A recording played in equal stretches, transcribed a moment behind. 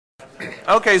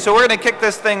Okay, so we're going to kick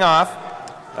this thing off.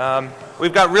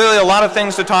 We've got really a lot of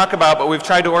things to talk about, but we've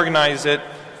tried to organize it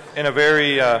in a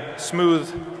very smooth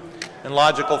and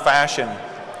logical fashion,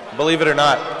 believe it or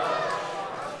not.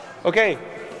 Okay,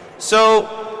 so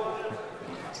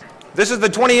this is the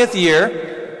 20th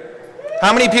year.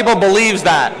 How many people believes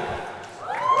that?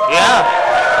 Yeah.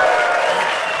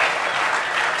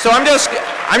 So I'm just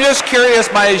curious,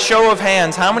 by a show of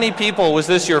hands, how many people was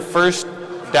this your first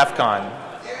DEFCON?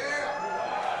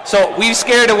 So we've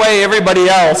scared away everybody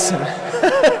else.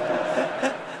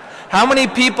 How many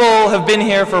people have been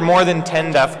here for more than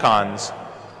 10 DEFCONs?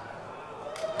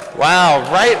 Wow,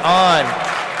 right on.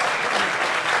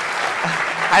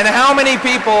 And how many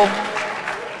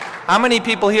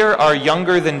people here are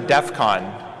younger than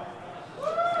DEFCON?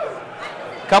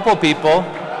 Couple people.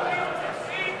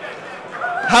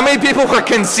 How many people were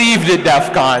conceived at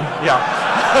DEFCON? Yeah.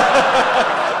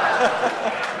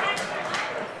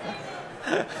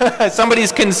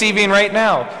 Somebody's conceiving right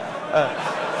now.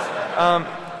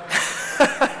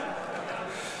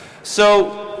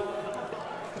 So,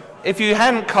 if you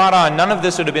hadn't caught on, none of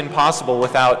this would have been possible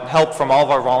without help from all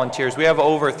of our volunteers. We have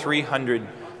over 300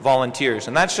 volunteers,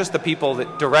 and that's just the people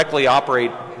that directly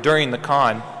operate during the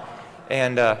con.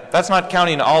 And that's not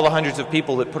counting all the hundreds of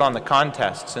people that put on the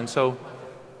contests. And so,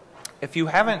 if you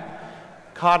haven't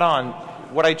caught on,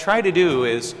 what I try to do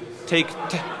is take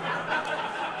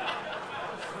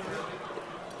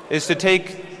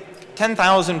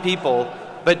 10,000 people,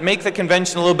 but make the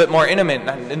convention a little bit more intimate.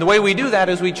 And the way we do that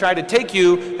is we try to take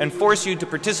you and force you to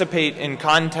participate in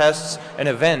contests and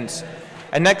events.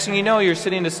 And next thing you know, you're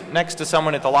sitting next to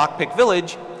someone at the Lockpick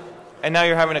Village, and now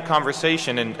you're having a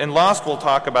conversation. And Lost will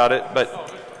talk about it,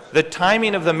 but the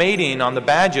timing of the mating on the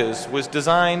badges was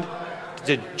designed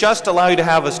to just allow you to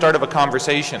have a start of a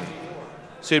conversation.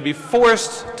 So you'd be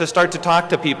forced to start to talk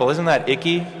to people. Isn't that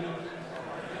icky?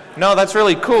 No, that's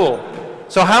really cool.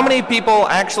 So how many people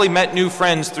actually met new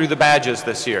friends through the badges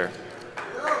this year?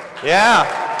 Yeah.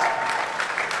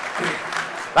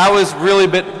 That was really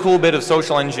cool bit of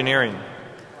social engineering.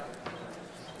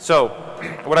 So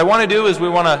what I want to do is we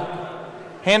want to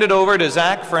hand it over to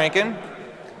Zach Franken,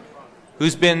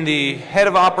 who's been the head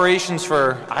of operations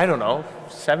for, I don't know,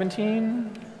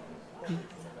 17?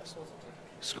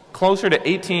 Closer to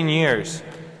 18 years.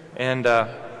 And I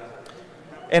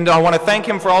want to thank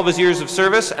him for all of his years of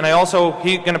service, and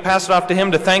he's going to pass it off to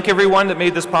him to thank everyone that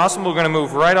made this possible. We're going to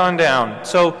move right on down.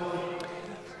 So,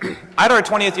 at our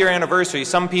 20th year anniversary,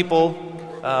 some people,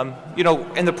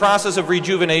 in the process of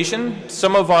rejuvenation,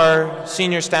 some of our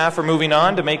senior staff are moving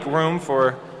on to make room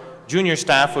for junior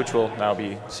staff, which will now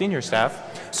be senior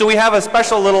staff. So we have a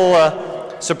special little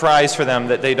surprise for them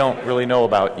that they don't really know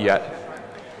about yet.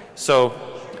 So,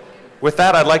 with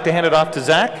that, I'd like to hand it off to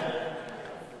Zach.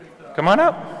 Come on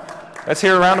up. Let's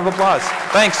hear a round of applause.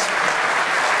 Thanks.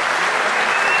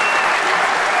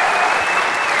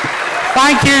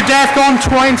 Thank you, DEFCON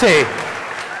 20.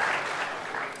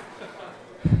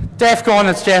 DEFCON,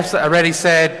 as Jeff's already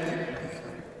said,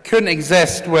 couldn't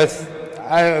exist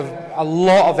without a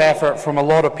lot of effort from a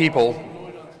lot of people.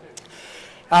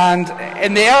 And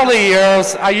in the early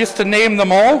years, I used to name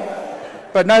them all,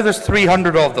 but now there's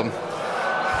 300 of them.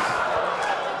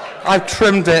 I've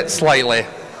trimmed it slightly.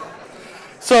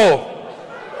 So,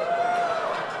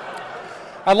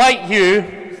 I'd like you,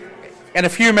 in a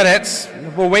few minutes,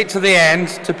 we'll wait to the end,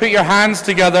 to put your hands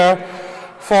together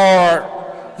for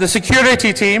the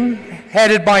security team,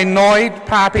 headed by Noid,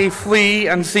 Pappy, Flea,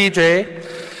 and CJ.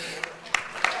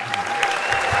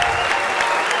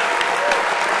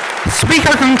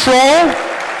 Speaker control,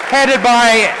 headed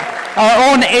by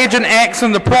our own Agent X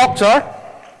and the Proctor.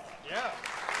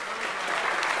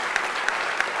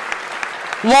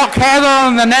 Lock Heather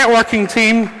and the networking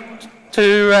team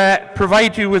to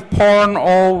provide you with porn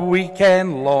all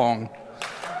weekend long.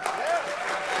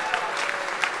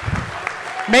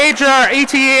 Major,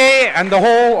 ETA, and the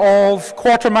whole of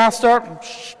Quartermaster,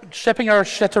 shipping our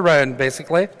shit around,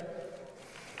 basically.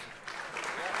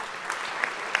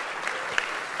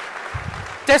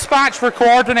 Dispatch for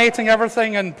coordinating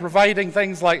everything and providing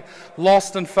things like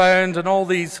Lost and Found and all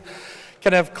these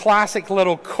kind of classic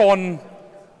little kind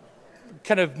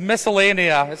of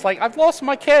miscellanea. It's like, I've lost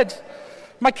my kid.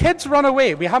 My kid's run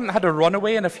away. We haven't had a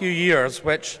runaway in a few years,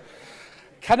 which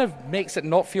kind of makes it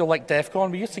not feel like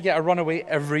DEFCON. We used to get a runaway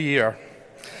every year.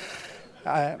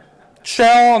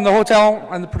 Shell and the hotel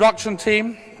and the production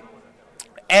team.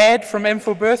 Ed from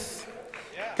Info Booth.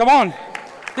 Come on.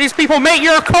 These people make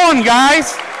your con,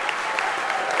 guys.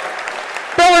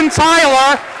 Bill and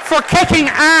Tyler, for kicking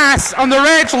ass on the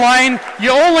reg line,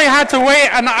 you only had to wait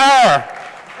an hour.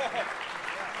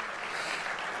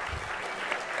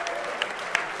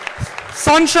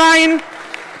 Sunshine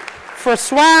for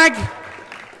swag,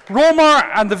 Romer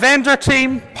and the vendor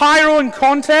team, pyro and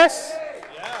contests.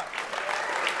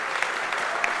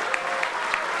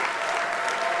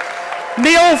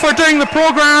 Neil for doing the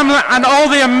program and all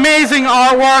the amazing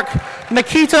artwork.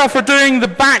 Nikita for doing the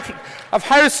back of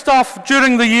house stuff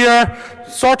during the year,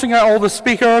 sorting out all the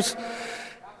speakers.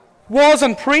 Woz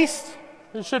and Priest,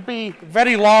 who should be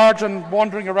very large and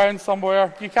wandering around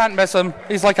somewhere. You can't miss him.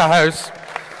 He's like a house.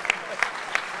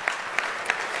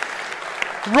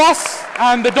 Russ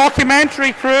and the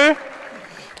documentary crew,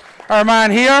 our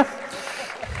man here.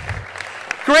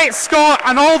 Great Scott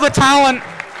and all the talent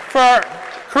for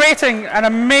creating an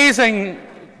amazing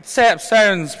set of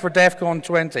sounds for DEFCON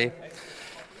 20.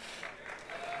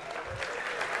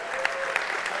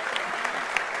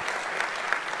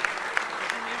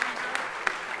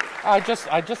 I just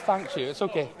thanked you. It's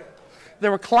okay. They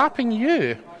were clapping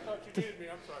you.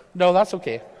 No, that's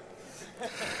okay.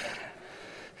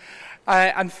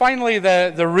 And finally,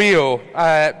 the Rio.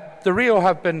 The Rio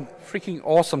have been freaking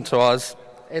awesome to us.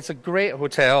 It's a great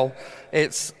hotel.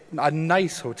 It's a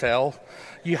nice hotel.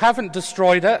 You haven't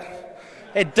destroyed it.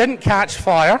 It didn't catch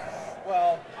fire.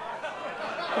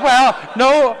 Well,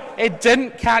 no, it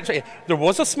didn't catch it. There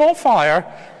was a small fire.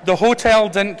 The hotel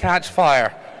didn't catch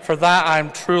fire. For that,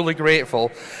 I'm truly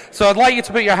grateful. So I'd like you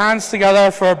to put your hands together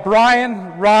for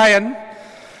Brian, Ryan,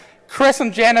 Chris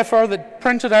and Jennifer that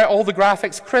printed out all the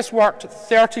graphics. Chris worked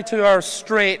 32 hours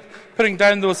straight putting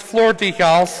down those floor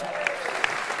decals.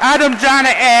 Adam,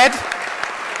 Janet, Ed.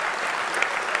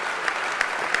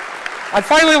 I'd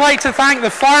finally like to thank the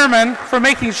firemen for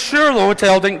making sure the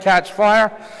hotel didn't catch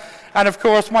fire. And of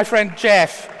course, my friend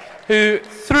Jeff, who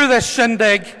threw this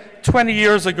shindig 20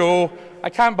 years ago. I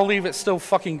can't believe it's still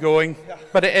fucking going,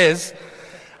 but it is.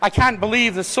 I can't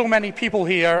believe there's so many people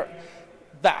here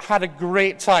that had a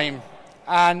great time.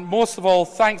 And most of all,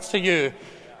 thanks to you.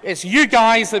 It's you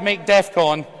guys that make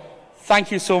DEFCON.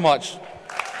 Thank you so much.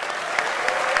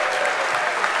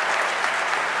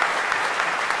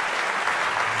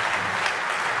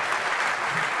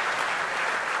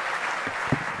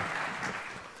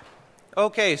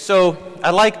 Okay, so I'd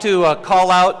like to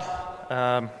call out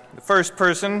the first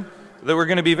person that we're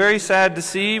going to be very sad to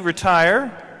see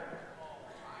retire.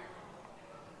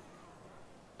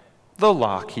 The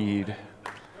Lockheed.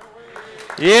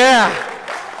 Yeah.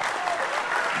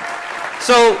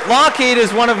 So Lockheed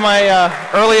is one of my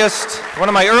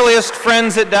earliest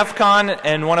friends at DEFCON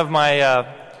and one of my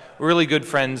really good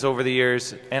friends over the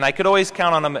years. And I could always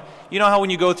count on him. You know how when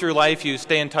you go through life, you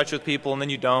stay in touch with people and then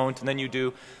you don't, and then you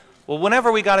do. Well,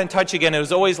 whenever we got in touch again, it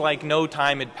was always like no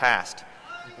time had passed.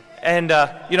 And,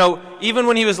 you know, even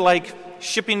when he was like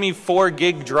shipping me 4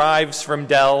 gig drives from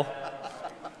Dell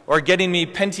or getting me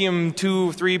Pentium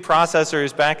 2, 3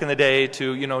 processors back in the day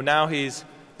to, you know, now he's,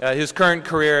 his current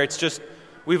career, it's just,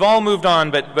 we've all moved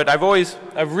on, but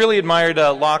I've really admired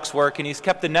Locke's work, and he's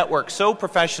kept the network so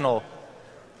professional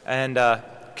and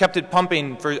kept it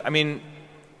pumping for, I mean,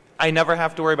 I never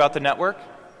have to worry about the network,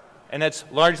 and that's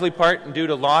largely part due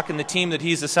to Locke and the team that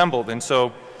he's assembled. And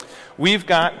so we've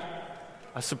got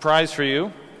a surprise for you.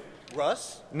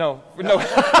 Russ? No.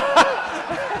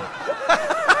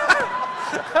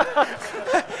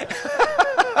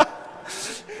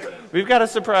 We've got a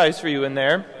surprise for you in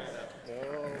there.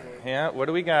 Yeah, what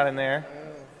do we got in there?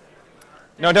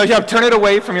 No, turn it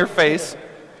away from your face.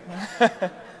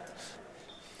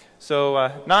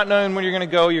 So, not knowing when you're going to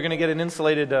go, you're going to get an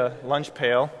insulated lunch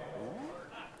pail.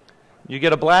 You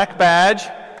get a black badge.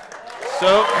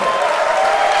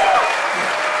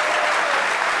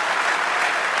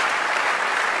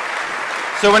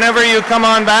 So whenever you come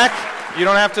on back, you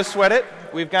don't have to sweat it.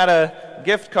 We've got a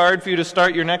gift card for you to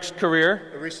start your next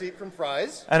career. A receipt from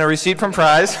Fry's. And a receipt from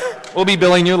Fry's. We'll be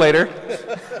billing you later.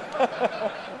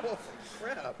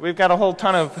 Crap. We've got a whole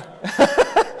ton of...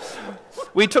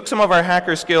 We took some of our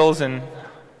hacker skills and...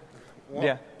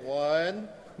 Yeah. 1,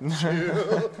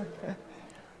 2...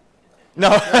 No.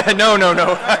 Of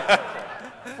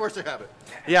course I have it.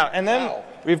 Yeah, and then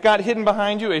we've got hidden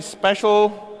behind you a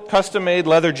special custom-made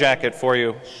leather jacket for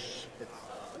you.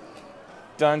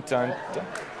 Dun, dun, dun.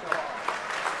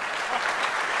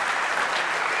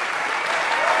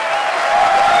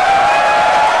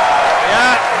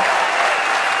 Yeah.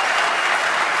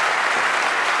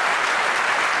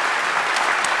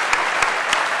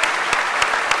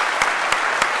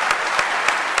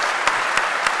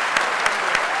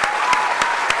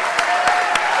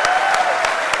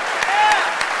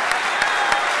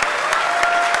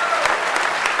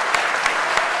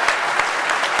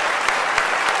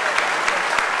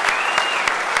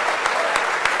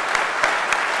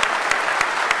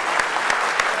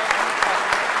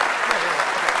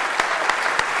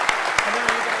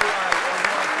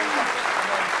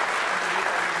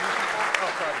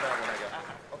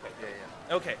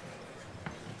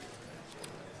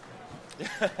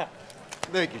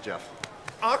 Thank you, Jeff.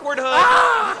 Awkward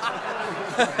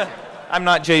hug. I'm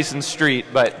not Jason Street,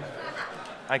 but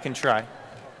I can try.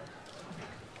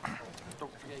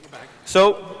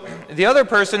 So the other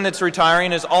person that's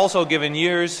retiring has also given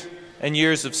years and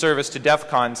years of service to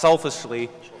DEFCON selflessly.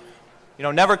 You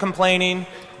know, never complaining,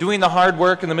 doing the hard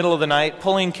work in the middle of the night,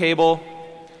 pulling cable.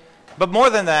 But more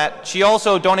than that, she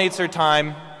also donates her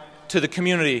time to the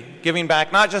community, giving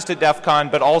back not just at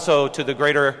DEFCON, but also to the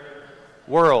greater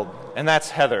world. And that's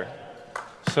Heather.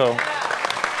 So.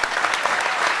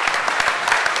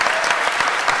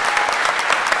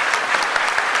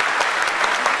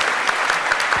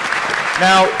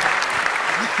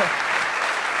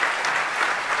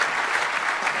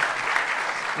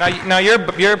 Now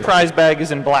your prize bag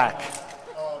is in black.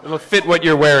 It'll fit what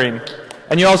you're wearing.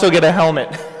 And you also get a helmet.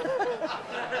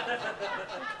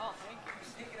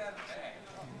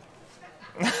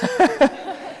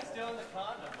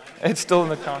 It's still in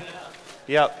the condom.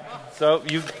 Yep. So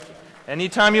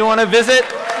anytime you want to visit.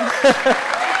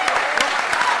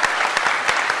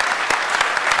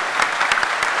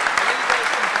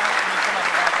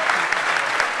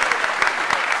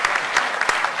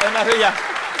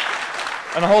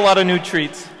 And a whole lot of new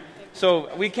treats.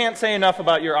 So we can't say enough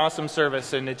about your awesome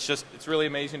service, and it's really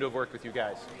amazing to have worked with you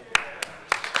guys.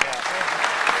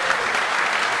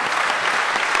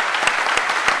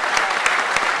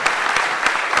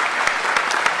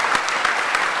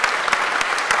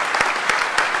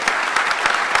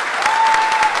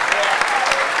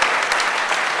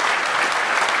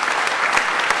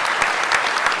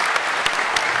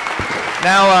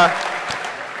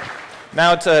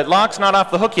 Now Locke's not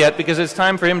off the hook yet because it's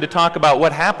time for him to talk about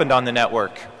what happened on the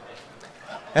network.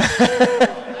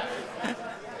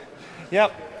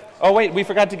 Yep. Oh wait, we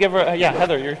forgot to give her. Yeah,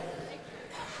 Heather, you're.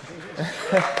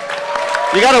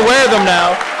 You got to wear them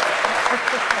now.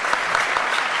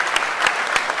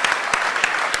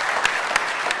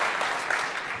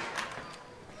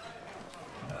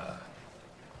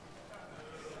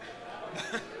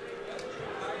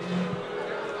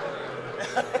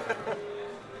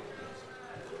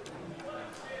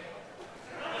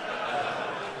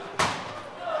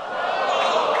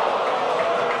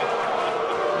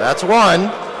 That's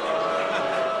one.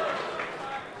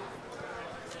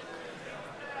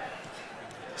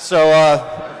 So,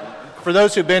 for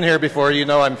those who've been here before, you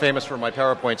know I'm famous for my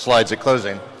PowerPoint slides at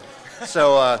closing.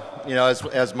 So, you know,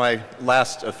 as my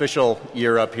last official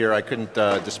year up here, I couldn't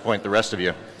disappoint the rest of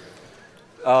you.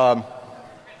 Oh,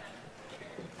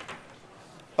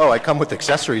 I come with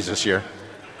accessories this year.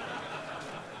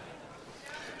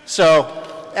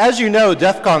 So, as you know,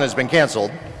 DEFCON has been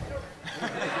canceled.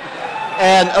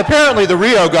 And apparently the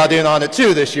Rio got in on it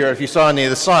too this year, if you saw any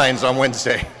of the signs on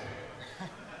Wednesday.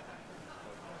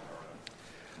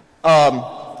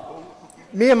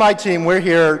 Me and my team, we're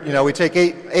here, you know, we take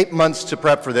eight months to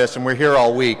prep for this, and we're here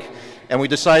all week. And we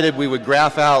decided we would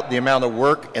graph out the amount of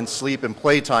work and sleep and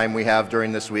play time we have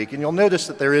during this week. And you'll notice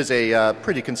that there is a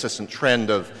pretty consistent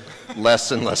trend of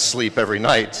less and less sleep every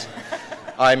night.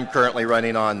 I'm currently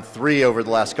running on 3 over the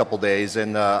last couple days,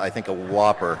 and I think a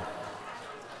Whopper.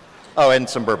 Oh, and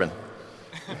some bourbon.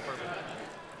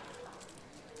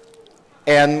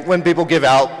 And when people give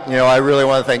out, you know, I really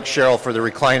want to thank Cheryl for the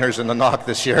recliners in the knock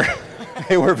this year.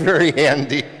 They were very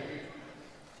handy.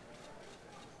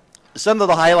 Some of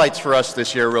the highlights for us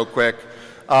this year, real quick.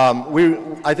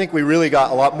 I think we really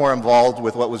got a lot more involved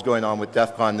with what was going on with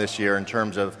DEFCON this year in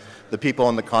terms of the people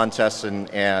in the contests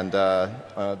and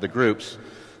the groups.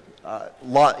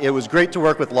 It was great to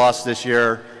work with Lost this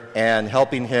year and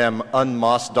helping him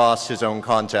un-MOS-DOS his own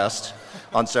contest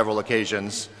on several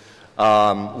occasions.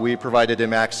 We provided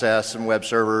him access and web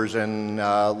servers and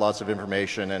lots of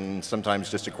information and sometimes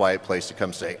just a quiet place to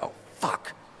come say, oh,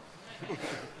 fuck.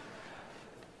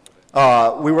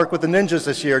 We worked with the Ninjas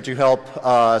this year to help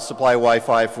supply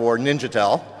Wi-Fi for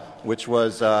NinjaTel, which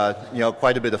was you know,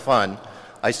 quite a bit of fun.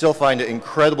 I still find it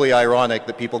incredibly ironic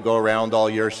that people go around all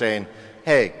year saying,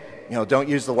 hey, you know, don't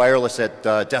use the wireless at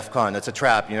DEFCON. It's a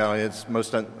trap. You know, it's the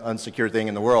most unsecure thing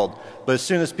in the world. But as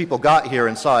soon as people got here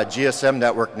and saw a GSM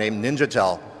network named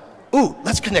NinjaTel, ooh,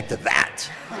 let's connect to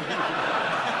that.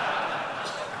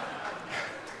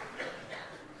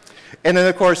 And then,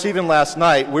 of course, even last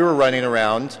night, we were running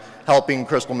around helping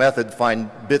Crystal Method find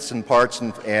bits and parts.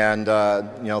 And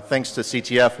you know, thanks to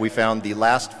CTF, we found the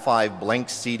last 5 blank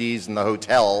CDs in the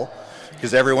hotel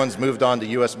because everyone's moved on to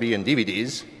USB and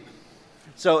DVDs.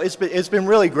 So it's been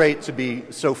really great to be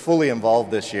so fully involved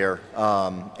this year,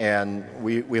 and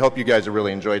we hope you guys have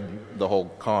really enjoyed the whole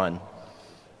con.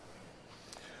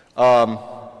 You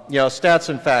know, stats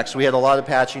and facts. We had a lot of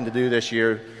patching to do this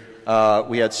year.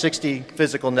 We had 60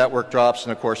 physical network drops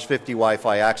and, of course, 50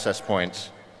 Wi-Fi access points.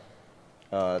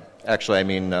 Actually, I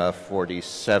mean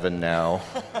 47 now.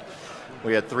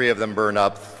 We had 3 of them burn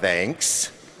up.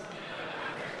 Thanks.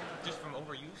 Just from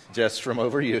overuse? Just from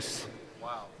overuse.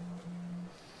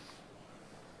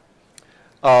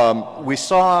 Wow. We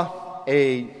saw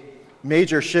a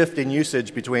major shift in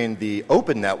usage between the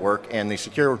open network and the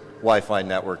secure Wi-Fi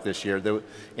network this year.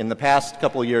 In the past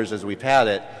couple of years as we've had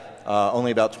it,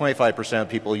 only about 25% of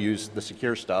people used the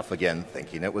secure stuff, again,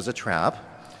 thinking it was a trap.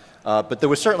 But there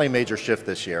was certainly a major shift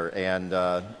this year, and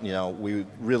you know, we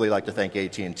really like to thank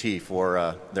AT&T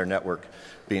for their network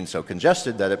being so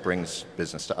congested that it brings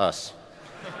business to us.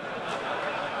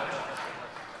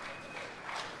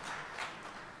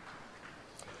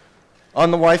 On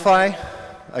the Wi-Fi,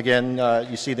 again,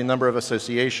 you see the number of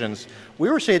associations. We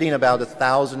were seeing about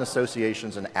 1,000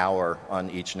 associations an hour on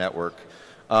each network.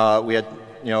 We had,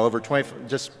 you know, over 20,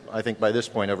 just I think by this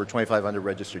point, over 2,500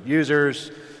 registered users.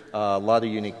 A lot of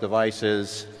unique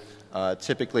devices,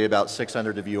 typically about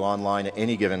 600 of you online at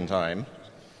any given time.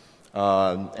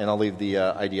 And I'll leave the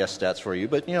IDS stats for you,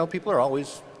 but you know, people are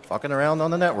always fucking around on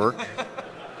the network.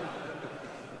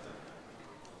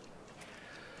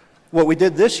 What we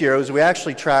did this year was we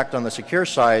actually tracked on the secure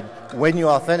side when you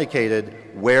authenticated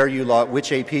where you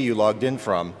which AP you logged in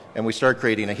from, and we started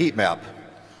creating a heat map.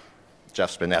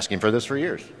 Jeff's been asking for this for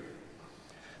years.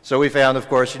 So we found, of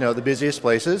course, you know, the busiest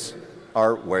places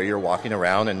are where you're walking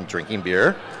around and drinking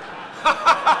beer.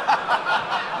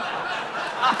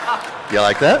 You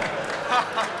like that?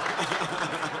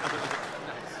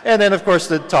 And then, of course,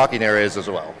 the talking areas as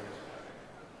well.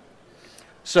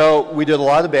 So we did a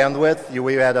lot of bandwidth.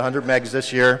 We had 100 megs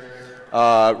this year.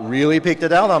 Really peaked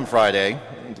it out on Friday.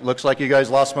 Looks like you guys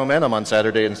lost momentum on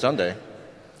Saturday and Sunday.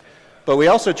 But we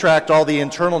also tracked all the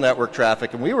internal network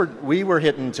traffic, and we were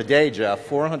hitting today, Jeff,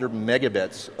 400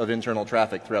 megabits of internal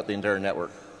traffic throughout the entire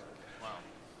network. Wow.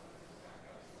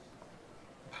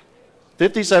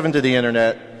 57 to the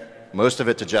internet, most of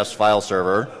it to Jeff's file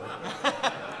server,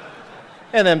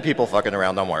 and then people fucking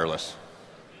around on wireless.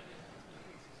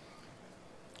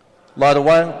 A lot of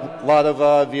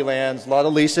VLANs, a lot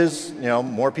of leases. You know,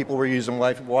 more people were using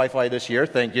Wi-Fi this year.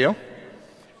 Thank you.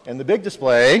 And the big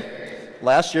display.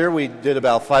 Last year, we did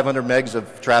about 500 megs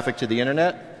of traffic to the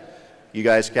internet. You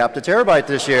guys capped a terabyte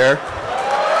this year.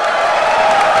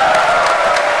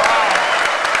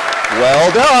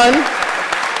 Well done.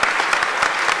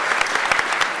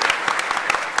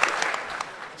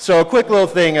 So a quick little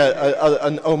thing,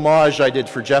 an homage I did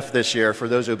for Jeff this year, for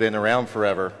those who have been around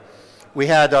forever. We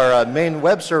had our main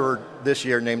web server this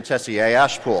year named Tessier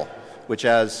Ashpool, which,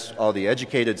 as all the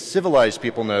educated, civilized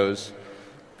people knows,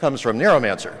 comes from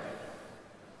Neuromancer.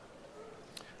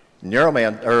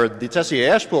 The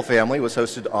Tessier Ashpool family was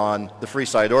hosted on the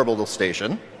Freeside Orbital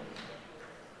Station.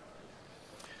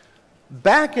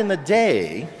 Back in the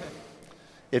day,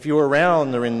 if you were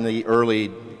around in the early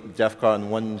DEFCON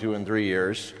 1, 2, and 3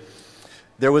 years,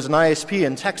 there was an ISP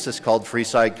in Texas called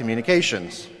Freeside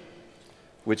Communications,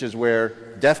 which is where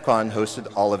DEFCON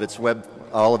hosted all of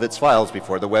its files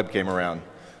before the web came around.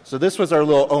 So this was our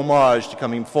little homage to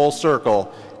coming full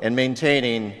circle and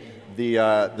maintaining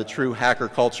the true hacker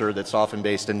culture that's often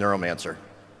based in Neuromancer.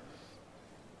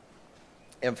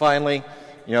 And finally,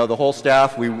 you know, the whole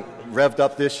staff, we revved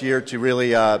up this year to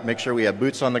really make sure we have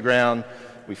boots on the ground.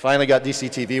 We finally got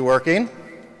DCTV working.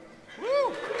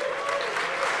 Woo!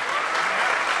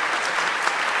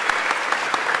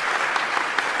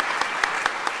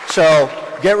 So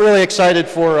get really excited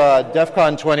for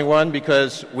DEFCON 21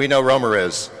 because we know Romer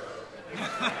is.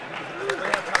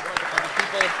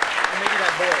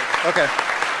 Okay.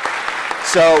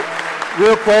 So,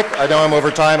 real quick, I know I'm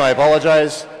over time, I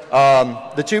apologize.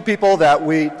 The two people that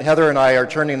Heather and I are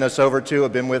turning this over to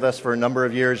have been with us for a number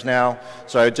of years now.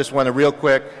 So I just want to real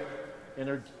quick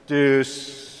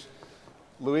introduce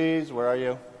Luis, where are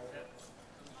you?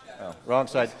 Oh, wrong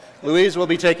side. Luis will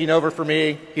be taking over for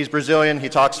me. He's Brazilian, he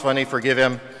talks funny, forgive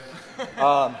him.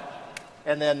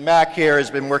 And then Mac here has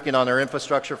been working on our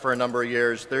infrastructure for a number of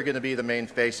years. They're going to be the main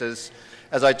faces.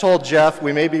 As I told Jeff,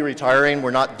 we may be retiring,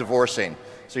 we're not divorcing.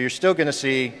 So you're still going to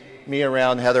see me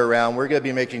around, Heather around. We're going to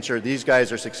be making sure these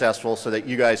guys are successful so that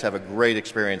you guys have a great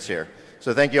experience here.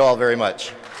 So thank you all very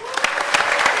much.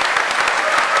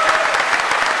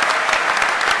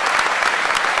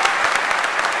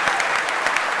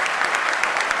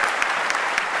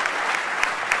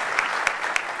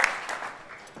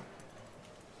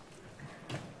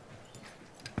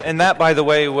 And that, by the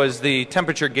way, was the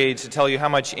temperature gauge to tell you how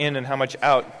much in and how much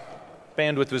out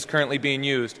bandwidth was currently being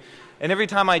used. And every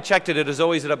time I checked it, it was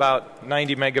always at about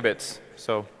 90 megabits.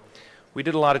 So We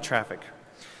did a lot of traffic.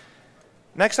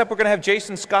 Next up, we're going to have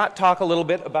Jason Scott talk a little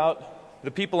bit about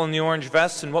the people in the orange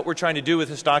vests and what we're trying to do with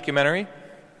this documentary.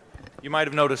 You might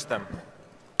have noticed them.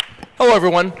 Hello,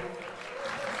 everyone.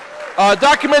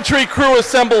 Documentary crew,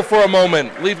 assemble for a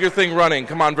moment. Leave your thing running.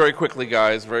 Come on, very quickly,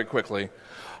 guys, very quickly.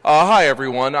 Hi,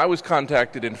 everyone. I was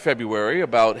contacted in February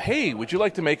about, hey, would you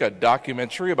like to make a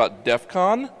documentary about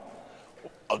DEFCON?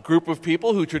 A group of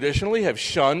people who traditionally have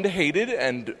shunned, hated,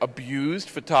 and abused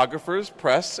photographers,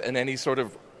 press, and any sort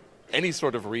of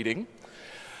reading.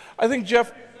 I think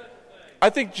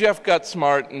Jeff got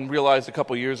smart and realized a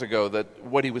couple years ago that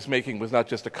what he was making was not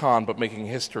just a con, but making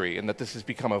history, and that this has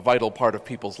become a vital part of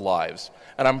people's lives.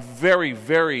 And I'm very,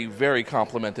 very, very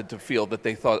complimented to feel that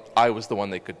they thought I was the one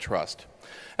they could trust.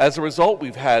 As a result,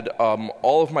 we've had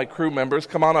all of my crew members,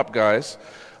 come on up, guys.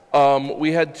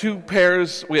 We had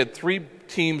three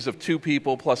teams of 2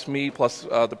 people, plus me, plus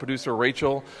the producer,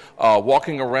 Rachel,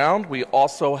 walking around. We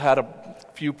also had a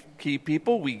few key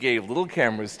people we gave little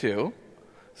cameras to.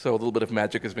 So a little bit of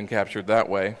magic has been captured that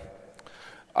way.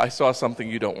 I saw something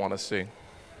you don't want to see.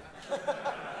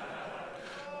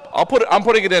 I'm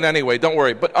putting it in anyway, don't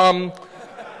worry. But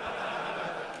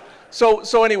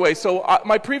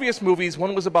my previous movies,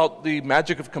 one was about the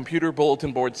magic of computer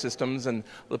bulletin board systems, and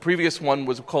the previous one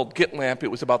was called GitLamp.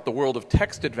 It was about the world of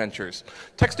text adventures.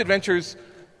 Text adventures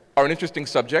are an interesting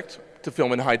subject to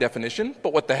film in high definition,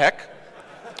 but what the heck?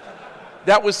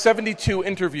 That was 72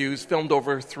 interviews filmed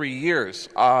over 3 years.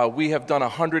 We have done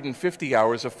 150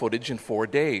 hours of footage in 4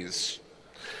 days.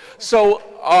 So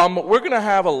we're going to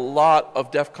have a lot of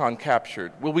DEFCON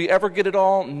captured. Will we ever get it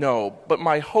all? No. But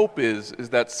my hope is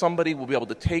that somebody will be able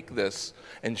to take this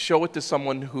and show it to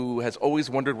someone who has always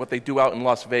wondered what they do out in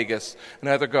Las Vegas and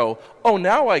either go, oh,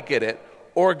 now I get it,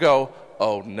 or go,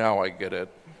 oh, now I get it.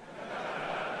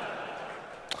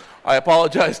 I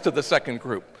apologize to the second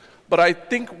group. But I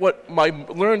think what I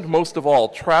learned most of all,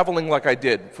 traveling like I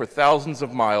did for thousands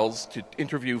of miles to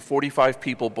interview 45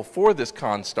 people before this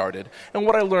con started, and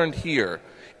what I learned here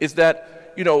is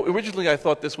that, originally I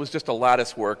thought this was just a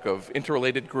lattice work of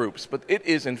interrelated groups, but it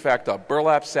is in fact a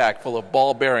burlap sack full of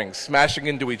ball bearings smashing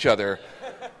into each other,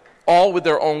 all with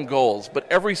their own goals. But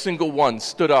every single one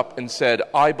stood up and said,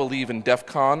 I believe in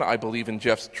DEFCON, I believe in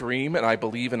Jeff's dream, and I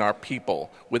believe in our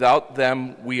people. Without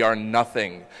them, we are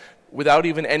nothing. Without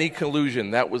even any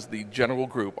collusion, that was the general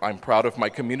group. I'm proud of my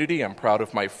community, I'm proud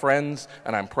of my friends,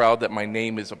 and I'm proud that my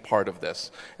name is a part of this.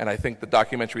 And I think the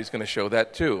documentary is going to show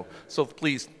that too. So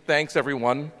please, thanks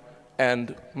everyone,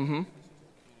 and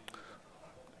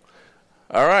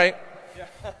all right.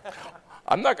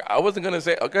 I wasn't going to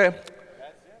say, okay. That's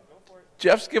it, go for it.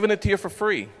 Jeff's giving it to you for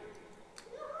free.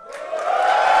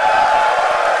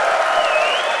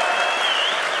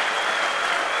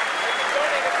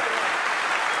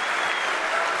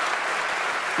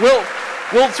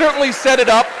 We'll certainly set it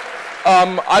up.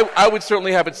 I would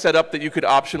certainly have it set up that you could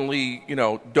optionally,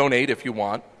 donate if you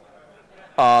want.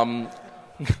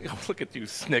 Look at you,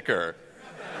 snicker.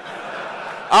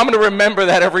 I'm going to remember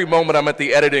that every moment I'm at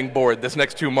the editing board this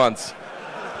next 2 months.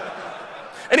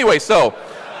 Anyway, so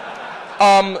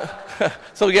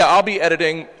yeah, I'll be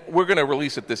editing. We're going to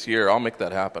release it this year. I'll make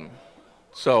that happen.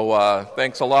 So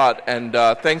thanks a lot, and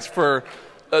thanks for...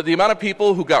 the amount of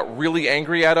people who got really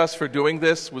angry at us for doing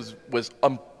this was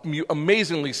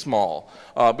amazingly small.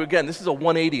 But again, this is a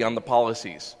 180 on the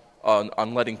policies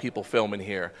on letting people film in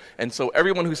here. And so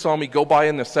everyone who saw me go by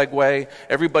in the Segway,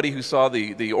 everybody who saw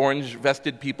the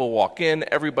orange-vested people walk in,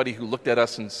 everybody who looked at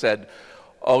us and said,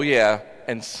 oh yeah,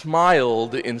 and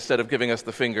smiled instead of giving us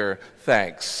the finger,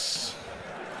 thanks.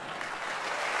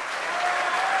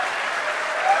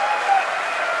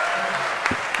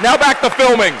 Now back to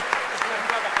filming.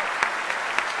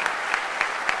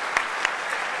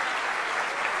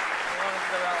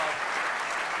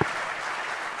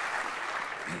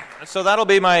 So that'll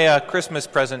be my Christmas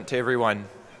present to everyone.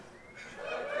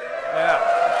 Yeah.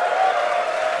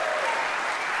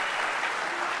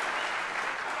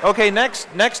 Okay,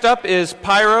 next up is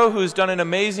Pyro, who's done an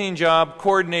amazing job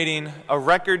coordinating a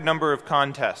record number of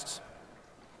contests.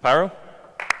 Pyro?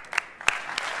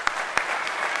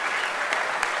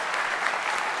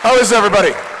 How is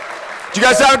everybody? Did you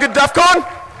guys have a good DEFCON?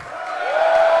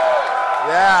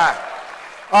 Yeah.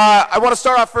 I want to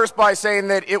start off first by saying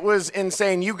that it was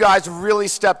insane. You guys really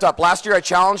stepped up. Last year I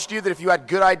challenged you that if you had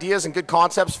good ideas and good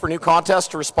concepts for new contests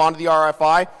to respond to the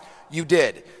RFI, you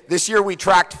did. This year we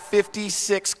tracked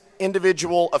 56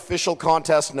 individual official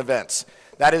contests and events.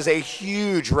 That is a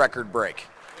huge record break.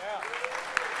 Yeah.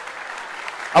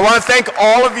 I want to thank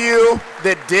all of you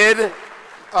that did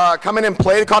come in and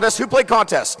play the contest. Who played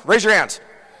contest? Raise your hands.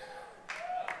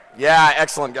 Yeah,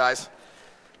 excellent, guys.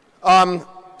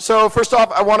 So first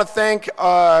off, I want to thank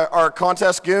our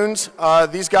contest goons.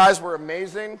 These guys were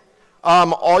amazing.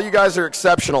 All you guys are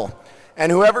exceptional.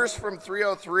 And whoever's from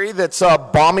 303 that's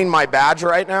bombing my badge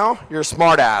right now, you're a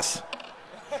smart ass.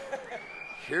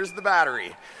 Here's the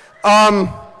battery.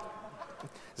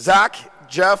 Zach,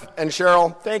 Jeff, and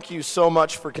Cheryl, thank you so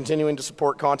much for continuing to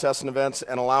support contests and events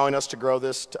and allowing us to grow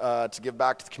this to give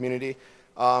back to the community.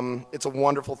 It's a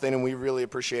wonderful thing, and we really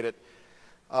appreciate it.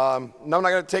 I'm not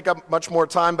going to take up much more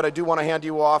time, but I do want to hand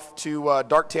you off to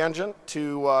Dark Tangent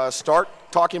to start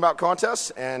talking about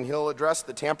contests, and he'll address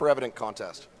the Tamper Evident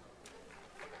contest.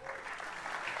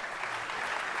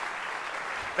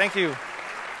 Thank you.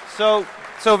 So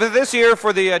for this year,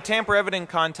 for the Tamper Evident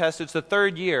contest, it's the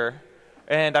third year,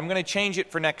 and I'm going to change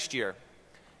it for next year.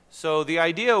 So the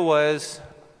idea was,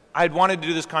 I'd wanted to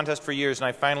do this contest for years, and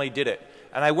I finally did it.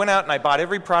 And I went out and I bought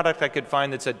every product I could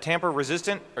find that said tamper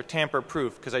resistant or tamper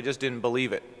proof, because I just didn't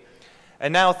believe it.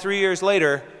 And now 3 years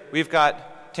later, we've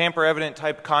got tamper evident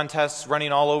type contests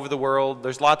running all over the world.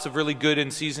 There's lots of really good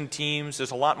and seasoned teams.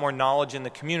 There's a lot more knowledge in the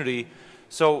community.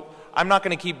 So I'm not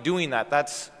going to keep doing that.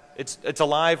 It's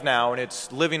alive now and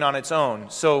it's living on its own.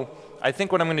 So I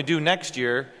think what I'm going to do next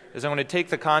year is I'm going to take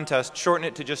the contest, shorten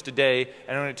it to just a day,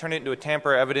 and I'm going to turn it into a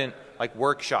tamper evident like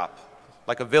workshop,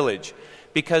 like a village.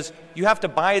 Because you have to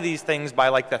buy these things by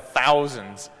like the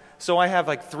thousands. So I have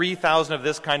like 3,000 of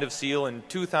this kind of seal and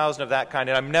 2,000 of that kind,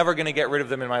 and I'm never going to get rid of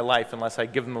them in my life unless I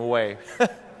give them away.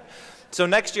 So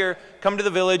next year, come to the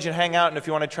village and hang out, and if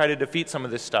you want to try to defeat some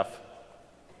of this stuff.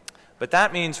 But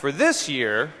that means for this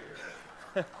year,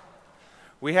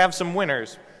 we have some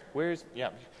winners.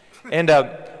 Yeah. And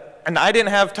I didn't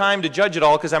have time to judge it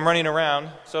all because I'm running around.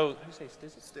 So, how do you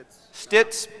say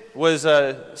Stitz was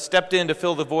stepped in to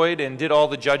fill the void and did all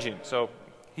the judging. So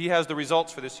he has the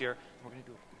results for this year. We're going to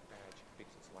do a badge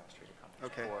because it's the last year of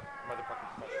contest. Okay.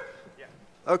 Yeah.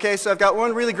 Okay, so I've got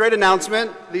one really great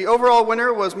announcement. The overall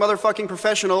winner was Motherfucking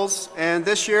Professionals, and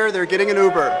this year they're getting an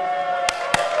Uber.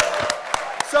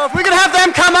 So if we could have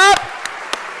them come up,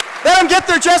 let them get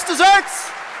their just desserts.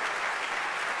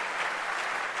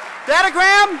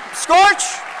 Datagram, Scorch.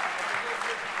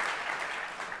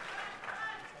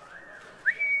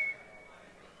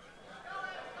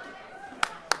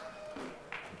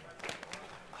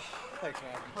 Thanks,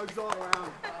 man. Hugs all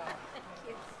around.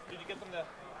 Did you get them to...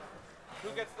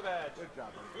 Who gets the badge? Good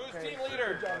job. Who's team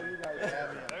leader? Good job, you guys.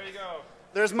 There you go.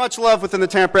 There's much love within the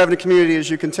Tamper Evident community, as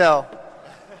you can tell.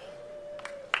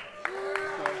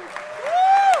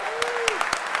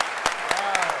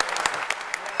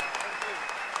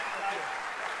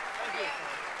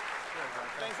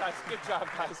 Good job,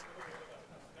 guys.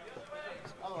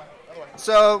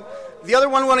 So the other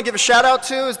one I want to give a shout out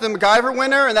to is the MacGyver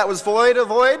winner, and that was Void of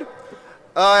Void.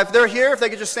 If they're here, if they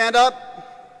could just stand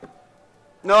up.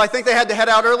 No, I think they had to head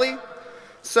out early.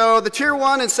 So the tier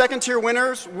 1 and second tier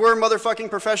winners were Motherfucking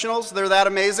Professionals. They're that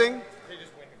amazing.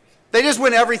 They just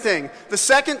win everything. The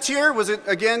second tier was,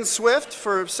 again, Swift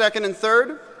for second and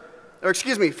third. Or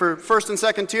excuse me, for first and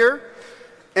second tier.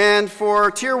 And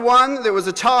for tier 1, there was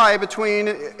a tie between,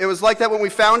 it was like that when we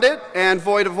found it, and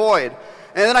Void of Void.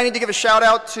 And then I need to give a shout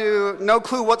out to No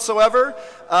Clue Whatsoever.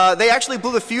 They actually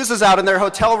blew the fuses out in their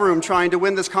hotel room trying to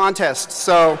win this contest.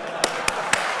 So.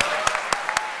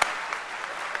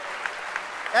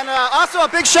 And also a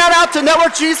big shout out to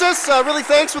Network Jesus. Really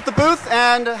thanks with the booth,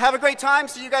 and have a great time.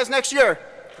 See you guys next year.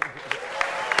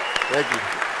 Thank you.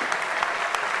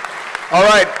 All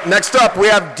right, next up we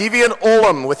have Deviant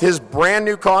Olam with his brand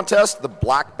new contest, the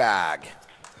Black Bag.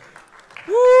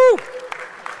 Woo!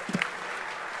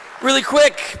 Really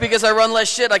quick, because I run less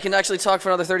shit, I can actually talk for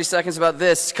another 30 seconds about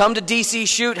this. Come to DC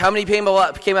Shoot. How many came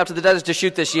out to the desert to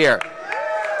shoot this year?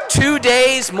 2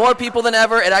 days, more people than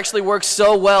ever. It actually works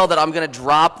so well that I'm going to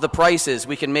drop the prices.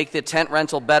 We can make the tent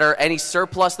rental better. Any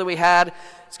surplus that we had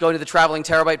is going to the Traveling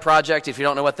Terabyte Project. If you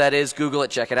don't know what that is, Google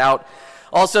it, check it out.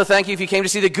 Also, thank you if you came to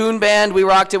see the Goon Band. We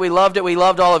rocked it. We loved it. We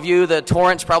loved all of you. The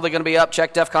torrent's probably going to be up.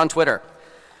 Check DEFCON Twitter.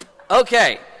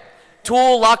 Okay.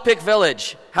 Tool Lockpick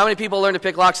Village. How many people learned to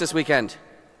pick locks this weekend?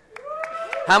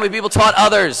 How many people taught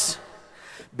others?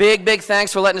 Big, big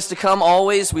thanks for letting us to come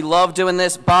always. We love doing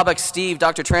this. Bobak, Steve,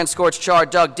 Dr. Transcorch, Char,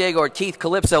 Doug, Dagor, Keith,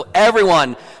 Calypso,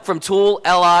 everyone from Tool,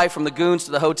 LI, from the Goons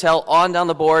to the hotel, on down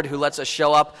the board who lets us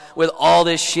show up with all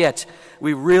this shit.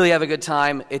 We really have a good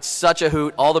time. It's such a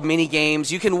hoot. All the mini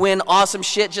games. You can win awesome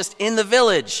shit just in the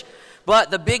village.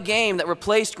 But the big game that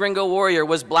replaced Gringo Warrior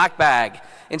was Black Bag.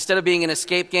 Instead of being an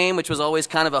escape game, which was always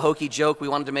kind of a hokey joke, we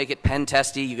wanted to make it pen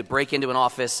testy. You could break into an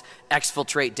office,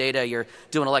 exfiltrate data. You're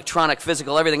doing electronic,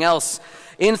 physical, everything else.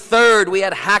 In third, we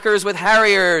had Hackers with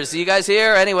Harriers. You guys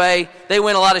here? Anyway, they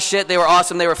win a lot of shit. They were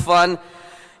awesome. They were fun.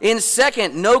 In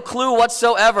second, no clue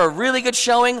whatsoever. Really good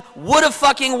showing. Would have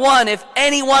fucking won if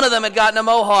any one of them had gotten a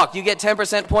Mohawk. You get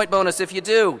 10% point bonus if you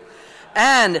do.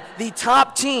 And the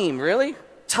top team, really?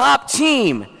 Top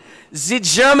team, the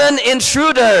German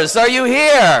Intruders. Are you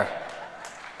here?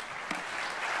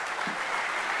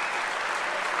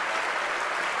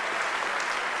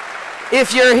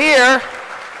 If you're here,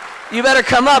 you better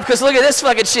come up, because look at this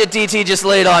fucking shit DT just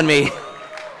laid on me.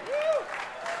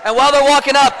 And while they're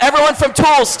walking up, everyone from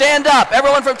Tools, stand up.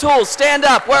 Everyone from Tools, stand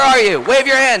up. Where are you? Wave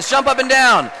your hands. Jump up and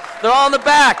down. They're all in the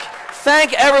back.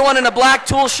 Thank everyone in a black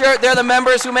Tools shirt. They're the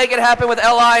members who make it happen with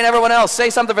LI and everyone else. Say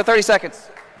something for 30 seconds.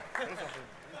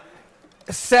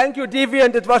 Thank you,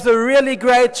 Deviant. It was a really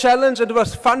great challenge, and it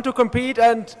was fun to compete,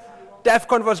 and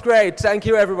DEFCON was great. Thank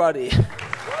you, everybody.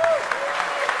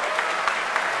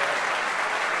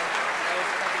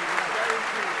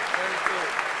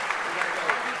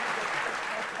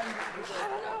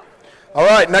 All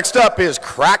right, next up is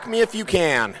Crack Me If You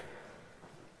Can.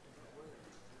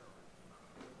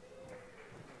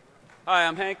 Hi,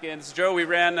 I'm Hank, and this is Joe. We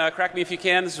ran Crack Me If You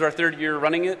Can. This is our third year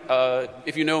running it.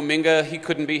 If you know Minga, he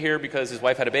couldn't be here because his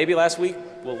wife had a baby last week.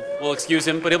 We'll excuse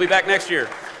him, but he'll be back next year.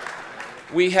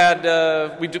 We had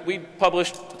we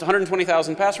published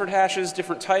 120,000 password hashes,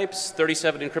 different types,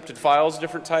 37 encrypted files,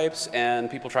 different types, and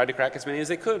people tried to crack as many as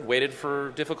they could, waited for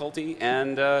difficulty,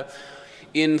 and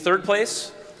in third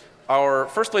place, our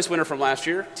first place winner from last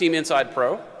year, Team Inside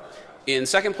Pro. In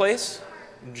second place,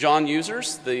 John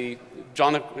Users, the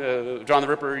John the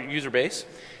Ripper user base,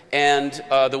 and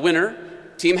the winner,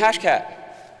 Team Hashcat.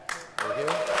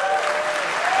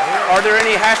 Are there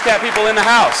any Hashcat people in the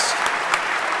house?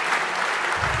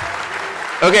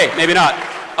 Okay, maybe not.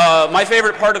 My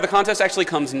favorite part of the contest actually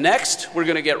comes next. We're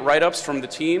going to get write-ups from the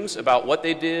teams about what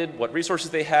they did, what resources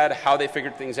they had, how they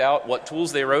figured things out, what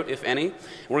tools they wrote, if any.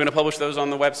 We're going to publish those on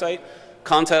the website,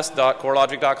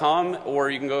 contest.corelogic.com, or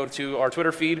you can go to our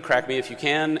Twitter feed, Crack Me If You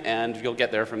Can, and you'll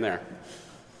get there from there.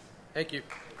 Thank you.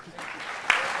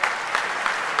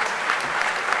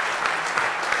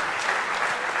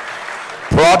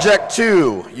 Project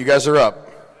 2, you guys are up.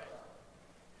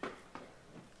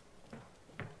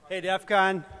 Hey,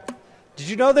 DEFCON. Did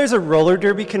you know there's a roller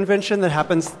derby convention that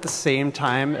happens at the same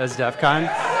time as DEFCON?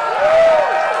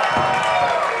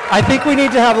 I think we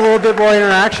need to have a little bit more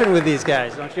interaction with these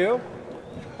guys, don't you?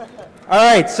 All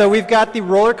right, so we've got the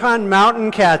RollerCon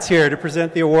Mountain Cats here to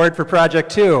present the award for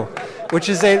Project 2, which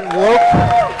is a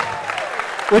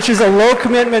low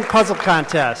commitment puzzle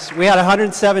contest. We had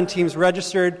 107 teams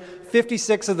registered,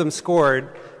 56 of them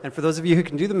scored, and for those of you who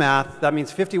can do the math, that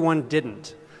means 51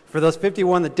 didn't. For those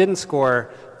 51 that didn't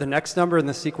score, the next number in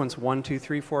the sequence 1, 2,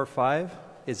 3, 4, 5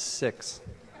 is 6.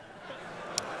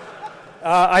 We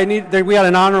had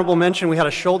an honorable mention. We had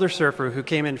a shoulder surfer who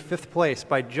came in 5th place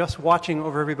by just watching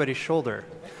over everybody's shoulder.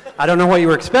 I don't know what you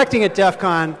were expecting at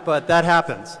DEFCON, but that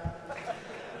happens.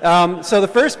 So the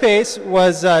first place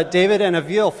was David and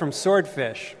Avil from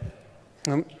Swordfish.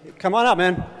 Come on up,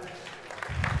 man.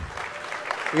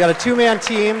 We got a 2-man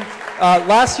team.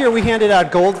 Last year we handed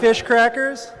out goldfish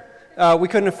crackers. We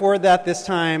couldn't afford that this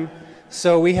time,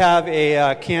 so we have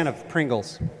a can of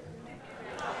Pringles.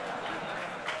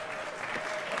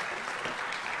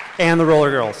 And the Roller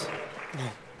Girls.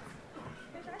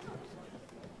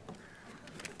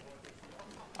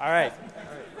 All right.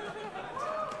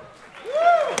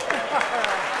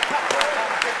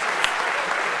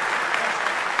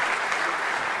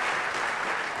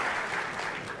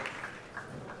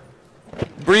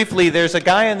 Briefly, there's a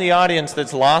guy in the audience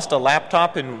that's lost a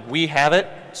laptop, and we have it.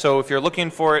 So if you're looking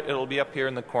for it, it'll be up here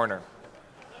in the corner.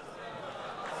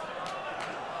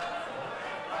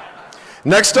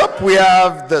 Next up, we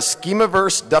have the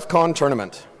Schemaverse DEFCON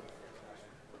tournament.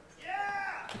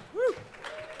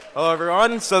 Hello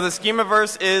everyone, so the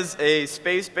Schemaverse is a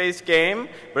space-based game,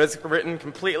 but it's written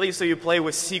completely so you play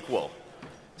with SQL.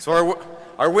 So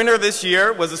our winner this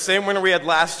year was the same winner we had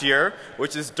last year,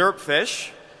 which is Derpfish,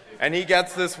 and he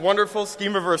gets this wonderful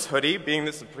Schemaverse hoodie, being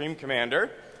the Supreme Commander.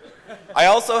 I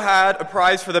also had a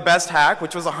prize for the best hack,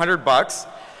 which was $100,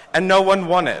 and no one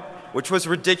won it, which was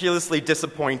ridiculously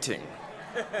disappointing.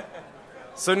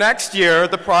 So next year,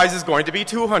 the prize is going to be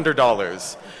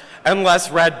 $200, unless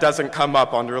red doesn't come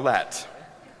up on roulette.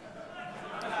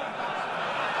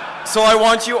 So I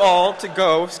want you all to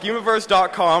go,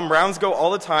 schemaverse.com, rounds go all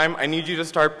the time. I need you to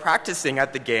start practicing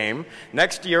at the game.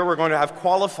 Next year, we're going to have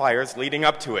qualifiers leading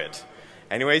up to it.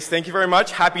 Anyways, thank you very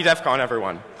much. Happy DEFCON,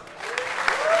 everyone.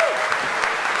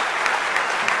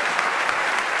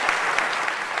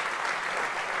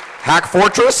 Hack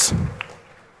Fortress.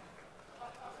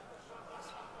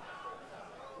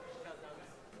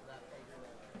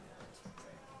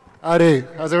 Howdy,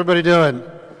 how's everybody doing?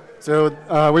 So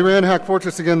we ran Hack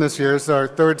Fortress again this year. It's our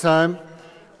third time.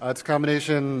 It's a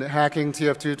combination hacking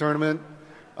TF2 tournament.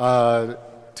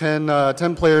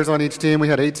 10 players on each team. We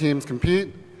had 8 teams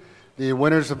compete. The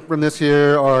winners from this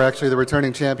year are actually the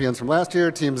returning champions from last year,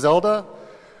 Team Zelda.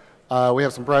 We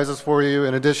have some prizes for you.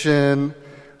 In addition,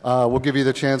 we'll give you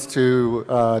the chance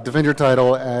to defend your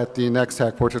title at the next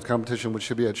Hack Fortress competition, which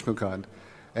should be at ShmooCon.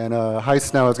 And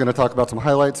Heist now is going to talk about some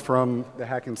highlights from the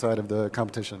hacking side of the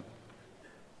competition.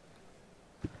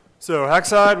 So, hack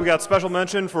side, we got special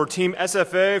mention for Team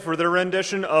SFA for their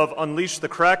rendition of Unleash the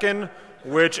Kraken,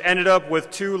 which ended up with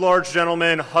 2 large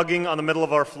gentlemen hugging on the middle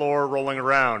of our floor, rolling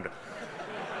around.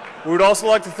 We would also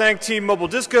like to thank Team Mobile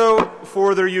Disco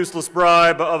for their useless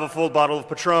bribe of a full bottle of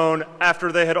Patron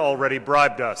after they had already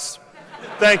bribed us.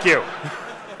 Thank you.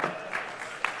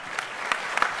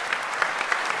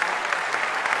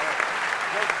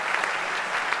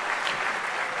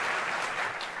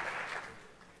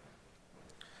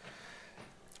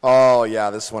 Oh,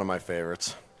 yeah, this is one of my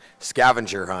favorites.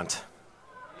 Scavenger hunt.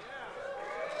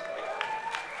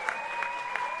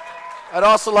 I'd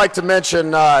also like to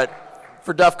mention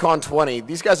for DEFCON 20,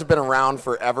 these guys have been around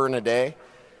forever and a day.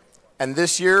 And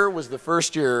this year was the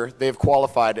first year they've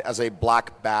qualified as a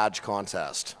black badge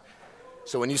contest.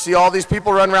 So when you see all these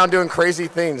people run around doing crazy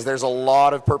things, there's a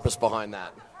lot of purpose behind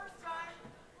that.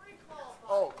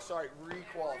 Oh, sorry,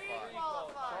 requalified.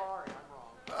 Sorry,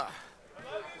 I'm wrong.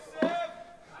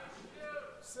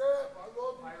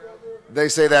 They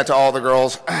say that to all the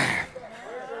girls.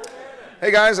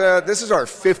 Hey guys, this is our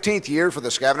 15th year for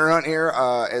the scavenger hunt here.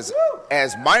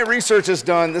 As my research has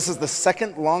done, this is the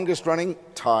second longest running,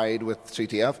 tied with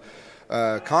CTF,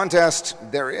 contest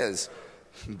there is.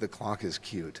 The clock is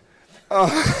cute. I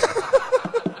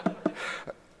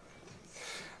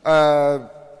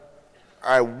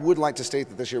would like to state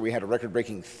that this year we had a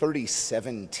record-breaking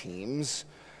 37 teams,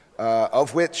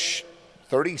 of which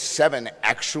 37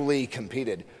 actually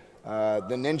competed.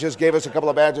 The ninjas gave us a couple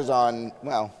of badges on,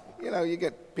 well, you know, you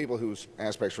get people whose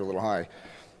aspects are a little high.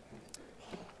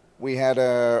 We had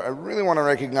I really want to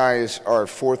recognize our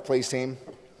 4th place team,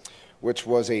 which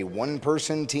was a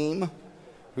 1-person team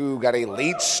who got a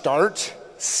late start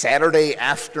Saturday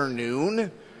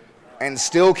afternoon and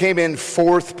still came in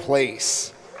 4th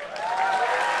place.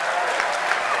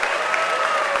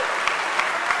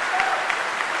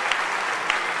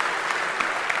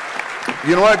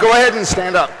 You know what? Go ahead and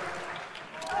stand up.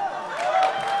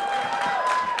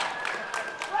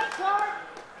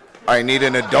 I need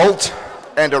an adult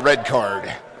and a red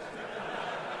card.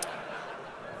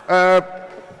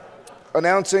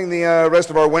 Announcing the rest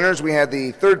of our winners, we had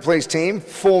the 3rd place team,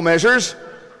 Full Measures.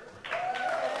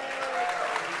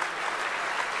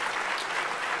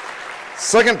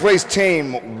 Second place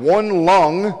team, One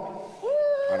Lung.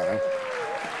 I don't know.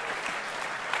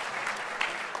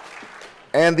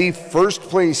 And the 1st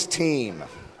place team,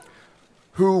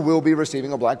 who will be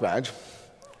receiving a black badge,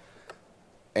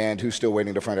 and who's still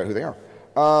waiting to find out who they are.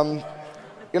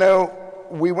 You know,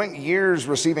 we went years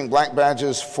receiving black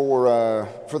badges for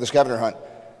the scavenger hunt,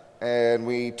 and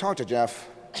we talked to Jeff.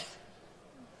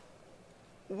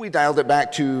 We dialed it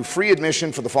back to free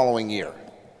admission for the following year.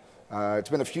 It's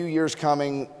been a few years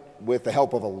coming with the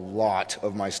help of a lot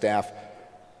of my staff,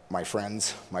 my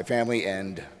friends, my family,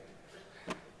 and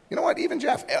you know what, even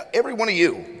Jeff, every one of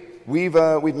you, we've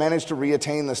managed to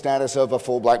reattain the status of a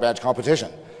full black badge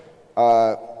competition.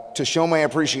 To show my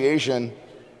appreciation,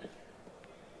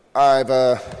 I've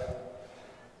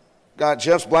got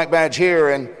Jeff's black badge here,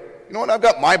 and you know what? I've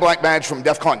got my black badge from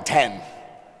DEFCON 10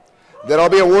 that I'll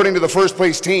be awarding to the 1st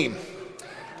place team,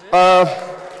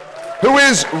 who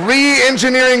is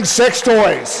re-engineering sex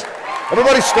toys.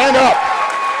 Everybody stand up.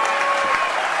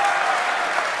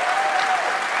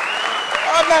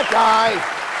 I'm that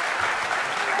guy.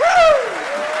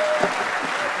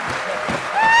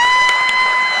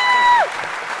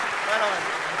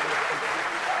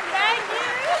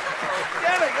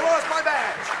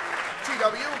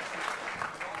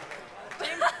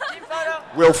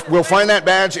 We'll find that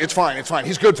badge. It's fine. It's fine.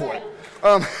 He's good for it.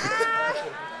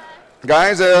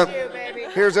 Guys,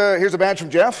 here's a badge from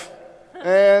Jeff,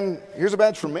 and here's a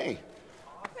badge from me.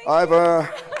 I've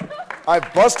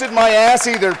I've busted my ass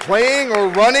either playing or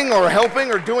running or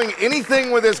helping or doing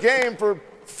anything with this game for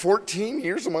 14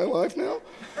 years of my life now.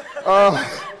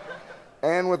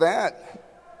 And with that,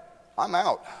 I'm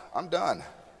out. I'm done.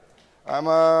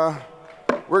 We're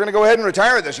going to go ahead and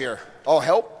retire it this year. I'll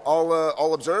help.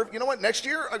 I'll observe. You know what? Next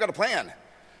year, I got a plan.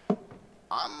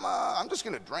 I'm just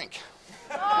going to drink.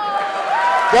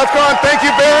 DEFCON, thank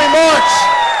you very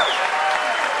much.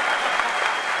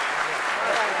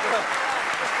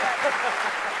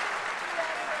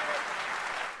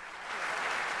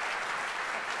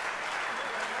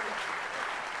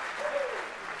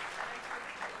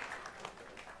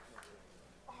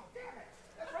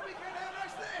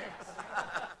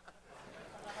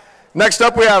 Next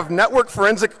up, we have Network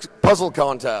Forensic Puzzle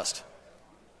Contest.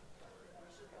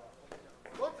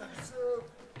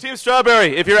 Team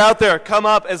Strawberry, if you're out there, come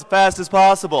up as fast as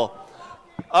possible.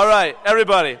 All right,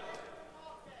 everybody.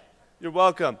 You're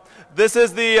welcome. This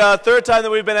is the third time that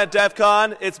we've been at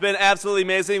DEFCON. It's been absolutely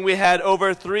amazing. We had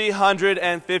over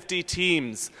 350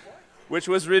 teams, which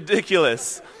was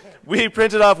ridiculous. We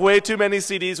printed off way too many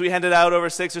CDs. We handed out over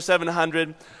 600 or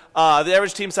 700. The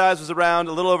average team size was around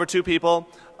a little over 2 people.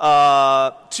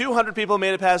 200 people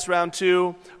made it past round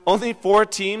 2. Only 4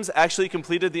 teams actually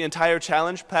completed the entire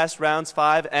challenge past rounds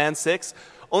 5 and 6.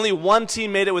 Only 1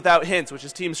 team made it without hints, which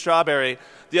is Team Strawberry.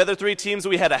 The other 3 teams,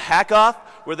 we had a hack-off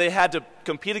where they had to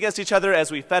compete against each other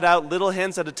as we fed out little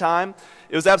hints at a time.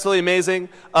 It was absolutely amazing.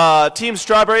 Team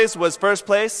Strawberries was first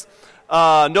place.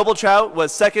 Noble Trout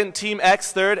was second, Team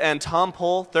X third, and Tom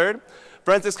Pole third.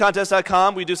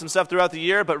 ForensicsContest.com, we do some stuff throughout the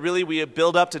year, but really we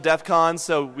build up to DEFCON,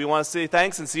 so we want to say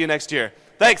thanks and see you next year.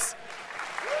 Thanks.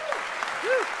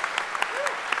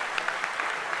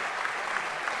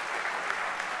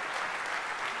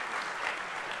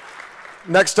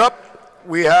 Next up,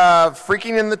 we have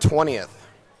Freaking in the 20th.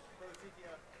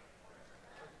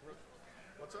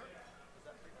 What's that?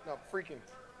 No, Freaking.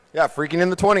 Yeah, Freaking in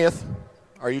the 20th.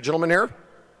 Are you gentlemen here?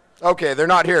 Okay, they're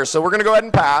not here, so we're going to go ahead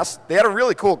and pass. They had a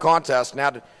really cool contest and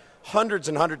had hundreds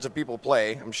and hundreds of people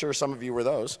play. I'm sure some of you were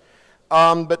those.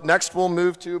 But next we'll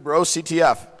move to Bro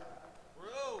CTF.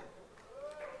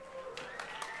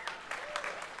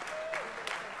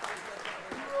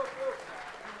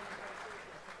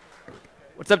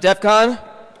 What's up, DEFCON?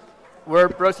 We're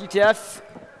Bro CTF.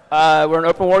 We're an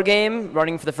open war game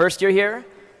running for the first year here.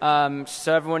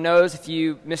 So everyone knows if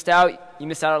you missed out, you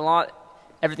missed out a lot.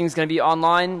 Everything's going to be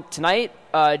online tonight.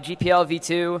 GPL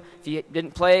V2, if you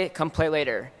didn't play, come play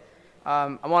later.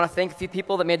 I want to thank a few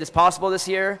people that made this possible this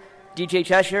year. DJ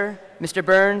Cheshire, Mr.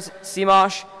 Burns,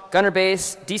 CMOsh, Gunner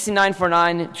Base,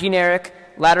 DC949, Gene Eric,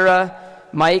 Latera,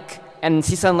 Mike, and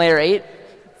CSUN Layer 8.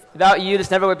 Without you,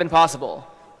 this never would have been possible.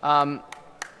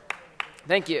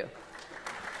 Thank you.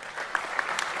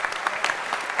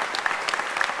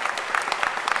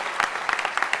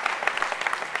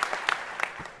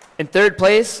 In third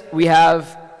place, we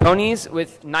have Ponies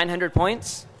with 900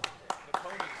 points.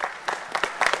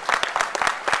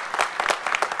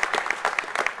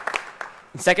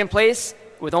 In second place,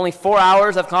 with only 4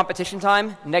 hours of competition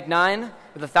time, Neg9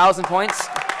 with 1,000 points.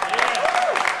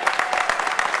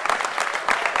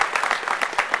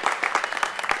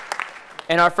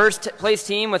 And our first place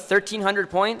team with 1,300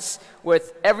 points,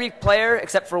 with every player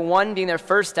except for one being their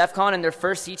first DEFCON and their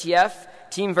first CTF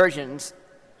team versions.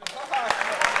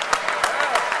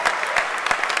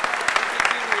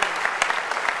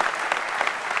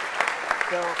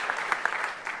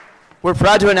 We're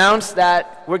proud to announce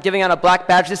that we're giving out a black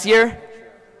badge this year.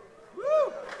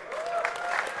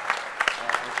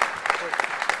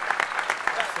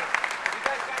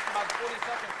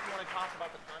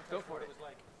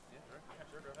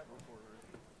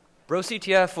 Bro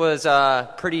CTF was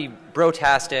pretty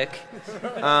brotastic.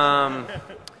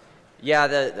 Yeah,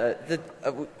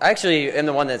 I actually am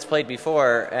the one that's played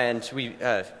before, and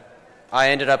I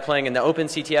ended up playing in the open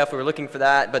CTF. We were looking for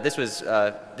that, but this was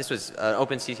an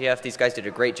open CTF. These guys did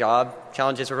a great job.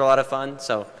 Challenges were a lot of fun.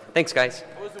 So thanks, guys.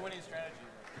 What was the winning strategy?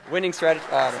 Winning strategy?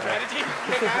 Strategy?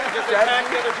 Just attack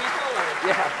the other people? Or?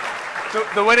 Yeah. So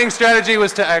the winning strategy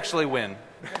was to actually win.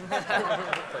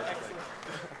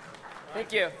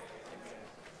 Thank you.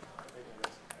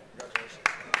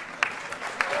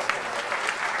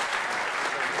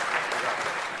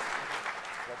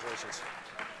 Congratulations.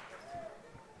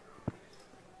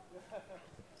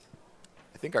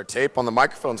 I think our tape on the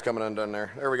microphone's coming undone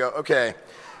there. There we go. Okay.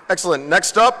 Excellent.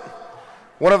 Next up,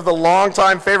 one of the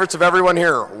longtime favorites of everyone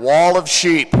here, Wall of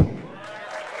Sheep.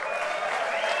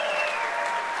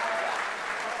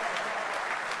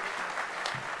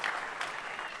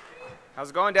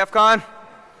 How's it going, DEFCON?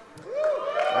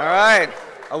 All right.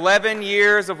 11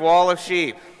 years of Wall of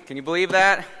Sheep. Can you believe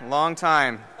that? Long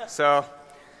time. So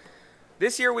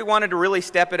this year we wanted to really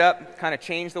step it up, kind of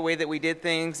change the way that we did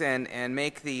things, and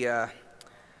make the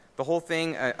whole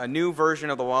thing a new version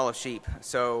of the Wall of Sheep.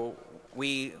 So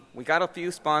we got a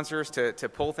few sponsors to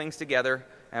pull things together,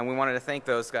 and we wanted to thank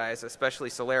those guys, especially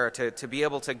Solera, to be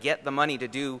able to get the money to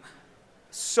do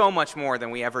so much more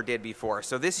than we ever did before.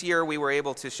 So this year we were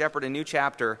able to shepherd a new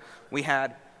chapter. We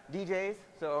had DJs.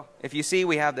 So if you see,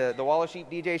 we have the Wall of Sheep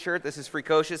DJ shirt. This is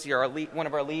Freakocious. You're one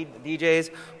of our lead DJs.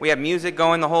 We had music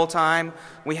going the whole time.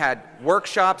 We had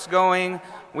workshops going.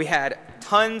 We had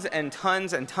tons and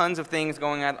tons and tons of things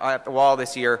going on at the wall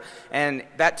this year. And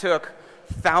that took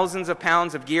thousands of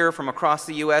pounds of gear from across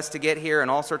the U.S. to get here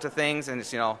and all sorts of things. And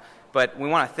it's, but we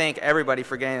want to thank everybody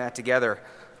for getting that together.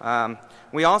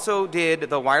 We also did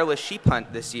the wireless sheep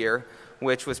hunt this year,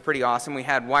 which was pretty awesome. We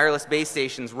had wireless base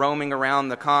stations roaming around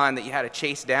the con that you had to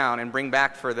chase down and bring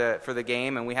back for the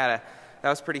game, and that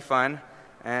was pretty fun.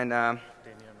 And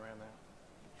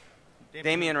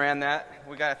Damien ran that.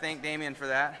 We got to thank Damien for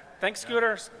that. Thanks,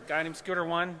 Scooter. A guy named Scooter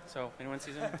won. So if anyone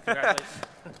sees him, congratulations.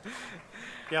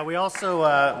 Yeah, we also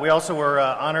were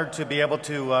honored to be able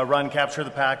to run Capture the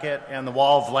Packet and the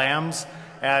Wall of Lambs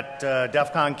at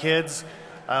DEFCON Kids,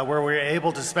 where we were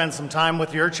able to spend some time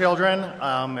with your children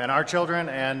and our children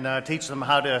and teach them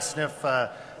how to sniff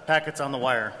packets on the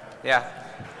wire. Yeah.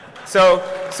 So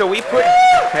we put,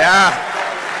 yeah.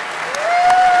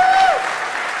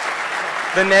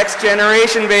 The next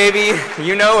generation, baby.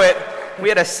 You know it. We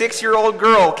had a 6-year-old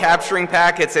girl capturing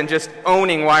packets and just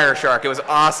owning Wireshark. It was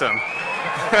awesome.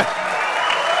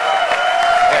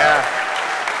 Yeah.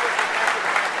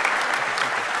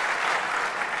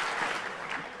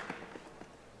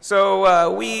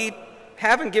 So we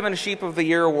haven't given a Sheep of the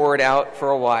Year award out for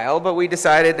a while, but we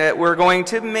decided that we're going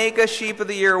to make a Sheep of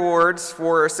the Year awards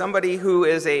for somebody who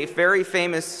is a very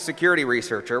famous security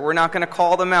researcher. We're not going to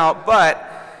call them out, but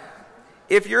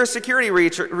if you're a security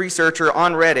researcher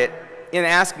on Reddit and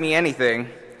Ask Me Anything,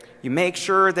 you make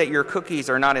sure that your cookies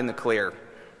are not in the clear.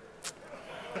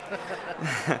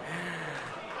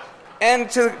 And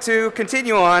to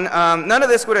continue on, none of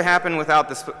this would have happened without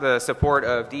the support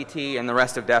of DT and the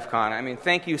rest of DEF CON. I mean,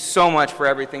 thank you so much for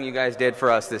everything you guys did for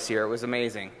us this year. It was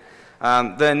amazing.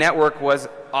 The network was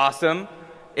awesome.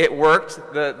 It worked.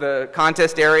 The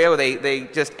contest area, they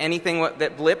just anything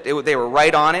that blipped, they were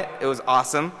right on it. It was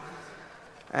awesome.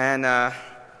 And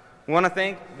we want to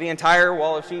thank the entire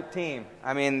Wall of Sheep team.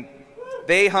 I mean,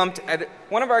 they humped,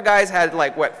 one of our guys had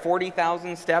like, what,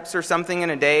 40,000 steps or something in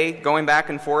a day, going back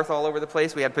and forth all over the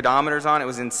place. We had pedometers on. It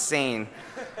was insane.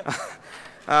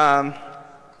 All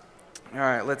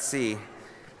right, let's see.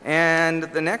 And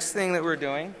the next thing that we're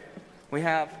doing, we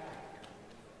have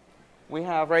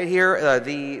right here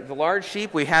the large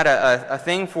sheep. We had a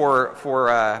thing for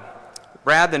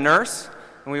Brad the nurse.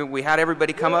 And we had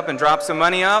everybody come up and drop some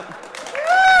money up.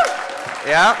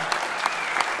 Yeah.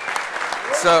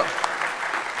 So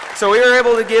we were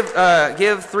able to give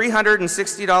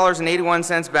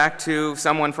 $360.81 back to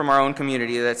someone from our own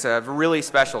community that's really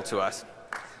special to us.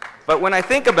 But when I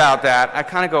think about that, I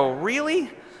kind of go, really?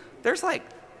 There's like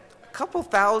a couple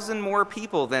thousand more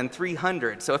people than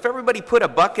 300. So if everybody put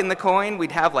 $1 in the coin,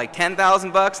 we'd have like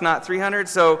 10,000 bucks, not 300.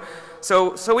 So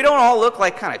we don't all look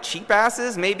like kind of cheap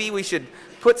asses. Maybe we should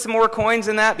put some more coins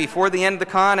in that before the end of the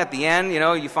con. At the end,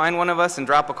 you find one of us and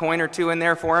drop a coin or two in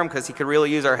there for him because he could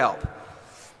really use our help.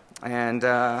 And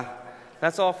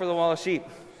that's all for the Wall of Sheep.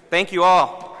 Thank you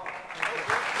all.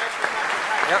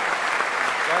 Yep.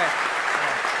 Go ahead.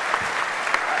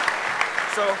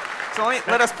 So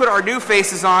let us put our new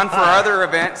faces on for our other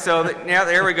event. So yeah,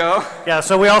 there we go. Yeah,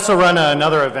 so we also run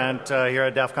another event here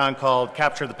at DEF CON called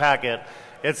Capture the Packet.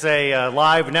 It's a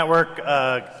live network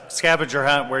scavenger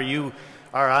hunt where you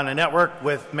are on a network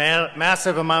with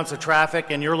massive amounts of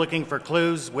traffic and you're looking for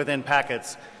clues within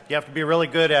packets. You have to be really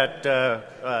good at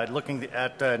looking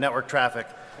at network traffic.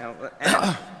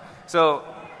 So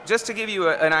just to give you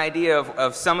an idea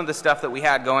of some of the stuff that we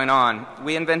had going on,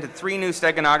 we invented 3 new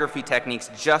steganography techniques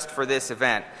just for this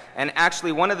event. And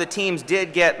actually one of the teams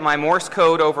did get my Morse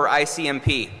code over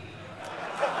ICMP.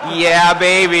 Yeah,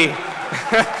 baby.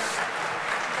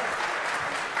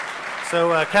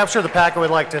 So Capture the Packet would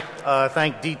like to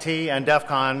thank DT and DEF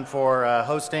CON for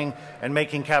hosting and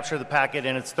making Capture the Packet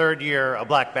in its 3rd year a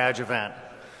black badge event.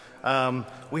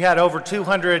 We had over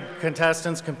 200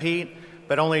 contestants compete,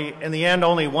 but in the end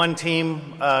only one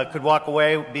team could walk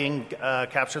away being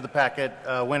Capture the Packet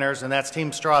winners, and that's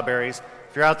Team Strawberries.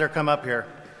 If you're out there, come up here.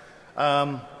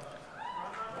 I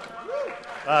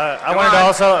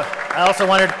also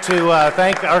wanted to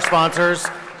thank our sponsors,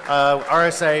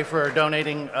 RSA, for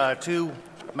donating 2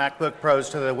 MacBook Pros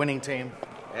to the winning team.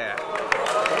 Yeah.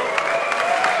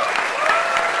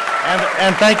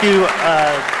 And thank you,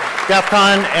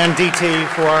 DEFCON and DT,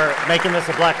 for making this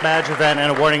a Black Badge event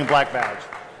and awarding a Black Badge.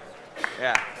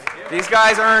 Yeah. These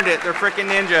guys earned it. They're freaking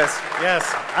ninjas.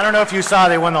 Yes. I don't know if you saw,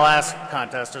 they won the last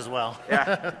contest as well.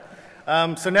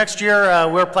 Yeah. So next year,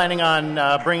 we're planning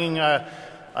on bringing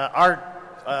our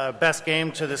best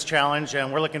game to this challenge,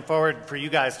 and we're looking forward for you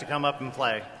guys to come up and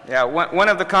play. Yeah, one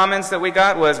of the comments that we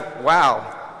got was,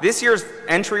 wow, this year's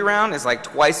entry round is like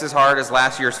twice as hard as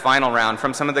last year's final round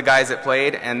from some of the guys that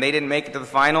played, and they didn't make it to the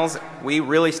finals. We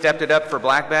really stepped it up for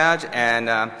Black Badge,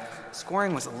 and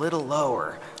scoring was a little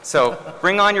lower. So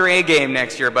bring on your A game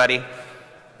next year, buddy.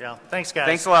 Yeah, thanks, guys.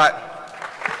 Thanks a lot.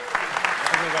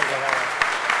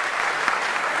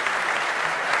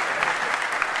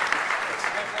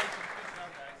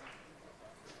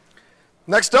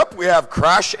 Next up, we have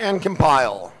Crash and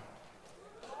Compile.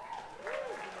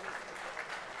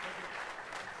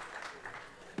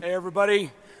 Hey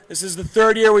everybody, this is the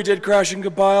third year we did Crash and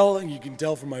Compile, and you can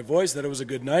tell from my voice that it was a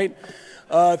good night.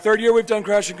 Third year we've done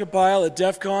Crash and Compile at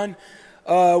DEFCON.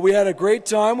 We had a great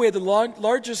time. We had the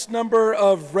largest number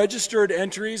of registered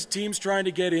entries, teams trying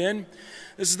to get in.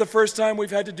 This is the first time we've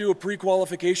had to do a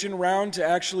pre-qualification round to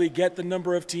actually get the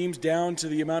number of teams down to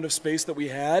the amount of space that we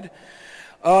had.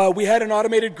 We had an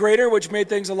automated grader, which made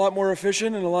things a lot more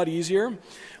efficient and a lot easier.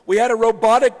 We had a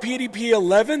robotic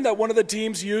PDP-11 that one of the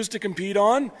teams used to compete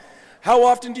on. How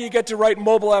often do you get to write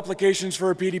mobile applications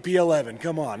for a PDP-11?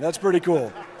 Come on, that's pretty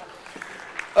cool.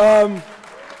 So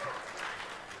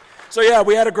yeah,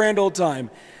 we had a grand old time.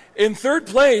 In third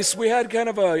place, we had kind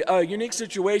of a unique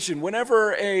situation.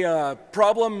 Whenever a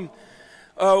problem,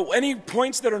 any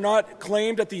points that are not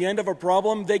claimed at the end of a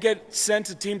problem, they get sent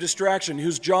to Team Distraction,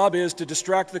 whose job is to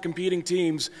distract the competing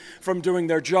teams from doing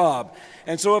their job.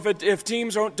 And so if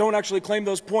teams don't actually claim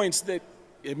those points,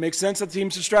 it makes sense that Team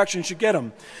Distraction should get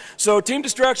them. So Team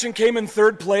Distraction came in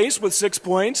third place with 6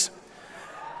 points.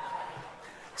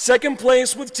 Second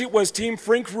place was Team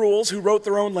Frink Rules, who wrote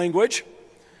their own language.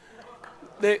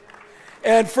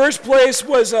 And first place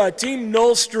was Team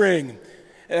Null String.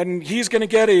 And he's going to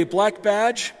get a black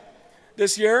badge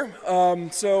this year.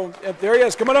 So there he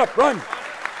is. Come on up. Run.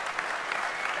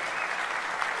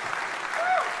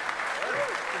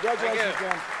 Congratulations,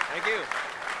 John. Thank you.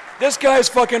 This guy's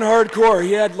fucking hardcore.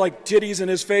 He had like titties in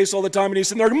his face all the time, and he's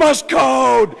sitting there, must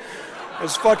code!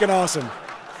 It's fucking awesome.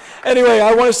 Anyway,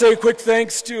 I want to say a quick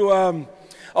thanks to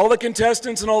all the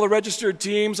contestants and all the registered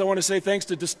teams. I want to say thanks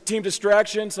to Team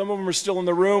Distraction. Some of them are still in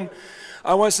the room.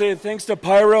 I want to say thanks to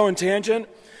Pyro and Tangent.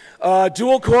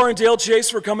 Dual Core and Dale Chase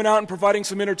for coming out and providing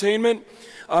some entertainment.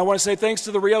 I want to say thanks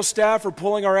to the Rio staff for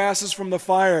pulling our asses from the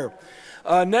fire.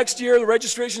 Next year, the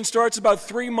registration starts about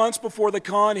 3 months before the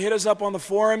con. Hit us up on the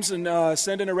forums and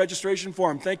send in a registration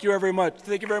form. Thank you very much.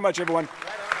 Thank you very much, everyone.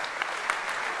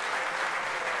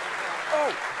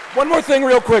 Oh, one more thing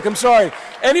real quick. I'm sorry.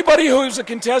 Anybody who's a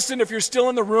contestant, if you're still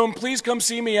in the room, please come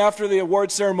see me after the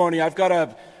award ceremony. I've got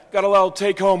a little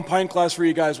take-home pint glass for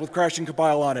you guys with Crash and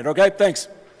Compile on it, okay? Thanks.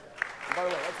 By the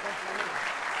way,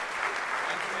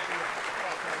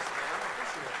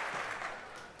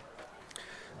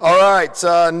 all right,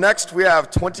 next we have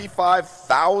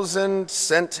 25,000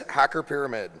 cent Hacker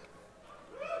Pyramid.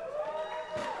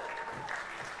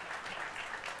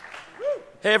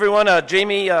 Hey everyone,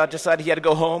 Jamie decided he had to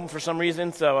go home for some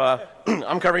reason, so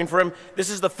I'm covering for him. This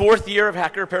is the 4th year of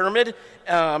Hacker Pyramid. Due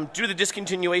to the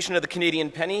discontinuation of the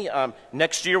Canadian penny,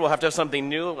 next year we'll have to have something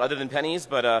new other than pennies,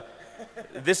 but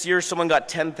this year someone got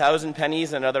 10,000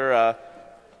 pennies and another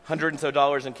 $100 and so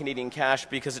in Canadian cash,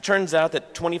 because it turns out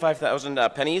that 25,000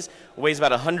 pennies weighs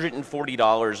about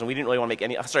 $140, and we didn't really want to make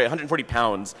any, sorry, 140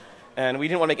 pounds, and we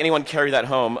didn't want to make anyone carry that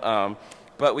home.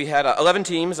 But we had 11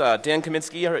 teams. Dan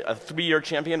Kaminsky, a 3-year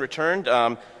champion, returned.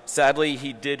 Sadly,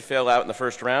 he did fail out in the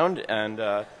first round, and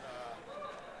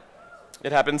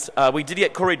it happens. We did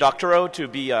get Corey Doctorow to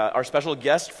be our special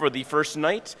guest for the first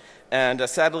night, and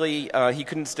sadly, he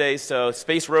couldn't stay, so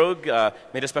Space Rogue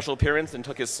made a special appearance and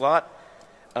took his slot.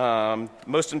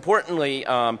 Most importantly,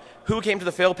 who came to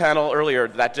the fail panel earlier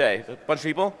that day? A bunch of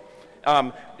people?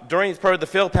 During part of the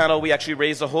fail panel, we actually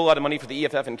raised a whole lot of money for the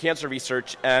EFF and cancer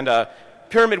research, and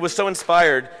Pyramid was so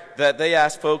inspired that they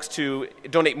asked folks to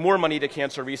donate more money to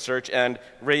cancer research and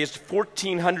raised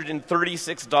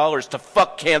 $1,436 to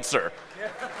fuck cancer.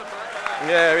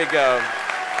 There we go.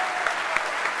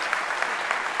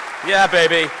 Yeah,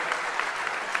 baby.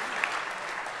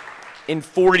 In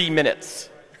 40 minutes.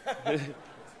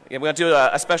 Yeah, we want to do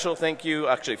a special thank you,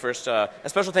 actually first, a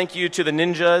special thank you to the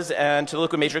Ninjas and to the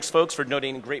Liquid Matrix folks for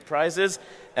donating great prizes,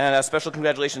 and a special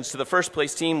congratulations to the first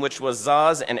place team, which was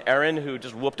Zaz and Aaron, who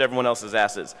just whooped everyone else's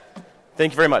asses.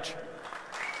 Thank you very much.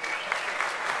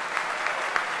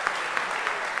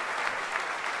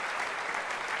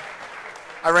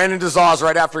 I ran into Zaz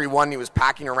right after he won. He was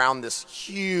packing around this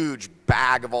huge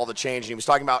bag of all the change, and he was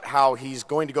talking about how he's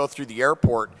going to go through the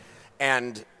airport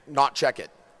and not check it.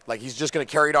 Like, he's just going to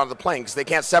carry it onto the plane because they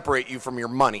can't separate you from your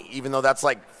money, even though that's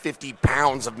like 50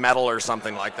 pounds of metal or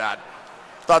something like that.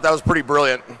 Thought that was pretty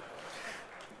brilliant.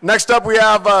 Next up, we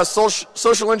have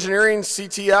Social Engineering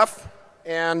CTF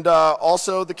and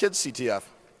also the Kids CTF.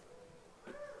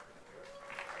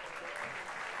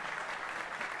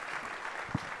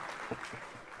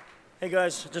 Hey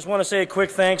guys, just want to say a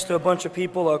quick thanks to a bunch of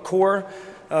people, Core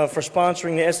for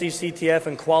sponsoring the SECTF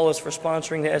and Qualis for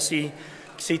sponsoring the SECTF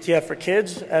for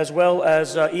Kids, as well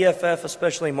as EFF,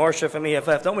 especially Marcia from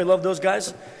EFF. Don't we love those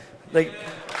guys? They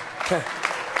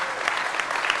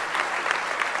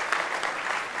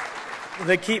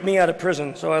keep me out of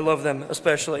prison, so I love them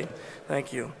especially.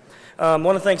 Thank you. I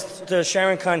want to thank to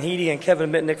Sharon Conhedy and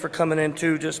Kevin Mitnick for coming in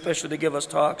too, just especially to give us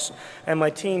talks. And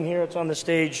my team here, it's on the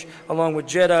stage, along with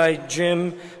Jedi,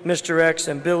 Jim, Mr. X,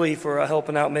 and Billy for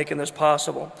helping out making this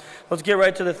possible. Let's get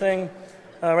right to the thing,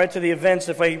 right to the events.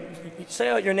 If I say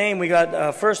out your name, we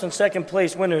got first and second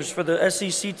place winners for the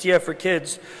SECTF for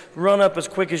Kids. Run up as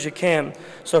quick as you can.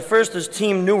 So first is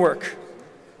Team Newark.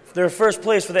 They're first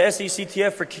place for the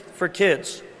SECTF for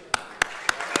Kids.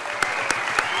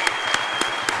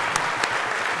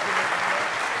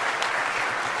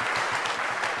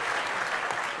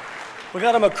 We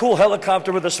got him a cool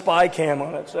helicopter with a spy cam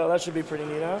on it, so that should be pretty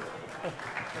neat, huh?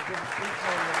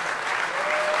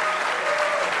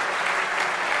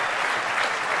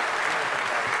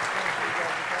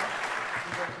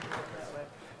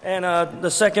 And the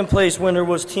second place winner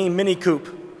was Team Mini Coupe.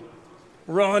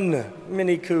 Run,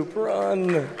 Mini Coupe, run.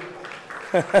 How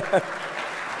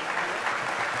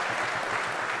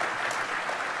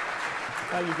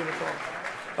you gonna call?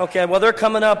 Okay, well, they're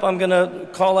coming up. I'm going to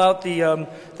call out the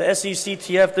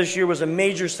SECTF this year was a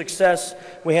major success.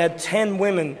 We had 10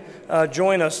 women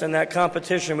join us in that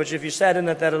competition, which if you sat in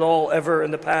at all ever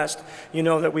in the past, you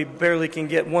know that we barely can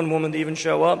get one woman to even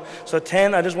show up. So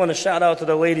 10, I just want to shout out to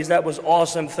the ladies. That was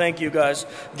awesome. Thank you, guys.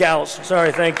 Gals,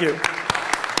 sorry, thank you.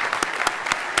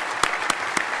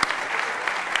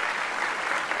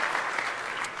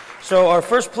 So our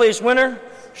first place winner,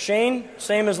 Shane,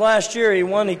 same as last year. He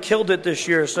won. He killed it this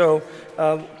year. So,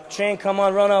 Shane, come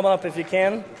on, run up if you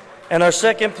can. And our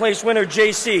second place winner,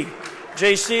 JC.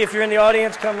 JC, if you're in the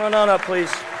audience, come run on up,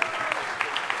 please.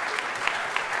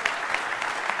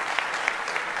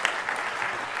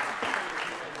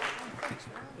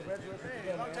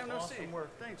 Long time no see. Awesome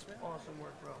work. Thanks, man. Awesome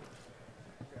work, bro.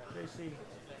 JC.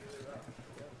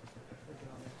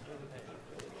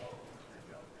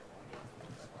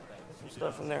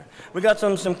 Stuff in there. We got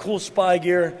some cool spy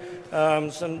gear,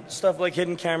 some stuff like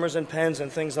hidden cameras and pens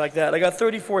and things like that. I got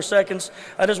 34 seconds.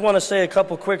 I just want to say a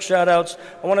couple quick shout outs.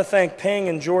 I want to thank Ping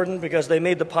and Jordan because they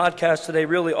made the podcast today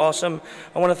really awesome.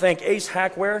 I want to thank Ace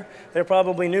Hackware. They're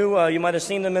probably new. You might have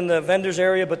seen them in the vendors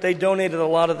area, but they donated a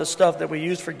lot of the stuff that we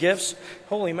used for gifts.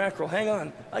 Holy mackerel, hang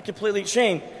on.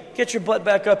 Shane, get your butt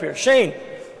back up here. Shane.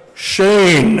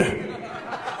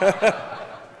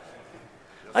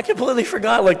 I completely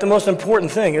forgot, like, the most important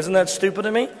thing. Isn't that stupid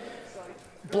of me?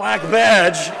 Black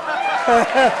badge.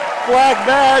 Black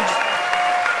badge.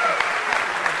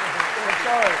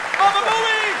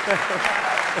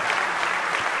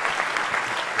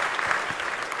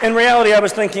 In reality, I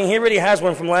was thinking he already has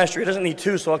one from last year. He doesn't need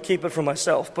two, so I'll keep it for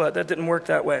myself. But that didn't work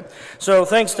that way. So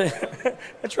thanks to,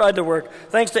 I tried to work.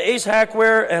 Thanks to Ace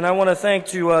Hackware, and I want to thank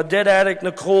to Dead Addict,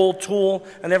 Nicole, Tool,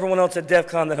 and everyone else at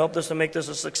DEFCON that helped us to make this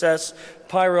a success.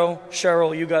 Pyro,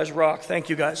 Cheryl, you guys rock. Thank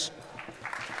you guys.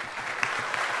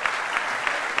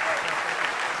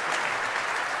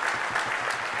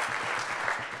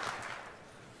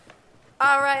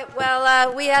 All right,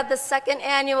 well, we had the second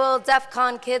annual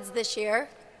DEFCON Kids this year.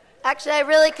 Actually, I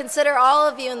really consider all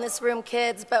of you in this room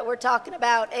kids, but we're talking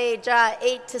about age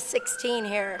 8 to 16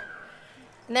 here.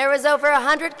 And there was over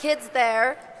 100 kids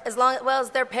there, as well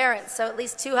as their parents, so at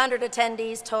least 200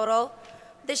 attendees total.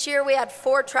 This year we had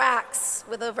 4 tracks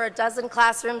with over a dozen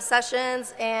classroom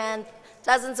sessions and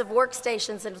dozens of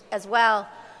workstations as well.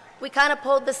 We kind of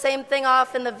pulled the same thing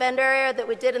off in the vendor area that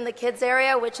we did in the kids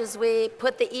area, which is we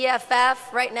put the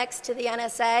EFF right next to the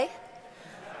NSA.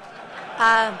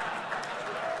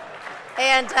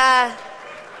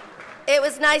 It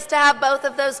was nice to have both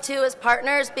of those two as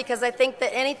partners because I think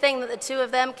that anything that the two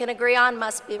of them can agree on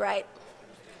must be right.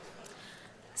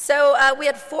 So we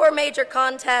had 4 major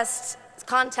contests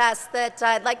that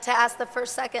I'd like to ask the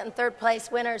first, second, and third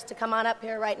place winners to come on up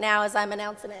here right now as I'm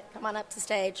announcing it. Come on up to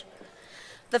stage.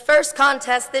 The first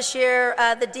contest this year,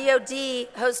 the DOD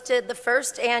hosted the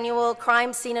first annual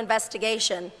crime scene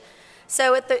investigation.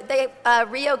 So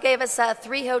Rio gave us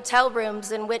 3 hotel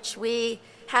rooms in which we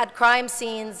had crime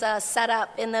scenes set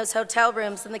up in those hotel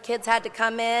rooms, and the kids had to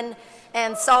come in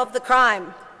and solve the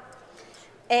crime.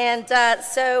 And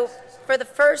so for the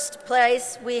first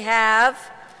place, we have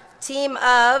team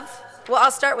of, well,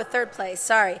 I'll start with third place,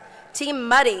 sorry. Team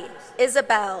Muddy,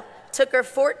 Isabel, took her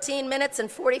 14 minutes and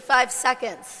 45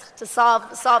 seconds to solve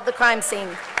the crime scene.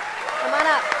 Come on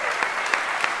up.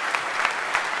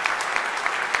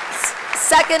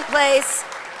 Second place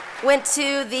went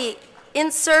to the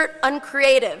insert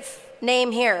uncreative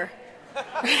name here.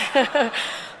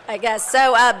 I guess.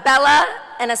 So Bella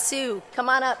and Asu, come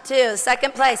on up too.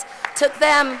 Second place. Took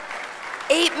them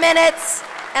 8 minutes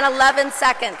and 11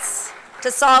 seconds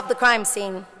to solve the crime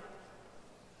scene.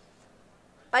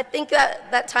 I think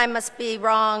that time must be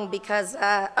wrong because,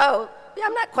 I'm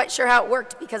not quite sure how it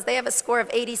worked because they have a score of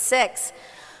 86.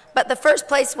 But the first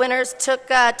place winners took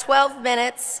 12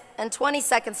 minutes and 20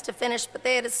 seconds to finish, but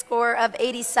they had a score of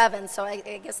 87, so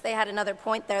I guess they had another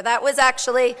point there. That was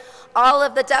actually all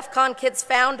of the DEFCON Kids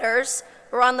founders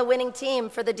were on the winning team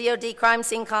for the DOD crime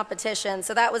scene competition.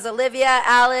 So that was Olivia,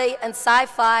 Allie, and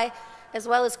Sci-Fi, as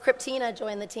well as Cryptina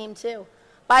joined the team too.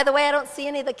 By the way, I don't see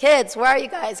any of the kids. Where are you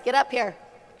guys? Get up here.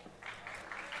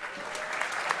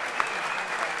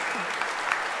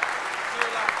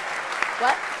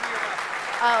 What?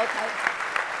 Oh, okay.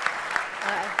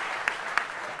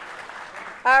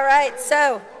 All right,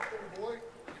 so.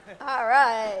 All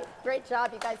right, great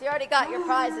job, you guys. You already got your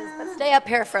prizes, but stay up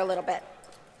here for a little bit.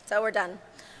 So we're done.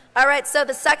 All right, so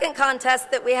the second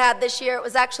contest that we had this year, it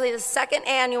was actually the second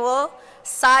annual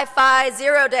Sci-Fi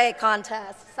Zero Day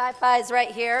contest. Sci-Fi is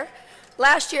right here.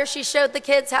 Last year, she showed the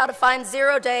kids how to find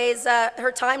 0 days,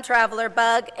 her time traveler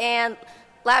bug, and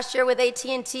last year with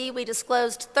AT&T, we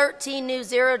disclosed 13 new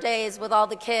 0 days with all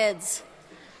the kids.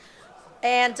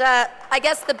 And I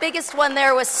guess the biggest one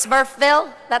there was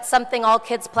Smurfville. That's something all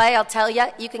kids play, I'll tell you.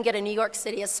 You can get a New York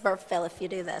City as Smurfville if you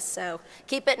do this, so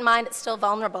keep it in mind, it's still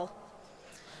vulnerable.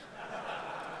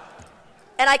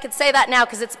 And I could say that now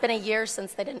because it's been a year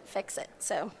since they didn't fix it,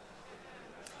 so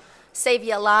save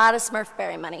you a lot of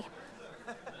Smurfberry money.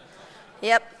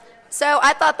 Yep. So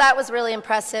I thought that was really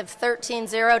impressive, 13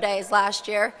 0 days last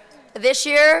year. This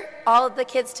year, all of the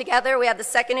kids together, we had the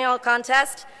second annual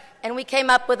contest, and we came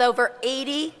up with over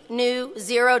 80 new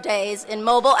 0 days in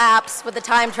mobile apps with the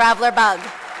time traveler bug.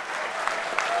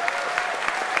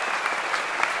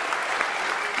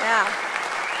 Yeah,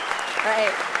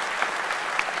 right.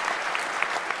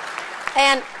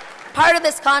 And part of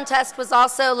this contest was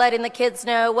also letting the kids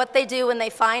know what they do when they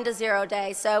find a 0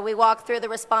 day. So we walked through the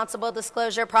responsible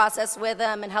disclosure process with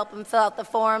them and help them fill out the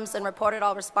forms and report it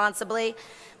all responsibly.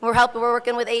 We're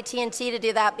working with AT&T to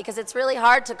do that because it's really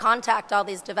hard to contact all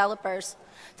these developers.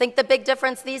 I think the big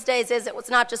difference these days is it's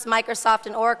not just Microsoft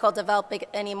and Oracle developing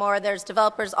anymore. There's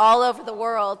developers all over the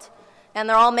world, and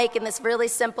they're all making this really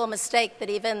simple mistake that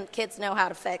even kids know how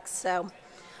to fix. So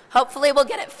hopefully we'll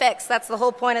get it fixed. That's the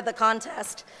whole point of the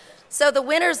contest. So the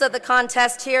winners of the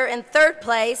contest here in third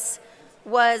place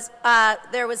was,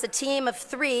 there was a team of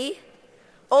 3.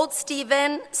 Old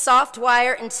Steven,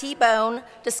 Softwire, and T-Bone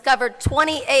discovered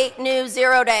 28 new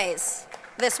 0 days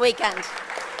this weekend.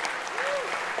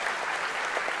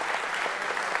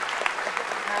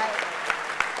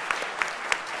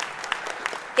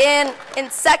 In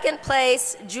second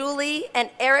place, Julie and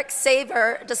Eric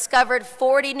Saver discovered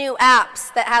 40 new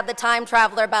apps that had the time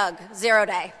traveler bug, 0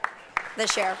 day,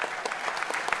 this year.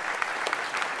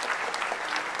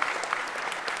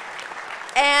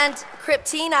 And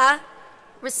Cryptina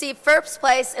received first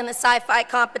place in the sci-fi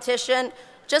competition.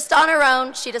 Just on her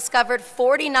own, she discovered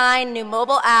 49 new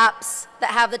mobile apps that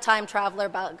have the time traveler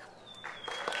bug.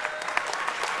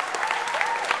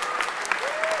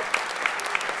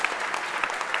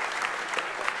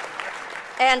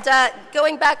 And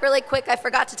going back really quick, I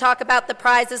forgot to talk about the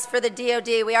prizes for the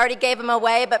DOD. We already gave them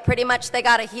away, but pretty much they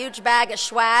got a huge bag of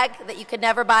swag that you could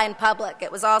never buy in public.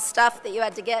 It was all stuff that you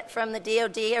had to get from the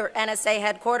DOD or NSA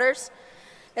headquarters,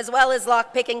 as well as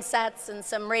lock-picking sets and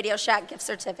some Radio Shack gift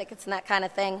certificates and that kind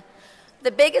of thing.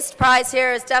 The biggest prize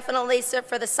here is definitely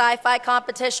for the sci-fi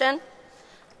competition.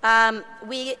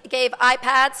 We gave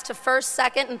iPads to first,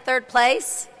 second, and third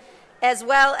place, as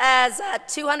well as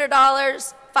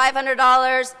 $200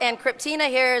 $500, and Kryptina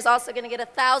here is also going to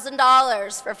get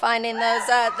 $1,000 for finding those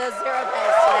 0 days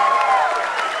today.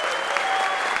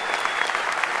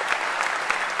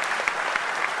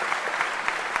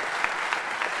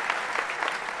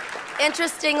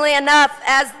 Interestingly enough,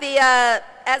 as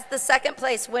the second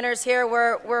place winners here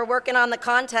were working on the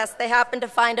contest, they happened to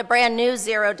find a brand new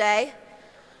 0 day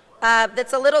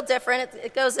that's a little different.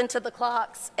 It goes into the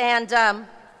clocks, and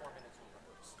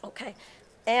okay,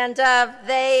 and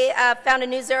they found a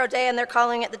new 0 day, and they're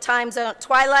calling it the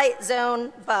Twilight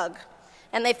Zone bug,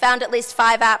 and they found at least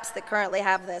 5 apps that currently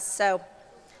have this. So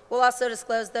we'll also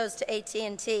disclose those to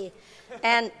AT&T,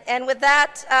 and with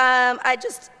that, I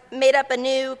just made up a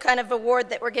new kind of award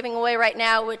that we're giving away right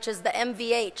now, which is the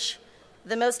MVH,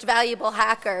 the most valuable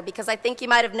hacker, because I think you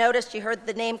might have noticed, you heard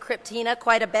the name Kryptina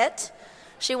quite a bit.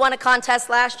 She won a contest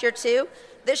last year too.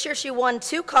 This year she won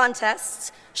 2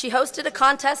 contests. She hosted a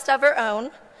contest of her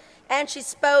own, and she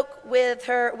spoke with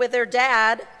her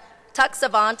dad, Tuck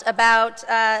Savant, about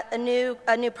a new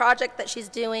project that she's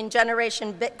doing,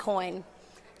 Generation Bitcoin,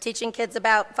 teaching kids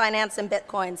about finance and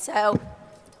Bitcoin. So,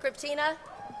 Kryptina,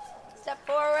 step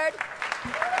forward.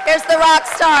 Here's the rock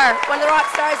star, one of the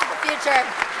rock stars of the future.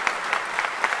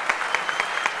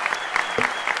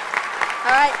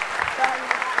 All right, go ahead and move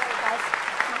that way, guys.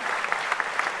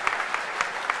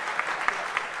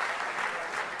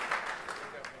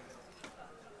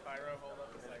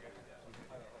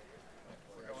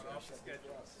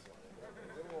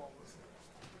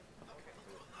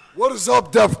 What is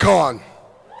up, DEFCON?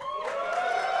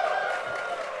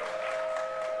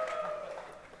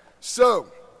 So,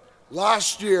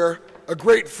 last year, a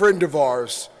great friend of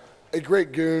ours, a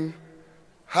great goon,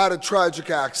 had a tragic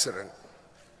accident.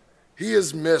 He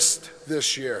is missed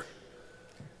this year,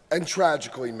 and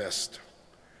tragically missed.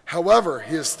 However,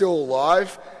 he is still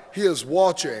alive, he is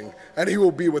watching, and he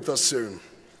will be with us soon.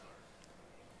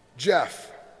 Jeff,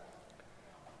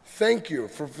 thank you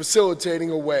for facilitating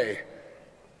a way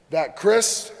that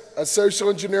Chris at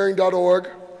socialengineering.org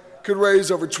could raise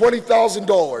over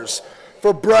 $20,000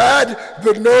 for Brad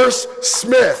the Nurse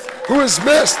Smith, who is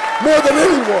missed more than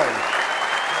anyone.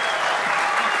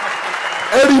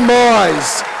 Eddie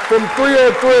Mize from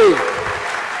 303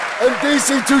 and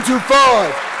DC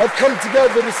 225 have come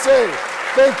together to say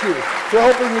thank you for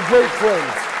helping a great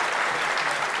friend.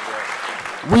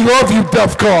 We love you,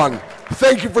 DEFCON.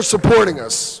 Thank you for supporting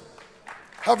us.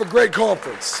 Have a great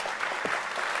conference.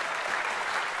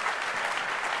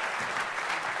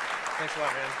 Thanks a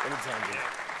lot, man. Anytime, dude.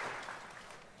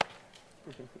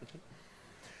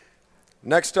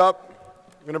 Next up,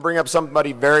 I'm going to bring up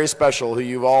somebody very special who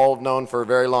you've all known for a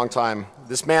very long time.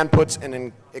 This man puts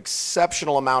an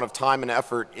exceptional amount of time and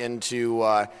effort into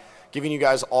giving you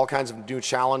guys all kinds of new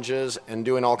challenges and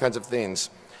doing all kinds of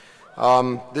things.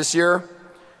 This year,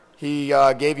 he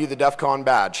gave you the DEFCON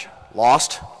badge.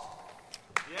 Lost?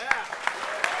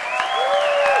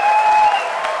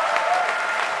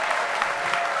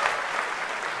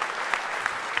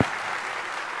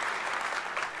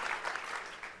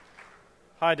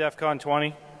 Hi, DEFCON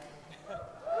 20.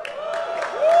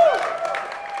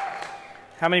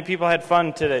 How many people had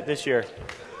fun today, this year?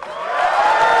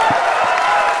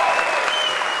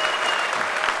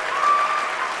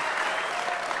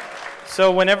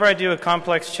 So whenever I do a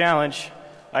complex challenge,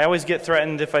 I always get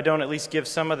threatened if I don't at least give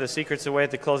some of the secrets away at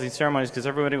the closing ceremonies, because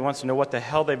everybody wants to know what the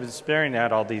hell they've been staring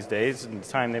at all these days and the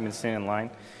time they've been standing in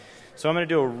line. So I'm going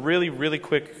to do a really, really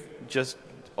quick just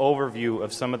overview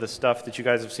of some of the stuff that you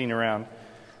guys have seen around.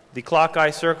 The clock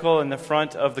eye circle in the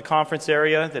front of the conference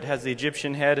area that has the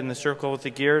Egyptian head and the circle with the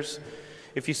gears.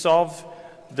 If you solve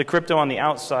the crypto on the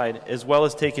outside, as well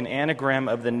as take an anagram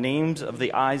of the names of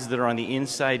the eyes that are on the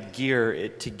inside gear,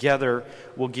 it together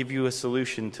will give you a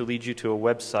solution to lead you to a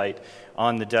website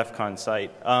on the DEFCON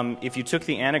site. If you took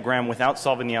the anagram without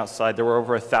solving the outside, there were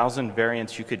over 1,000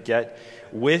 variants you could get.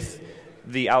 With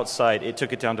the outside, it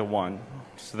took it down to 1.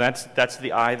 So that's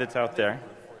the eye that's out there.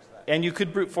 And you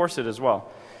could brute force it as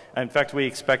well. In fact, we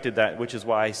expected that, which is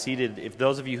why I seeded, if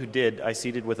those of you who did, I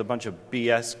seeded with a bunch of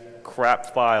BS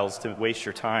crap files to waste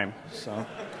your time. So,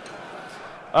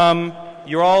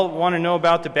 you all want to know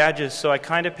about the badges, so I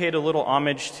kind of paid a little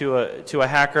homage to a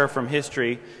hacker from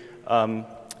history,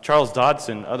 Charles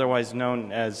Dodson, otherwise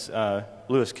known as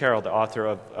Lewis Carroll, the author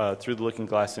of Through the Looking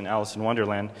Glass and Alice in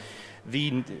Wonderland.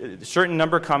 The certain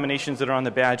number combinations that are on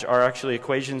the badge are actually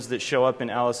equations that show up in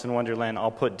Alice in Wonderland.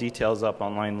 I'll put details up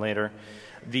online later.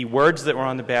 The words that were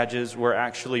on the badges were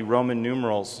actually Roman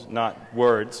numerals, not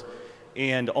words,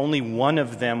 and only one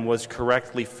of them was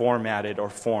correctly formatted or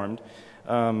formed.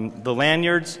 The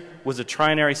lanyards was a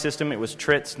trinary system. It was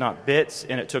trits, not bits,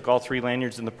 and it took all 3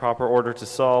 lanyards in the proper order to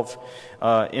solve.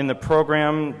 In the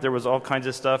program, there was all kinds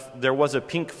of stuff. There was a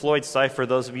Pink Floyd cipher.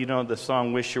 Those of you who know the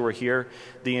song Wish You Were Here.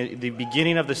 The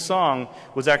beginning of the song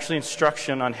was actually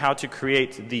instruction on how to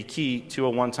create the key to a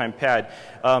one-time pad.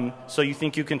 So you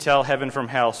think you can tell Heaven from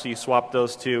Hell, so you swap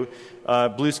those 2.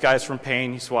 Blue Skies from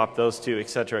Pain, you swap those 2,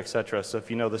 etc., etc. So if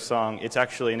you know the song, it's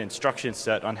actually an instruction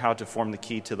set on how to form the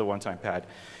key to the one-time pad.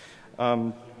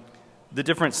 The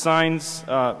different signs,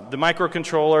 the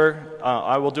microcontroller,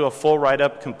 I will do a full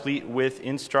write-up complete with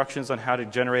instructions on how to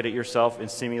generate it yourself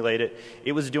and simulate it.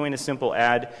 It was doing a simple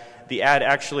add. The add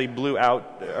actually blew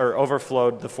out or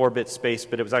overflowed the 4-bit space,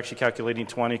 but it was actually calculating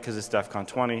 20 because it's DEFCON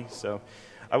 20. So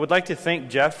I would like to thank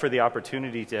Jeff for the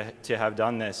opportunity to have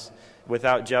done this.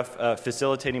 Without Jeff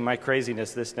facilitating my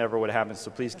craziness, this never would have happened,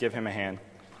 so please give him a hand.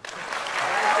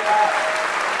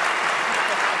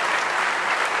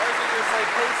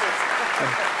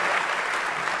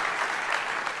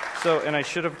 So, and I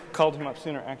should have called him up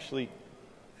sooner. Actually,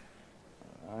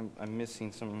 I'm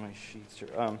missing some of my sheets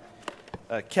here.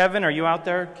 Kevin, are you out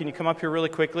there? Can you come up here really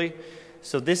quickly?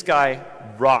 So this guy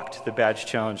rocked the badge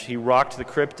challenge. He rocked the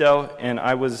crypto, and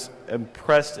I was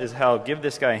impressed as hell. Give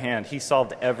this guy a hand. He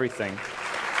solved everything.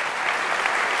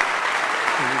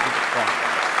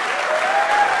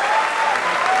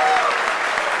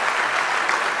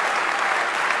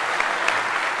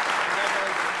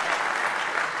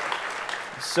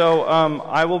 So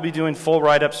I will be doing full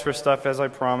write-ups for stuff as I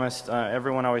promised.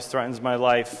 Everyone always threatens my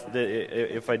life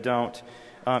if I don't.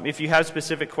 If you have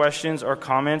specific questions or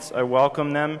comments, I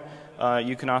welcome them.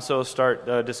 You can also start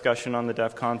a discussion on the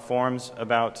DEFCON forums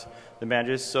about the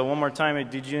badges. So one more time,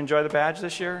 did you enjoy the badge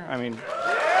this year? I mean,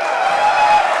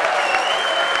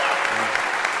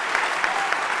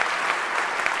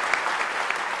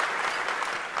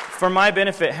 for my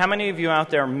benefit, how many of you out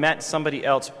there met somebody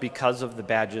else because of the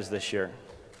badges this year?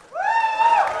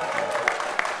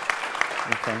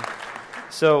 Okay.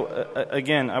 So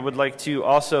again, I would like to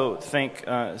also thank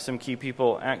some key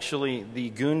people. Actually, the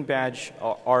Goon badge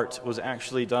art was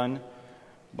actually done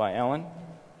by Ellen.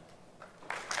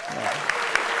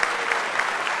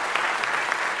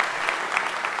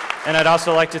 And I'd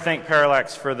also like to thank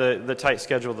Parallax for the tight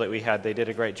schedule that we had. They did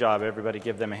a great job. Everybody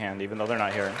give them a hand, even though they're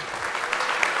not here.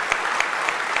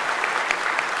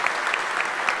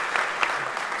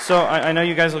 So I know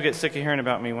you guys will get sick of hearing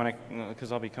about me when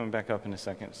because I'll be coming back up in a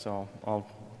second. So I'll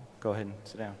go ahead and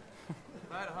sit down.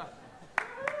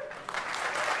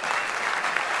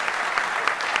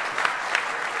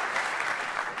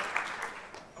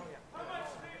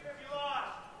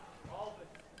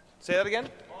 Say that again?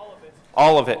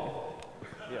 All of it.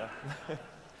 Yeah.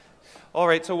 All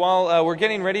right, so while we're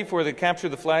getting ready for the Capture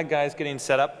the Flag guys getting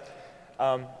set up,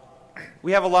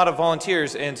 we have a lot of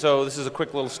volunteers, and so this is a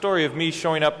quick little story of me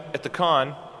showing up at the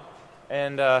con,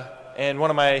 and one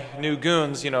of my new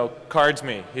goons, you know, cards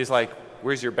me. He's like,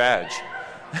 "Where's your badge?"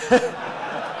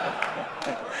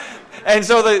 And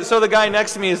so the guy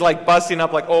next to me is like busting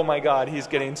up, like, "Oh my God, he's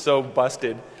getting so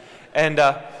busted," and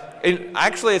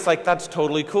actually, it's like, that's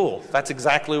totally cool. That's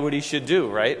exactly what he should do,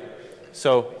 right?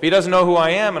 So if he doesn't know who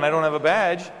I am and I don't have a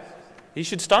badge, he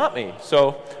should stop me.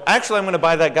 So actually, I'm going to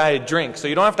buy that guy a drink. So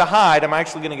you don't have to hide. I'm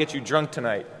actually going to get you drunk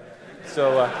tonight.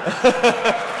 So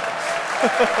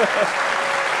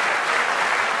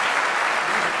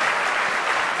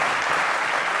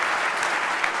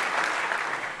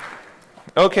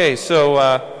okay, so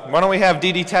why don't we have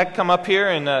DD Tech come up here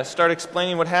and start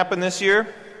explaining what happened this year?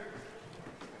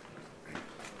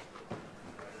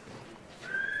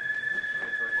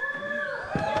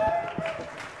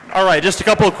 All right, just a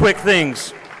couple of quick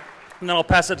things, and then I'll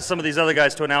pass it to some of these other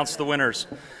guys to announce the winners.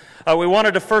 We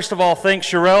wanted to first of all thank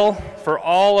Sherelle for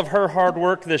all of her hard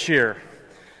work this year.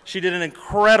 She did an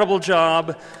incredible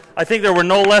job. I think there were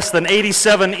no less than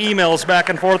 87 emails back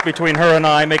and forth between her and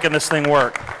I making this thing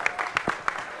work.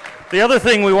 The other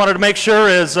thing we wanted to make sure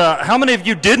is how many of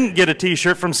you didn't get a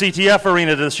t-shirt from CTF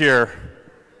Arena this year?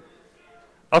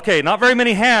 Okay, not very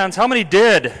many hands. How many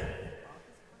did?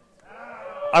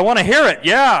 I want to hear it,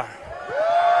 yeah.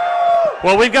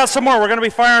 Well, we've got some more. We're going to be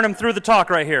firing them through the talk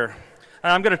right here.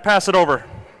 And I'm going to pass it over.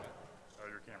 Oh,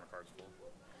 your camera card's full.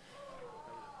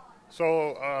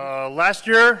 So last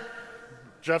year,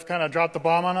 Jeff kind of dropped the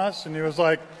bomb on us, and he was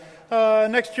like,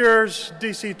 next year's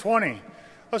DC 20.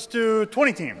 Let's do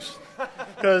 20 teams.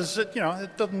 Because, you know,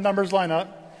 the numbers line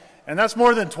up. And that's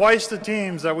more than twice the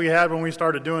teams that we had when we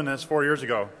started doing this 4 years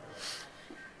ago.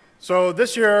 So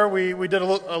this year, we did a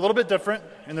little bit different.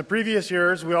 In the previous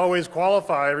years, we always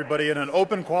qualify everybody in an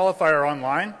open qualifier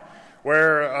online,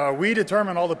 where we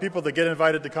determine all the people that get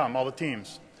invited to come, all the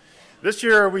teams. This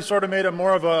year, we sort of made it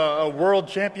more of a world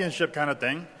championship kind of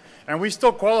thing, and we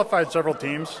still qualified several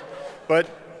teams, but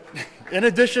in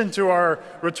addition to our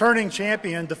returning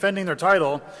champion defending their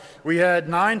title, we had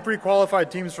 9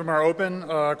 pre-qualified teams from our open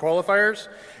qualifiers,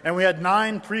 and we had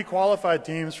 9 pre-qualified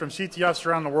teams from CTFs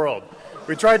around the world.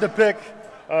 We tried to pick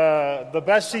the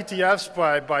best CTFs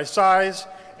by size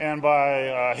and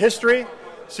by history,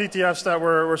 CTFs that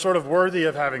were sort of worthy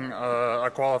of having a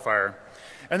qualifier.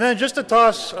 And then just to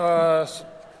toss a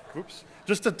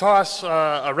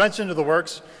wrench into the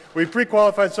works, we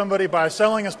pre-qualified somebody by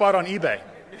selling a spot on eBay.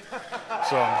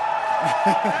 So,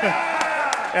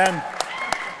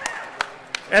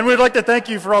 and we'd like to thank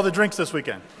you for all the drinks this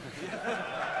weekend.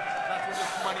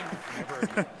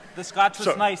 The scotch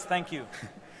was nice, thank you.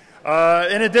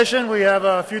 In addition, we have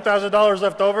a few $1,000s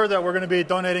left over that we're going to be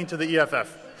donating to the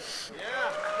EFF.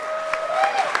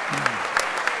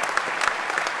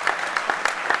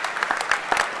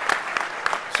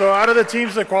 So out of the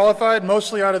teams that qualified,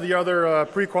 mostly out of the other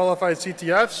pre-qualified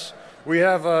CTFs, we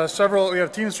have we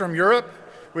have teams from Europe,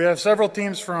 we have several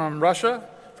teams from Russia,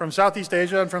 from Southeast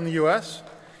Asia, and from the US.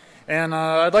 And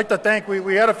I'd like to thank,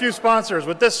 we had a few sponsors.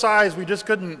 With this size, we just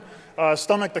couldn't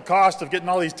stomach the cost of getting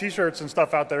all these t-shirts and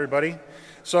stuff out to everybody.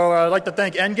 So I'd like to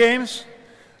thank Endgames,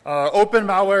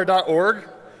 OpenMalware.org,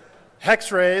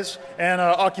 Hexrays, and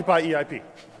Occupy EIP.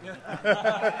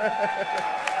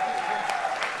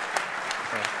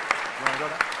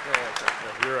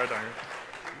 You're right down here.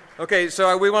 Okay,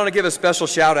 so we want to give a special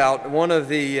shout out. One of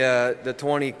the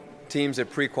 20 teams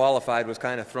that pre-qualified was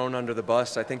kind of thrown under the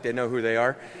bus. I think they know who they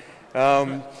are.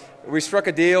 We struck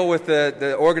a deal with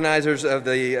the organizers of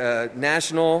the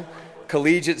National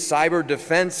Collegiate Cyber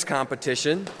Defense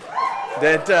Competition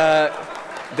that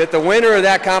the winner of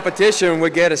that competition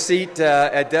would get a seat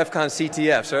at DEFCON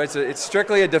CTF. So it's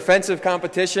strictly a defensive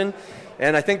competition,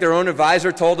 and I think their own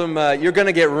advisor told them, you're going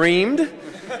to get reamed.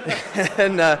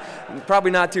 And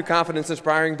probably not too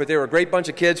confidence-inspiring, but they were a great bunch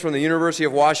of kids from the University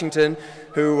of Washington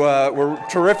who were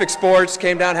terrific sports,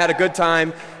 came down, had a good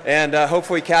time, and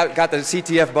hopefully got the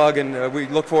CTF bug, and we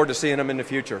look forward to seeing them in the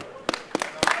future.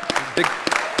 Big.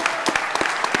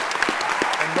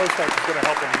 And most likely it's going to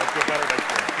help them get better next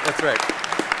year. That's right.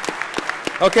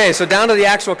 Okay, so down to the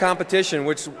actual competition,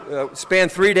 which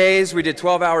spanned 3 days. We did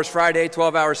 12 hours Friday,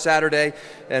 12 hours Saturday,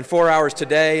 and 4 hours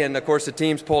today. And of course, the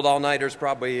teams pulled all-nighters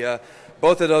probably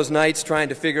both of those nights trying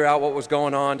to figure out what was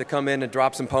going on to come in and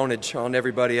drop some ponage on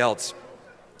everybody else.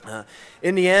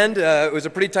 In the end, it was a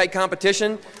pretty tight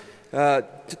competition.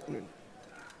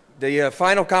 The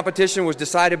final competition was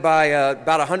decided by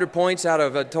about 100 points out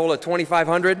of a total of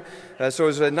 2,500. So it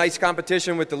was a nice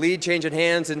competition with the lead changing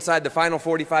hands inside the final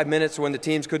 45 minutes when the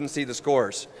teams couldn't see the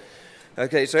scores.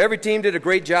 Okay, so every team did a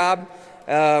great job.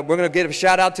 We're going to give a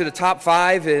shout out to the top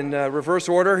 5 in reverse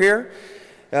order here.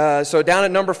 So down at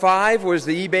number 5 was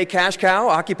the eBay Cash Cow,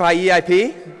 Occupy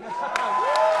EIP.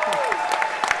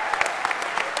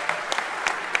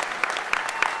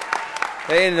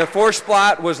 And the 4th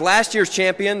spot was last year's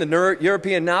champion, the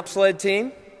European Knop Sled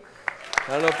team.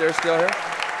 I don't know if they're still here.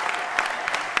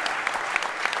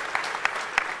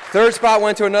 3rd spot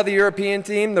went to another European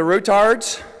team, the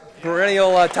Routards,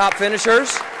 perennial top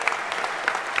finishers.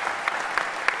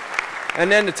 And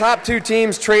then the top 2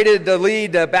 teams traded the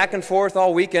lead back and forth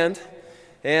all weekend.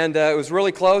 And it was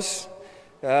really close.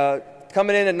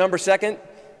 Coming in at number 2nd.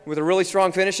 With a really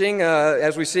strong finishing,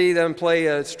 as we see them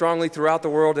play strongly throughout the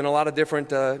world in a lot of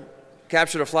different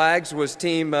capture the flags, was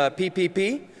team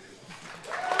PPP.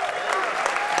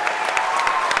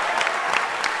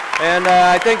 And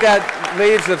I think that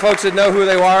leaves the folks that know who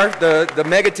they are. The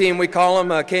mega team, we call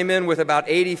them, came in with about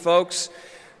 80 folks,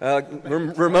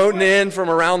 remoting in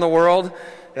from around the world.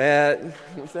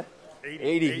 What's that?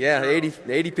 80, yeah,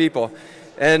 80 people.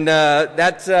 And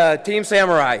that's Team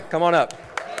Samurai. Come on up.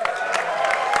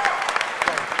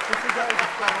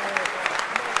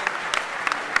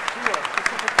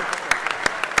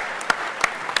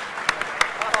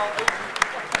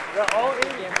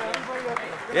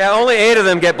 Yeah, only 8 of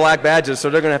them get black badges, so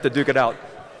they're going to have to duke it out.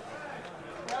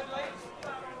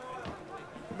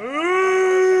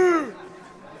 Move!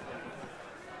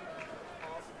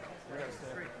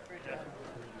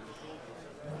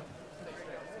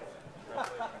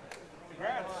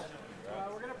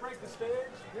 We're going to break the stage.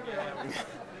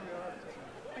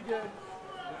 Be good.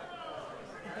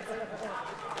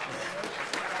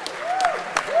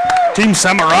 Team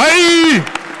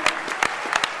Samurai!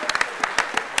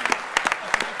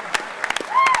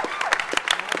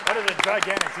 That is a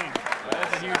gigantic team.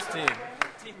 That's a huge team.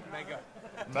 Team Mega.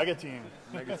 Mega Mega team.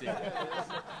 Mega team.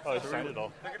 Oh, they signed it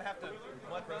all. They're going to have to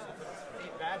blood press with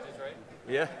 8 badges, right?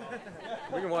 Yeah.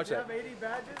 We can watch that. Do you have 80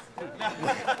 badges?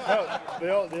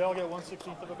 No, they all get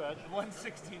 1/16 of a badge.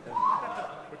 1/16.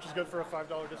 Which is good for a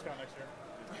 $5 discount next year.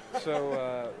 So,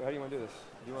 how do you want to do this?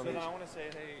 Do you want So me now to... I want to say,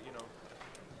 hey, you know.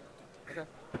 Okay.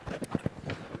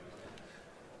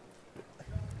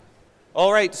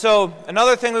 All right, so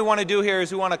another thing we want to do here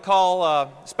is we want to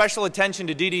call special attention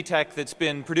to DD Tech that's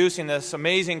been producing this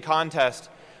amazing contest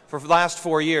for the last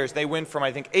 4 years. They went from,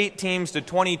 I think, 8 teams to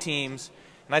 20 teams,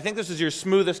 and I think this is your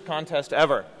smoothest contest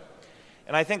ever.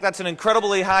 And I think that's an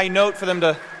incredibly high note for them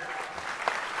to...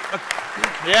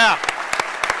 Yeah.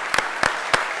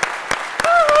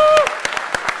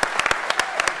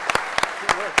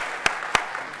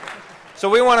 So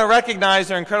we want to recognize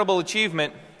their incredible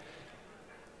achievement.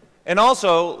 And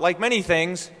also, like many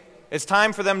things, it's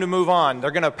time for them to move on.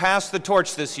 They're going to pass the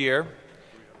torch this year.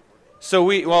 So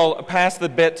pass the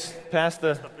bits, pass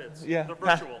the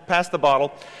pass the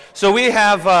bottle. So we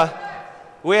have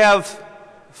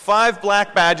 5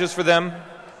 black badges for them.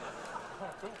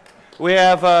 We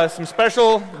have some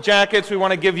special jackets we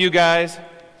want to give you guys.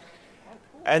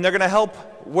 And they're going to help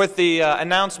with the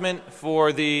announcement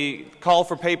for the call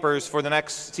for papers for the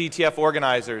next CTF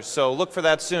organizers. So look for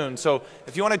that soon. So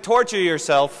if you want to torture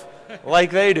yourself like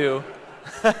they do,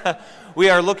 we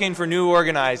are looking for new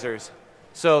organizers.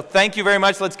 So thank you very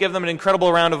much. Let's give them an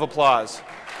incredible round of applause.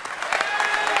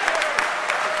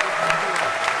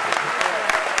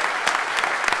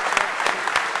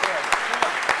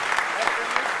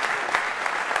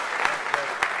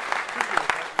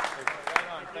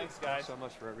 Thanks, guys. So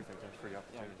much for everything. Thanks for the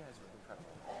opportunity. Yeah, you guys are incredible.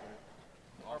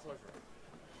 Our pleasure.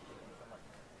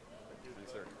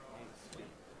 Yes, sir.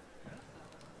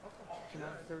 Can I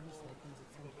have 30 seconds at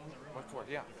some point? What for?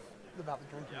 Yeah. About the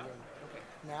drinking game. Okay.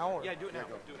 Now or? Yeah, do it now.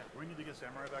 Do it now. We need to get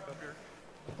Samurai back up here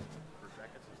for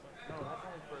jackets and stuff. No, that's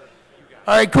only for you guys.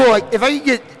 All right, cool. Like, if I could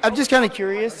get, I'm just kind of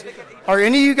curious. Are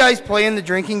any of you guys playing the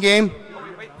drinking game?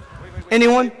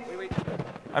 Anyone?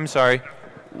 I'm sorry.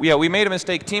 Yeah, we made a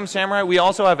mistake. Team Samurai, we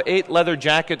also have 8 leather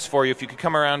jackets for you. If you could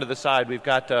come around to the side, we've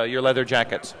got your leather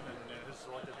jackets.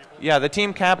 Yeah, the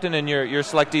team captain and your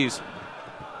selectees.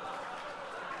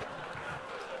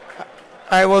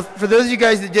 All right, well, for those of you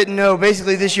guys that didn't know,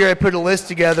 basically this year I put a list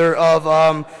together of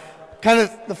kind of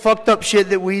the fucked up shit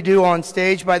that we do on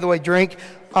stage. By the way, drink.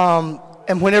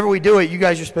 And whenever we do it, you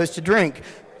guys are supposed to drink.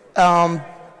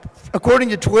 According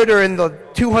to Twitter and the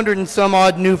 200 and some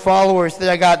odd new followers that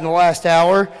I got in the last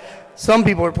hour, some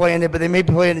people are playing it, but they may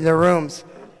be playing it in their rooms.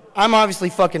 I'm obviously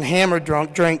fucking hammered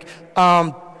drink.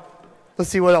 Let's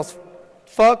see what else.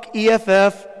 Fuck,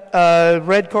 EFF,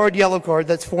 red card, yellow card.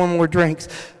 That's 4 more drinks.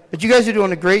 But you guys are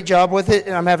doing a great job with it,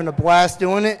 and I'm having a blast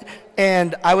doing it.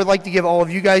 And I would like to give all of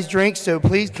you guys drinks, so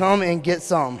please come and get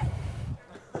some.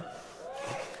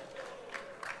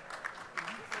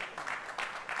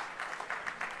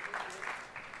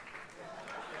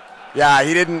 Yeah,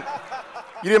 you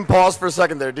didn't pause for a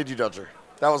second there, did you, Dudger?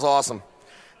 That was awesome.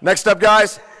 Next up,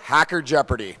 guys, Hacker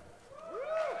Jeopardy.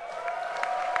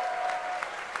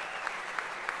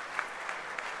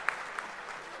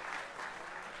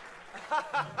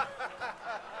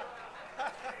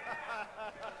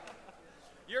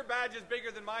 Your badge is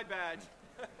bigger than my badge.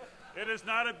 It is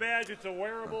not a badge, it's a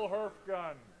wearable Herf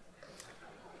gun.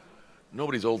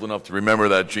 Nobody's old enough to remember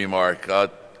that, G-Mark.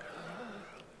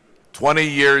 20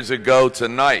 years ago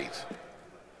tonight,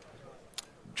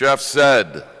 Jeff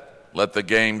said, let the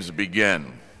games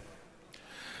begin.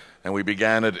 And we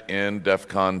began it in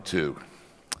DEFCON 2.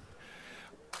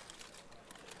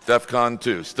 DEFCON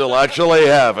 2, still actually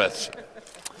have it.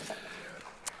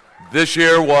 This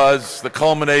year was the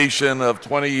culmination of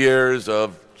 20 years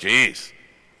of, geez,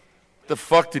 the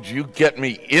fuck did you get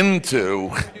me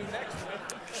into?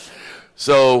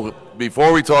 So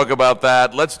before we talk about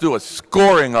that, let's do a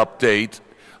scoring update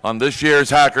on this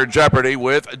year's Hacker Jeopardy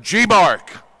with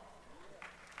G-Mark.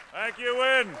 Thank you,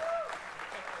 Win.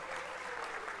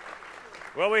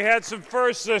 Well, we had some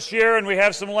firsts this year and we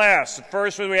have some lasts. The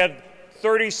first was we had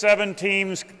 37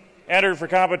 teams entered for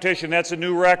competition. That's a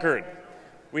new record.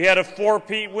 We had a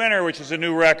 4-peat winner, which is a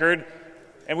new record.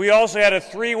 And we also had a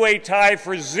 3-way tie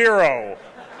for 0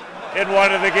 in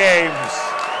one of the games,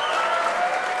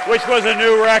 which was a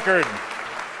new record.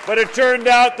 But it turned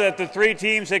out that the 3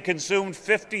 teams had consumed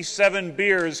 57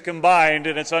 beers combined,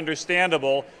 and it's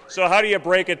understandable. So how do you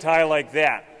break a tie like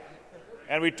that?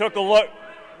 And we took a look.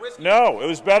 No, it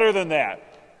was better than that.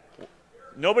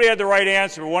 Nobody had the right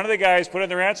answer. One of the guys put in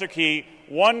their answer key,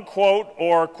 1 quote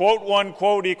or quote 1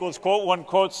 quote equals quote 1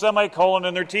 quote semicolon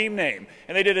in their team name.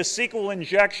 And they did a SQL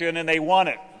injection and they won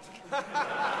it.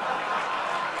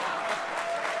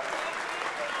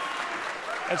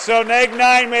 And so Neg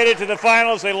 9 made it to the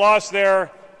finals. They lost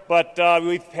there, but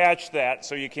we've patched that,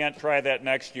 so you can't try that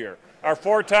next year. Our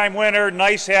four-time winner,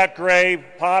 Nice Hat Gray,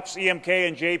 Pops, EMK,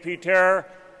 and JP Terror,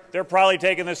 they're probably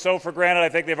taking this so for granted. I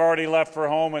think they've already left for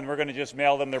home, and we're going to just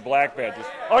mail them their black badges.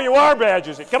 Oh, you are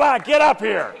badges. Come on, get up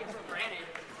here.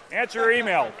 Answer your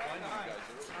email.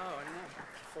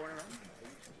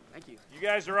 Thank you. You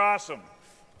guys are awesome.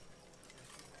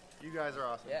 You guys are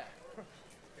awesome. Yeah.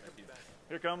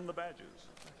 Here come the badges.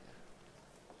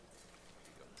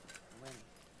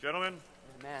 Gentlemen.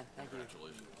 Man, thank you.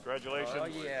 Congratulations. Oh,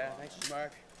 yeah. Thanks,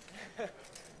 Mark.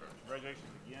 Congratulations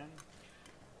again.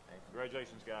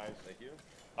 Congratulations, guys. Thank you.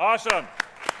 Awesome.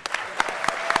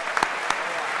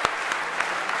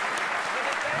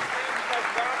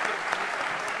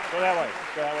 Go that way.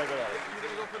 Go that way. Go that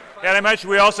way. And I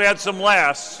mentioned we also had some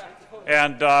lasts.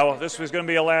 And this was going to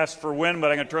be a last for Win,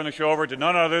 but I'm going to turn the show over to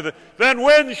none other than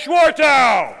Win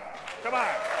Schwartow. Come on.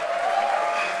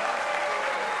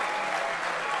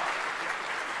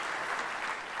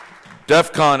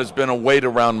 DEFCON has been a weight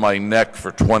around my neck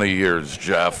for 20 years,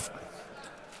 Jeff.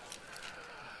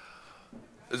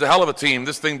 It's a hell of a team.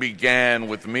 This thing began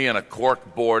with me and a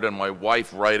cork board and my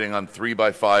wife writing on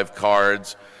 3x5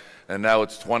 cards, and now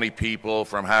it's 20 people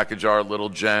from Hackajar, Little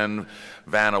Jen,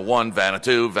 Vanna 1, Vanna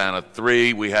 2, Vanna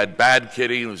 3. We had Bad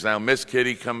Kitty, who's now Miss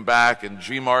Kitty, come back, and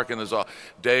G-Mark, and there's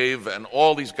Dave, and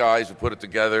all these guys who put it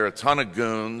together, a ton of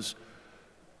goons.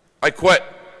 I quit.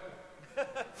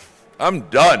 I'm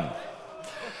done.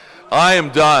 I am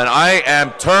done. I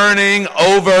am turning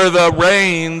over the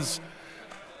reins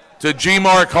to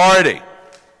G-Mark Hardy.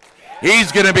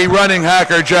 He's going to be running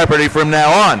Hacker Jeopardy from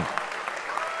now on.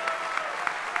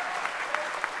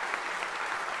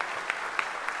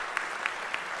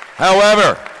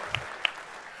 However,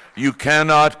 you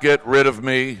cannot get rid of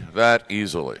me that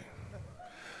easily.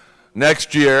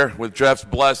 Next year, with Jeff's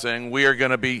blessing, we are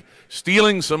going to be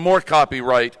stealing some more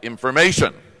copyright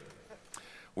information.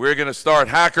 We're going to start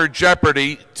Hacker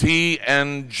Jeopardy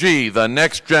TNG, the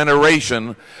next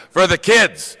generation for the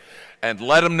kids, and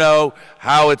let them know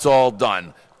how it's all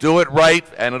done. Do it right,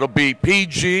 and it'll be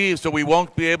PG, so we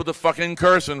won't be able to fucking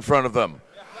curse in front of them.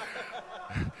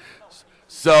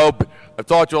 So I've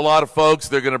talked to a lot of folks.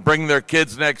 They're going to bring their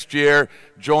kids next year,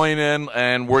 join in,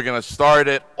 and we're going to start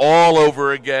it all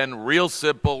over again, real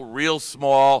simple, real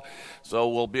small, so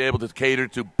we'll be able to cater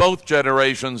to both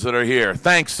generations that are here.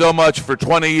 Thanks so much for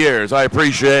 20 years. I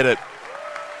appreciate it.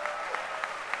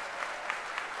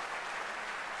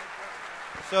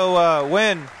 So,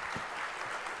 Win,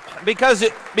 because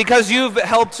you've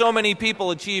helped so many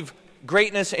people achieve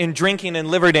greatness in drinking and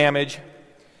liver damage,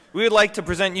 we would like to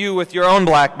present you with your own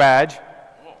black badge.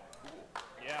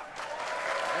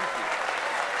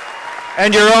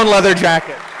 And your own leather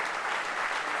jacket.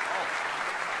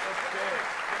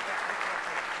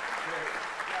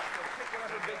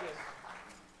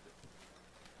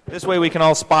 This way we can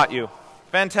all spot you.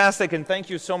 Fantastic, and thank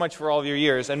you so much for all of your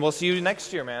years. And we'll see you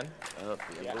next year, man.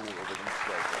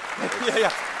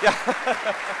 Yeah.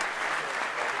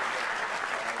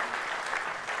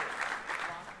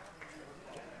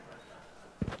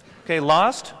 Okay,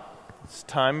 Lost, it's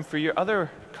time for your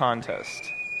other contest.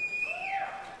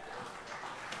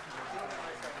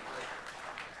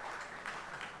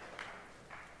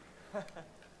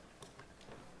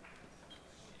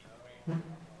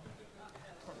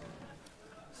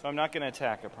 So I'm not going to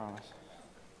attack, I promise.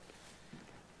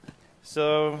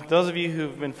 So those of you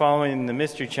who've been following the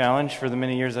Mystery Challenge for the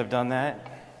many years I've done that,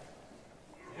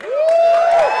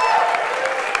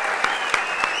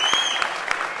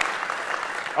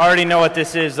 already know what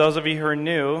this is. Those of you who are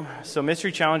new, so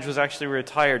Mystery Challenge was actually a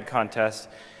retired contest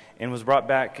and was brought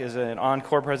back as an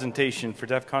encore presentation for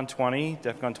DEFCON 20.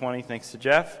 DEFCON 20, thanks to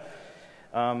Jeff.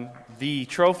 The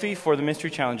trophy for the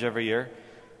Mystery Challenge every year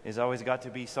has always got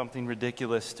to be something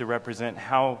ridiculous to represent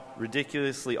how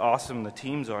ridiculously awesome the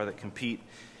teams are that compete.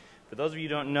 For those of you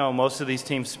who don't know, most of these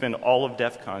teams spend all of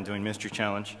DEFCON doing Mystery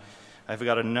Challenge. I've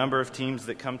got a number of teams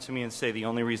that come to me and say the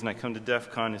only reason I come to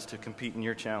DEFCON is to compete in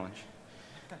your challenge.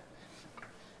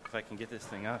 If I can get this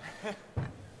thing up.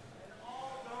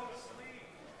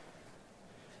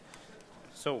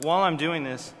 So while I'm doing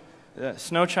this,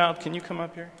 Snow Child, can you come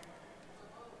up here?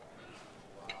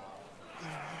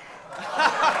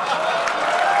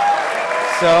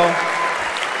 So,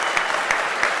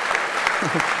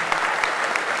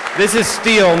 this is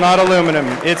steel, not aluminum.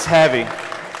 It's heavy.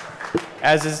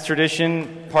 As is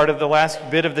tradition, part of the last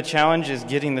bit of the challenge is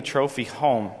getting the trophy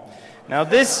home. Now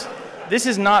this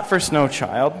is not for Snow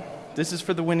Child. This is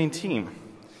for the winning team.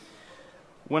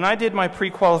 When I did my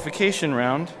pre-qualification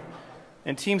round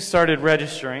and teams started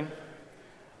registering,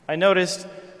 I noticed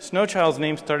Snowchild's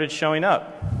name started showing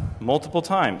up multiple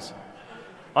times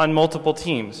on multiple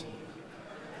teams.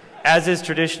 As is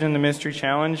tradition in the Mystery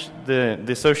Challenge,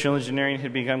 the social engineering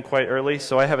had begun quite early,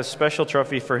 so I have a special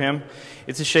trophy for him.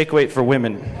 It's a shake weight for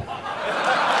women.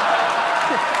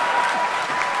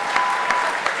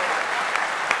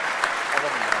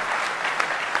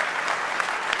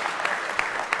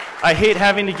 I hate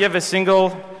having to give a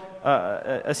single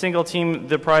team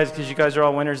the prize because you guys are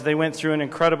all winners. They went through an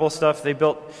incredible stuff. They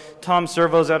built Tom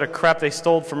servos out of crap they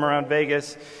stole from around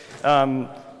Vegas.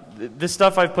 The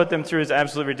stuff I've put them through is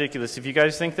absolutely ridiculous. If you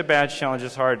guys think the badge challenge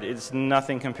is hard, it's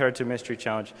nothing compared to Mystery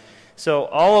Challenge. So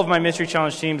all of my Mystery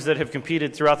Challenge teams that have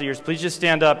competed throughout the years, please just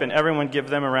stand up and everyone give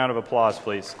them a round of applause,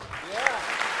 please.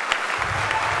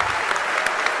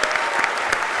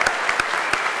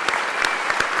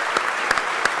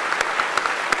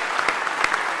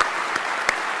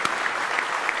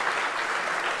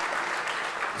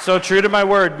 So true to my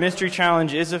word, Mystery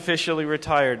Challenge is officially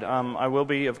retired. I will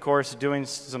be, of course, doing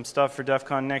some stuff for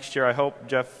DEFCON next year. I hope,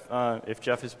 Jeff, if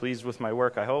Jeff is pleased with my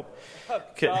work, I hope.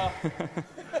 Could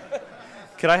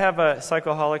I have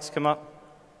Psychoholics come up?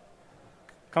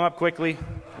 Come up quickly.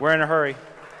 We're in a hurry.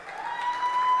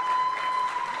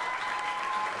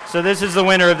 So this is the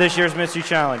winner of this year's Mystery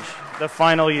Challenge, the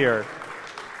final year.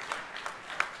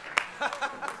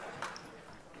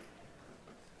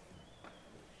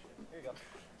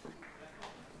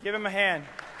 Give him a hand.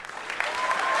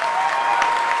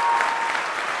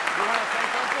 You want to say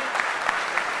something?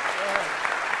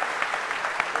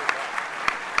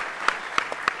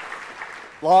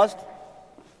 Lost.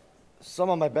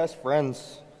 Some of my best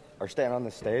friends are standing on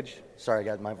this stage. Sorry,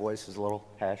 guys, my voice is a little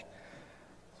hashed.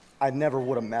 I never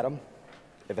would have met them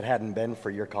if it hadn't been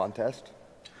for your contest.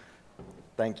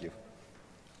 Thank you.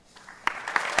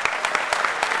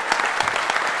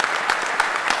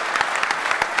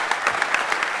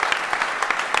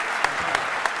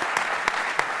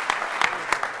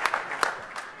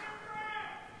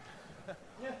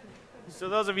 So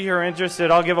those of you who are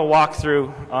interested, I'll give a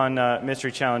walkthrough on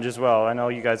Mystery Challenge as well. I know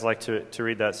you guys like to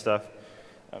read that stuff.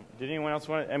 Did anyone else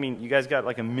want to? I mean, you guys got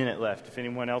like a minute left. If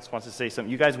anyone else wants to say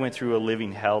something. You guys went through a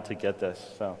living hell to get this.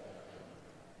 So,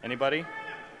 anybody?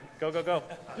 Go, go, go.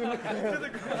 Do the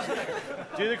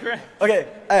correct. Okay,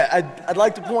 I'd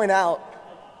like to point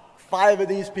out 5 of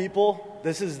these people,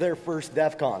 this is their first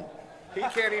DEFCON. He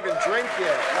can't even drink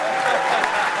yet.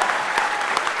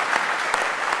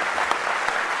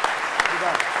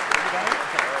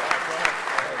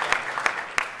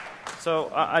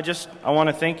 So I want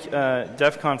to thank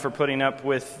DEFCON for putting up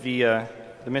with the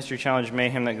Mystery Challenge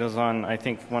mayhem that goes on. I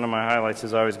think one of my highlights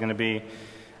is always going to be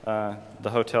the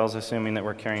hotels assuming that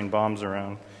we're carrying bombs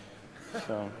around.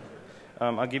 So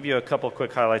I'll give you a couple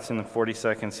quick highlights in the 40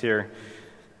 seconds here.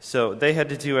 So they had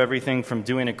to do everything from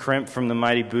doing a crimp from the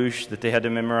Mighty Boosh that they had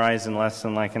to memorize in less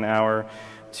than like an hour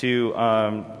to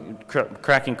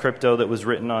cracking crypto that was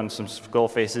written on some skull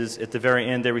faces. At the very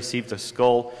end, they received a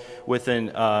skull with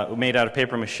made out of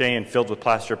paper mache and filled with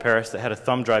plaster of Paris that had a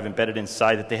thumb drive embedded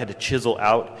inside that they had to chisel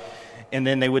out. And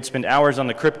then they would spend hours on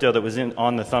the crypto that was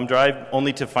on the thumb drive,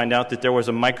 only to find out that there was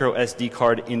a micro SD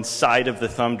card inside of the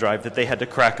thumb drive that they had to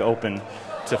crack open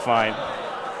to find.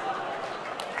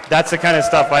 That's the kind of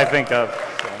stuff I think of.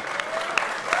 So.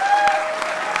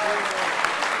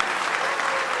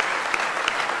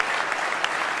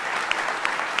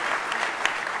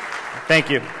 Thank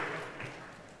you.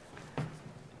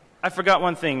 I forgot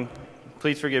one thing.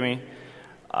 Please forgive me.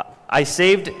 I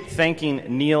saved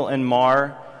thanking Neil and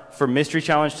Mar for Mystery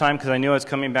Challenge time because I knew I was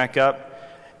coming back up.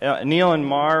 Neil and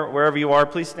Mar, wherever you are,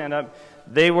 please stand up.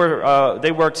 They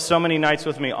worked so many nights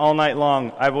with me all night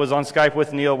long. I was on Skype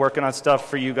with Neil working on stuff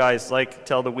for you guys like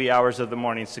till the wee hours of the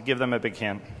morning. So give them a big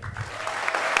hand.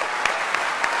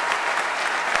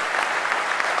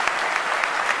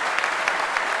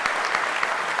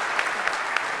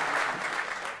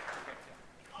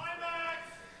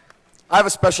 I have a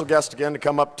special guest again to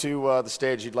come up to the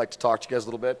stage. He'd like to talk to you guys a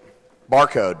little bit.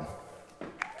 Barcode.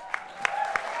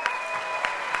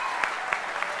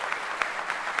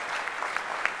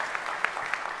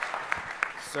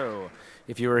 So,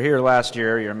 if you were here last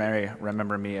year, you may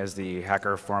remember me as the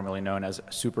hacker formerly known as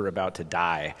Super About to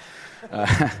Die.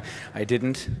 I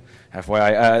didn't,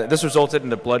 FYI. This resulted in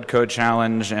the Blood Code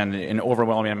Challenge and an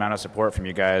overwhelming amount of support from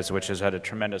you guys, which has had a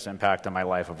tremendous impact on my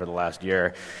life over the last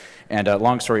year. And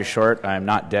long story short, I'm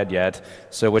not dead yet,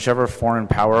 so whichever foreign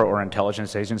power or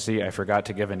intelligence agency I forgot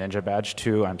to give a ninja badge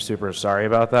to, I'm super sorry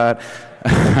about that.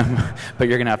 But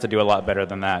you're going to have to do a lot better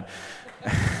than that.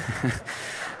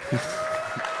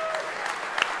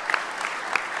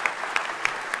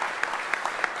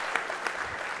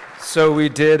 So we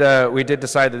did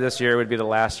decide that this year would be the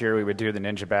last year we would do the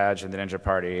Ninja Badge and the Ninja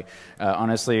Party.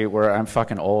 Honestly, I'm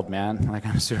fucking old, man. Like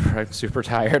I'm super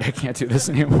tired. I can't do this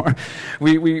anymore.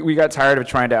 We got tired of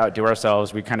trying to outdo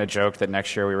ourselves. We kind of joked that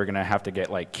next year we were gonna have to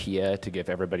get like Kia to give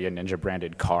everybody a Ninja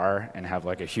branded car and have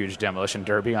like a huge demolition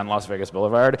derby on Las Vegas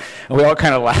Boulevard. And we all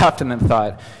kind of laughed and then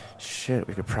thought, shit,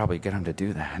 we could probably get them to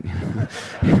do that.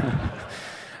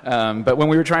 But when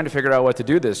we were trying to figure out what to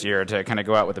do this year to kind of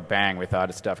go out with a bang, we thought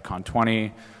it's DEFCON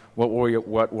 20. What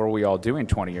were we all doing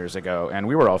 20 years ago? And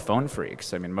we were all phone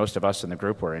freaks. I mean, most of us in the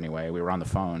group were anyway. We were on the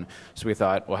phone. So we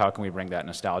thought, well, how can we bring that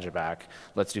nostalgia back?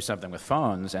 Let's do something with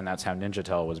phones, and that's how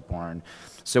NinjaTel was born.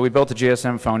 So we built a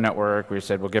GSM phone network. We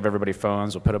said, we'll give everybody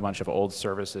phones. We'll put a bunch of old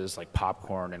services like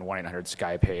Popcorn and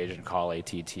 1-800-SkyPage and Call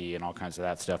ATT and all kinds of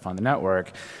that stuff on the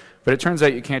network. But it turns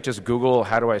out you can't just Google,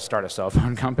 how do I start a cell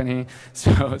phone company?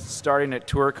 So starting at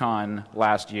TourCon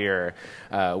last year,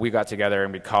 we got together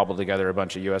and we cobbled together a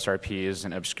bunch of USRPs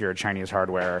and obscure Chinese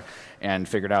hardware and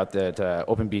figured out that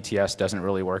OpenBTS doesn't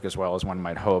really work as well as one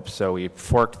might hope. So we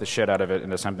forked the shit out of it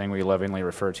into something we lovingly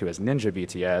refer to as Ninja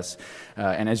BTS.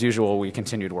 And as usual, we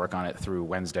continued to work on it through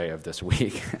Wednesday of this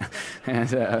week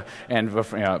and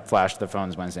flashed the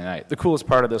phones Wednesday night. The coolest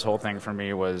part of this whole thing for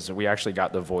me was we actually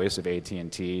got the voice of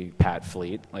AT&T, Pat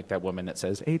Fleet, like that woman that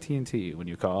says AT&T when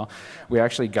you call. We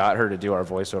actually got her to do our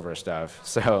voiceover stuff.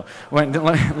 So let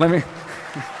me.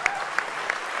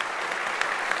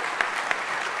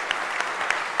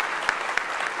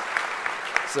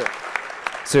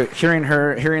 So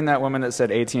hearing that woman that said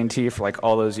AT&T for like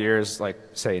all those years, like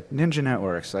say Ninja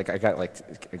Networks, like I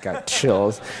got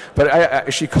chills.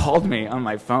 But she called me on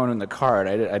my phone in the car.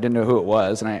 I didn't know who it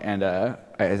was, and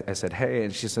I said hey,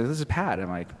 and she said this is Pat. I'm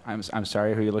like I'm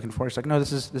sorry, who are you looking for? She's like no,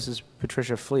 this is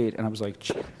Patricia Fleet, and I was like.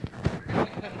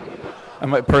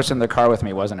 And the person in the car with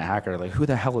me wasn't a hacker. Like who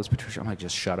the hell is Patricia? I'm like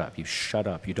just shut up,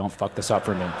 you don't fuck this up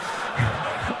for me.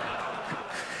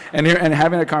 And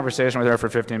having a conversation with her for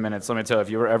 15 minutes, let me tell you, if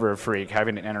you were ever a freak,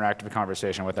 having an interactive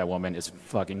conversation with that woman is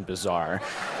fucking bizarre.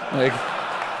 Like,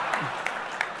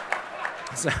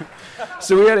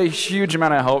 so we had a huge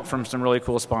amount of help from some really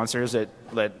cool sponsors that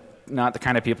not the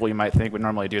kind of people you might think would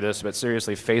normally do this, but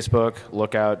seriously, Facebook,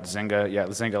 Lookout,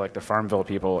 Zynga like the Farmville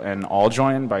people, and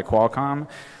AllJoin by Qualcomm.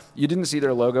 You didn't see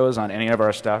their logos on any of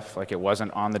our stuff. Like it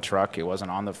wasn't on the truck. It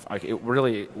wasn't on the. Like it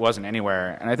really wasn't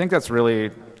anywhere. And I think it's really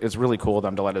cool of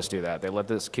them to let us do that. They let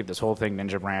us keep this whole thing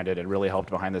Ninja branded. It really helped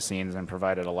behind the scenes and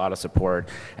provided a lot of support.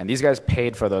 And these guys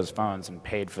paid for those phones and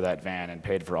paid for that van and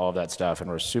paid for all of that stuff. And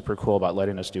were super cool about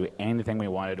letting us do anything we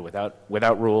wanted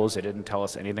without rules. They didn't tell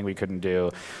us anything we couldn't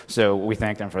do. So we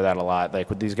thank them for that a lot. Like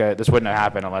with these guys, this wouldn't have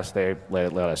happened unless they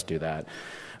let us do that.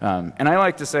 And I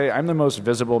like to say I'm the most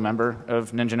visible member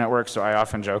of Ninja Network, so I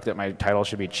often joke that my title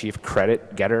should be Chief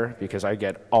Credit Getter because I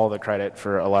get all the credit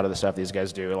for a lot of the stuff these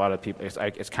guys do. A lot of people,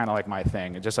 it's kind of like my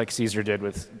thing. Just like Caesar did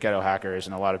with Ghetto Hackers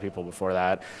and a lot of people before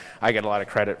that, I get a lot of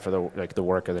credit for the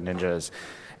work of the ninjas.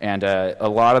 And a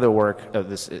lot of the work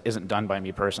of this isn't done by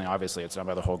me personally. Obviously, it's done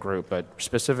by the whole group, but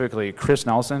specifically Chris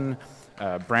Nelson,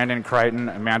 Brandon Crichton,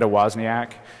 Amanda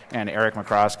Wozniak, and Eric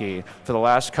McCroskey. For the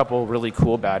last couple really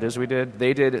cool badges we did,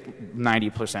 they did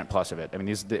 90% plus of it. I mean,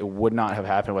 it would not have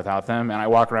happened without them. And I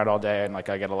walk around all day and like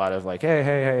I get a lot of like,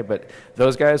 hey, but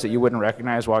those guys that you wouldn't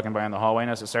recognize walking by in the hallway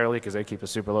necessarily because they keep a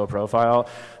super low profile,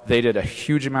 they did a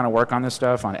huge amount of work on this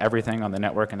stuff, on everything, on the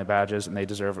network and the badges, and they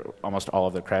deserve almost all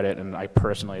of the credit. And I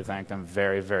personally thank them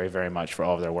very, very, very much for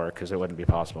all of their work because it wouldn't be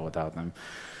possible without them.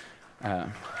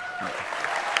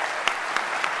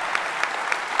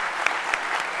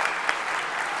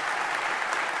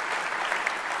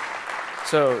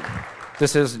 So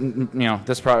this is,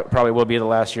 this probably will be the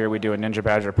last year we do a Ninja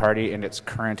Badger party in its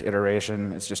current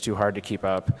iteration. It's just too hard to keep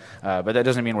up. But that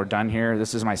doesn't mean we're done here.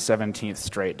 This is my 17th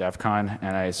straight DEF CON,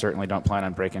 and I certainly don't plan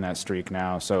on breaking that streak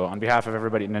now. So on behalf of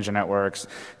everybody at Ninja Networks,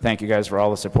 thank you guys for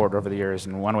all the support over the years.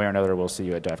 And one way or another, we'll see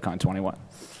you at DEF CON 21.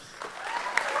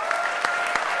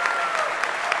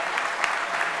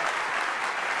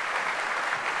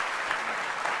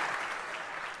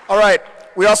 All right.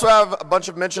 We also have a bunch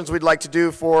of mentions we'd like to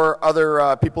do for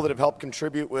other people that have helped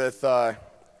contribute with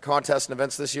contests and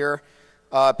events this year.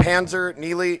 Panzer,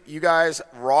 Neely, you guys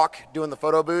rock doing the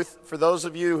photo booth. For those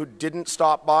of you who didn't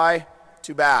stop by,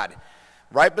 too bad.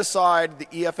 Right beside the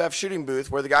EFF shooting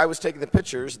booth where the guy was taking the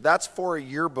pictures, that's for a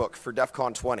yearbook for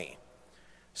DEFCON 20.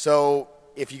 So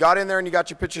if you got in there and you got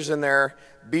your pictures in there,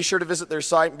 be sure to visit their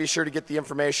site and be sure to get the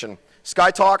information.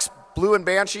 Sky Talks, Blue and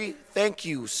Banshee, thank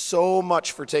you so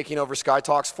much for taking over Sky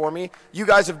Talks for me. You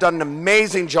guys have done an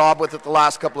amazing job with it the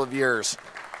last couple of years.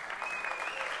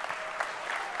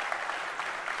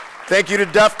 Thank you to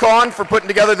DEFCON for putting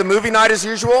together the movie night as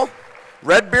usual.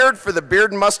 Redbeard for the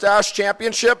Beard and Mustache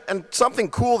Championship, and something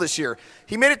cool this year.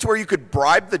 He made it to where you could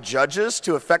bribe the judges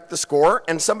to affect the score,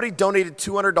 and somebody donated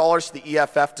 $200 to the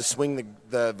EFF to swing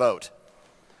the vote.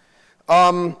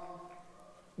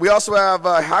 We also have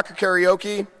Hacker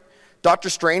Karaoke, Dr.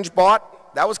 Strange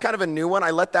Bot. That was kind of a new one.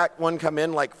 I let that one come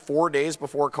in like 4 days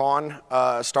before con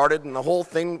started, and the whole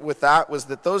thing with that was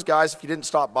that those guys, if you didn't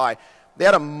stop by, they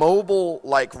had a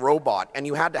mobile-like robot, and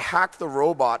you had to hack the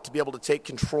robot to be able to take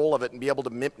control of it and be able to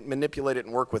manipulate it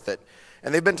and work with it.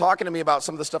 And they've been talking to me about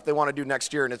some of the stuff they want to do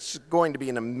next year, and it's going to be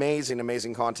an amazing,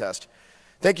 amazing contest.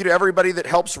 Thank you to everybody that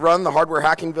helps run the Hardware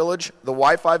Hacking Village, the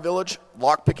Wi-Fi Village,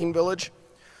 Lockpicking Village.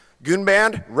 Goon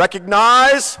Band,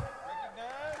 recognize.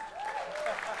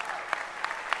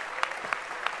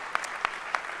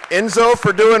 Enzo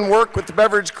for doing work with the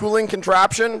beverage cooling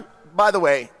contraption. By the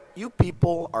way, you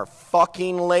people are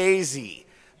fucking lazy.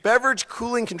 Beverage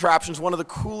cooling contraption is one of the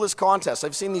coolest contests.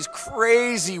 I've seen these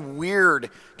crazy, weird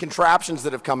contraptions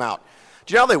that have come out.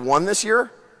 Do you know how they won this year?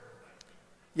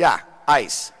 Yeah,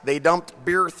 ice. They dumped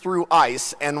beer through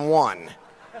ice and won.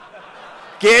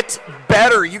 Get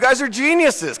better. You guys are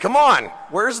geniuses. Come on.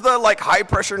 Where's the like high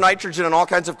pressure nitrogen and all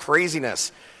kinds of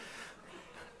craziness?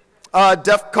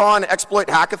 DEFCON Exploit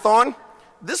Hackathon.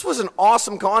 This was an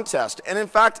awesome contest, and in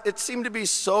fact, it seemed to be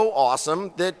so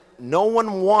awesome that no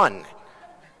one won.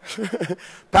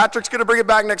 Patrick's going to bring it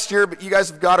back next year, but you guys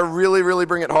have got to really, really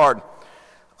bring it hard.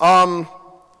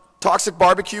 Toxic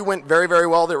Barbecue went very, very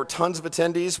well. There were tons of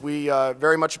attendees. We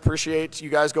very much appreciate you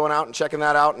guys going out and checking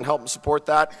that out and helping support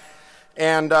that.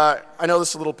 And I know this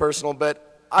is a little personal,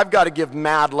 but I've got to give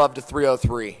mad love to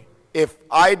 303. If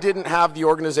I didn't have the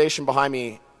organization behind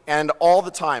me, and all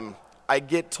the time I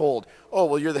get told, oh,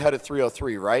 well, you're the head of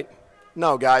 303, right?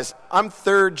 No, guys, I'm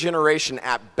third generation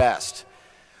at best.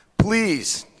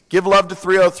 Please give love to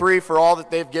 303 for all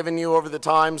that they've given you over the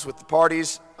times with the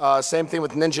parties. Same thing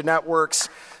with Ninja Networks,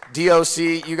 DOC.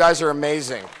 You guys are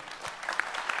amazing.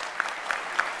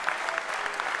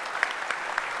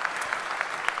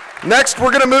 Next,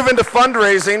 we're going to move into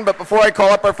fundraising, but before I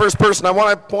call up our first person, I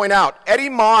want to point out, Eddie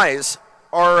Mize,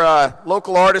 our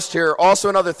local artist here, also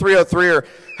another 303er,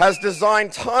 has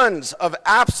designed tons of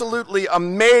absolutely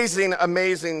amazing,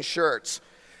 amazing shirts.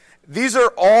 These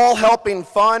are all helping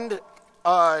fund,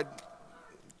 helping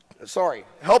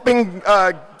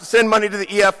send money to the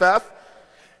EFF.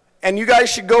 And you guys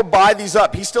should go buy these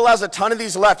up. He still has a ton of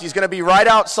these left. He's going to be right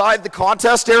outside the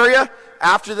contest area.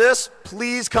 After this,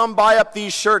 please come buy up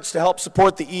these shirts to help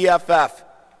support the EFF.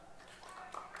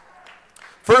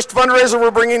 First fundraiser we're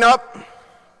bringing up.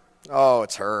 Oh,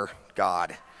 it's her.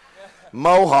 God.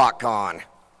 Mohawk Con.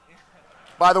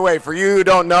 By the way, for you who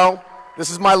don't know, this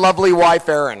is my lovely wife,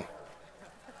 Erin.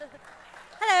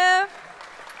 Hello.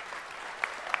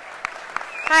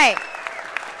 Hi.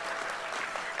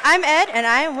 I'm Ed, and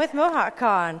I am with Mohawk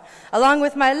Con, along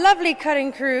with my lovely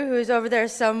cutting crew who's over there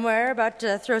somewhere about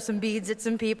to throw some beads at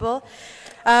some people.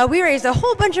 We raised a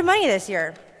whole bunch of money this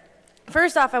year.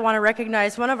 First off, I want to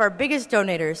recognize one of our biggest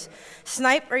donators.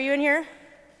 Snipe, are you in here?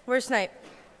 Where's Snipe?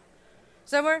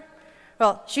 Somewhere?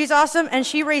 Well, she's awesome, and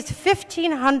she raised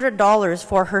 $1,500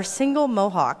 for her single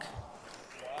mohawk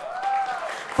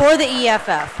for the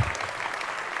EFF.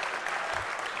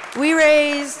 We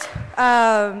raised...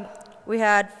 we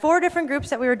had 4 different groups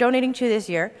that we were donating to this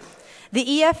year.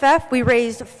 The EFF, we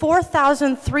raised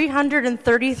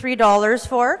 $4,333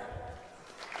 for.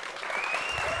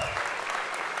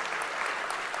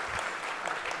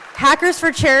 Hackers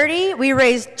for Charity, we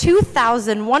raised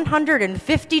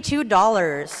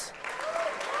 $2,152.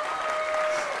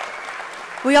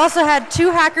 We also had 2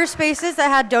 hacker spaces that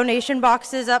had donation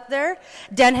boxes up there.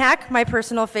 DenHack, my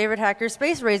personal favorite hacker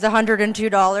space, raised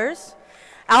 $102.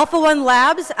 Alpha One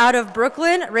Labs out of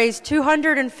Brooklyn raised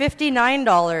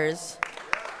 $259.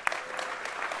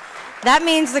 That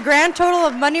means the grand total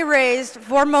of money raised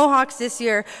for Mohawks this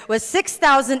year was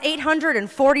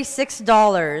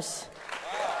 $6,846.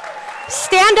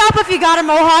 Stand up if you got a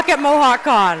Mohawk at Mohawk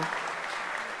Con.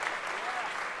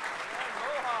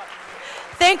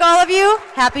 Thank all of you.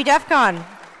 Happy DEF CON.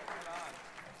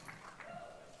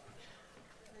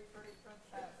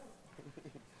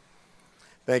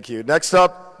 Thank you. Next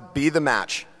up, Be the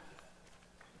Match.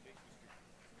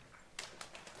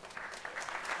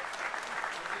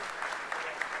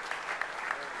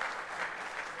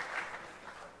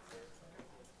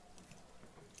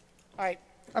 All right,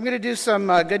 I'm going to do some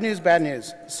good news, bad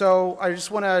news. So I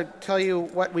just want to tell you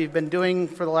what we've been doing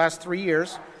for the last 3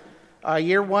 years.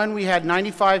 Year 1, we had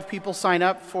 95 people sign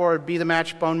up for Be the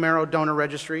Match Bone Marrow Donor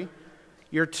Registry.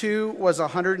 Year 2 was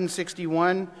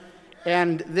 161.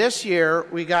 And this year,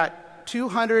 we got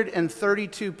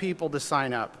 232 people to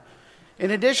sign up.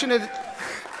 In addition to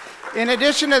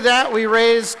that, we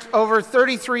raised over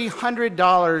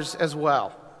 $3,300 as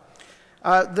well.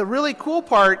 The really cool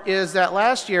part is that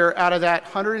last year, out of that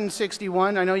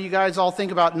 161, I know you guys all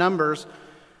think about numbers,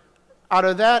 out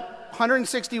of that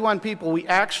 161 people, we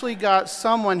actually got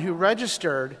someone who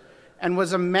registered and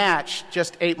was a match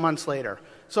just 8 months later.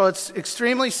 So it's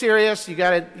extremely serious. You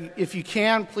got to, if you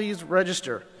can, please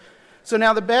register. So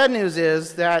now the bad news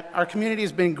is that our community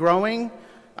has been growing.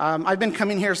 I've been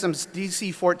coming here since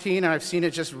DC 14, and I've seen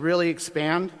it just really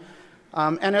expand.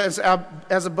 And as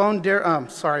a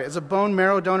bone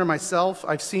marrow donor myself,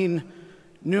 I've seen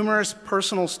numerous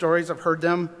personal stories. I've heard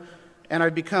them, and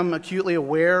I've become acutely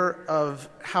aware of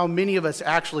how many of us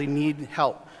actually need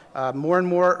help. More and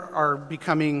more are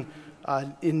becoming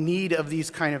in need of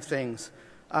these kind of things.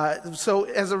 So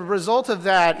as a result of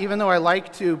that, even though I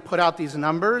like to put out these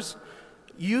numbers,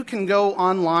 you can go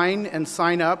online and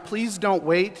sign up. Please don't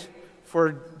wait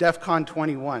for DEFCON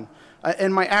 21.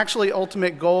 And my actually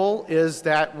ultimate goal is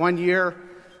that one year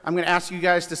I'm going to ask you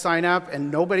guys to sign up, and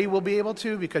nobody will be able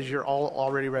to because you're all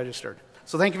already registered.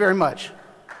 So thank you very much.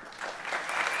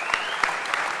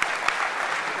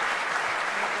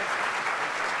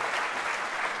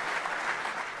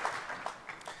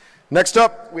 Next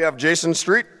up, we have Jason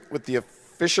Street with the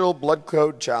official Blood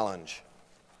Code Challenge.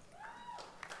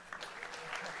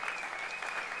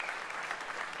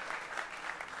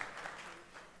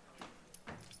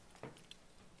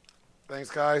 Thanks,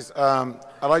 guys. I'd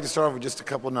like to start off with just a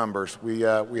couple numbers. We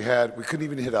couldn't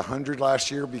even hit 100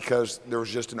 last year because there was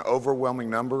just an overwhelming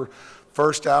number.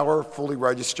 First hour, fully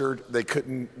registered.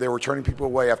 They were turning people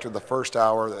away after the first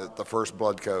hour, the first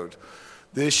blood code.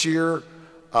 This year,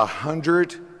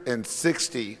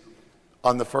 160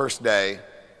 on the first day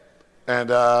and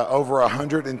over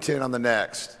 110 on the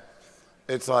next.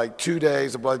 It's like 2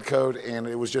 days of blood code, and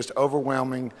it was just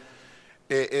overwhelming.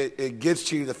 It gets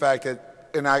to you the fact that,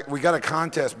 and we got a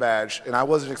contest badge, and I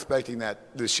wasn't expecting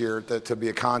that this year to be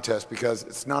a contest, because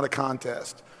it's not a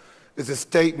contest. It's a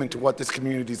statement to what this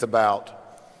community is about.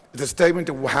 It's a statement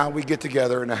to how we get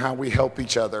together and how we help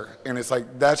each other. And it's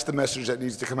like, that's the message that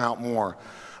needs to come out more.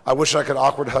 I wish I could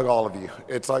awkward hug all of you.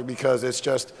 It's like, because it's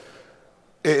just,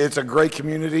 it's a great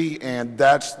community, and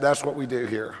that's what we do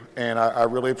here. And I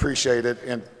really appreciate it,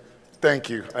 and thank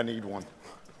you. I need one.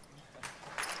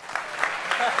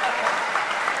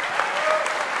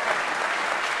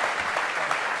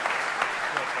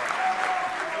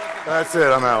 That's it,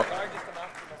 I'm out.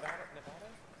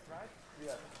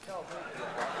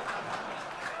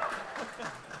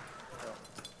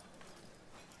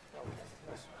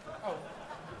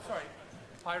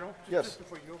 Pyro, yes. Just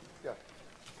before you go. Yeah.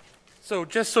 So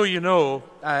just so you know,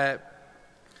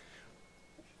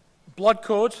 Blood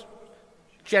Code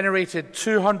generated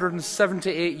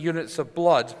 278 units of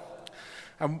blood.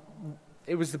 And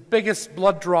it was the biggest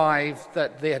blood drive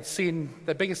that they had seen,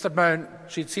 the biggest amount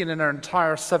she'd seen in her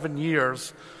entire 7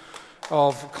 years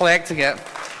of collecting it.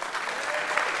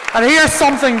 And here's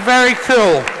something very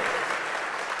cool.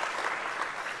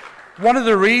 One of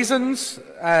the reasons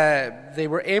they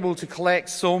were able to collect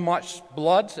so much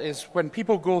blood is when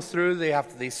people go through,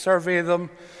 they survey them,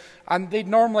 and they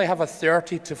normally have a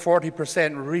 30 to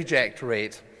 40% reject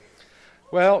rate.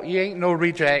 Well, you ain't no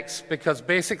rejects, because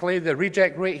basically the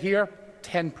reject rate here,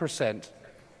 10%.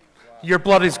 Your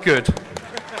blood is good.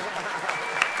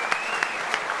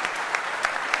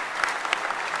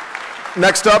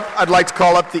 Next up, I'd like to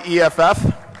call up the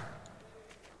EFF.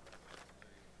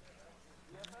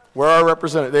 Where are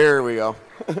represented? There we go.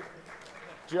 Do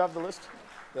you have the list,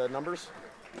 the numbers?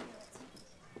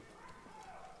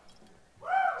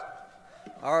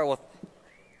 All right, well,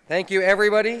 thank you,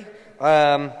 everybody.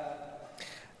 I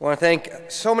want to thank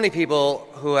so many people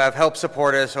who have helped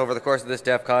support us over the course of this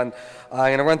DEFCON. I'm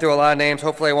going to run through a lot of names.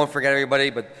 Hopefully I won't forget everybody,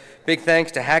 but big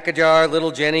thanks to Hackajar,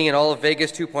 Little Jenny, and all of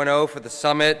Vegas 2.0 for the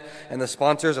summit, and the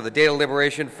sponsors of the Data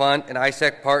Liberation Fund and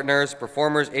ISEC partners,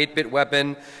 Performers 8-Bit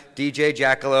Weapon, DJ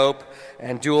Jackalope,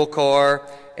 and Dual Core,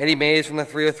 Eddie Mays from the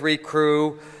 303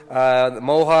 crew, the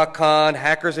Mohawk Con,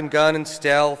 Hackers and Gun and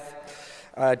Stealth,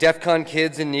 DEFCON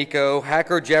Kids and Nico,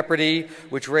 Hacker Jeopardy,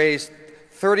 which raised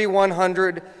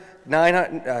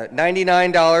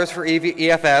 $3,199 for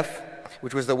EFF,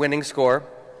 which was the winning score.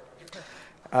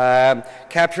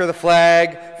 Capture the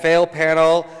Flag, Fail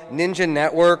Panel, Ninja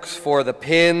Networks for the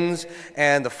pins,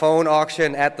 and the phone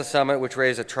auction at the summit, which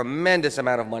raised a tremendous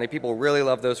amount of money. People really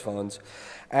love those phones.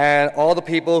 And all the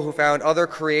people who found other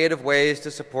creative ways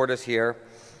to support us here.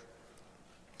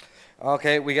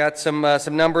 Okay, we got some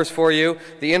numbers for you.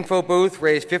 The info booth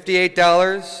raised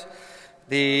 $58.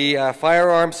 The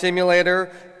firearm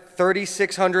simulator,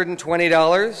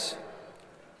 $3,620.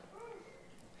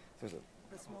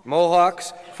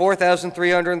 Mohawks,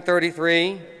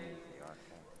 $4,333.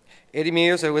 Eddie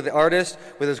Mears with the artist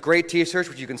with his great t-shirts,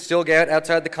 which you can still get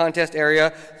outside the contest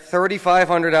area,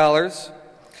 $3,500.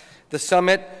 The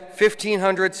Summit,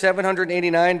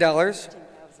 $15,789.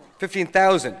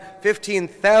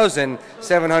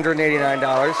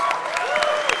 $15,789.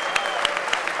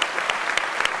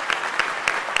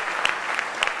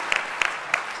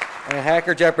 And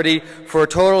Hacker Jeopardy for a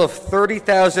total of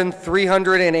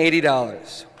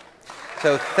 $30,380.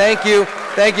 So thank you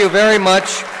very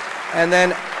much. And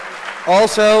then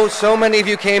also, so many of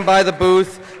you came by the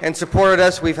booth and supported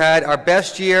us. We've had our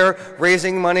best year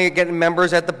raising money, getting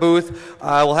members at the booth.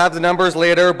 We'll have the numbers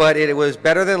later, but it was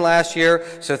better than last year.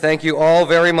 So thank you all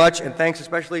very much, and thanks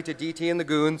especially to DT and the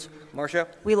Goons. Marcia?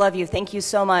 We love you. Thank you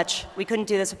so much. We couldn't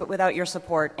do this without your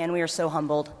support, and we are so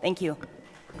humbled. Thank you.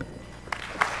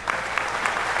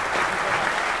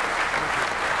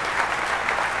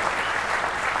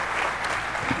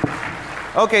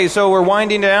 Okay, so we're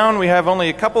winding down. We have only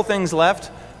a couple things left,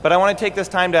 but I want to take this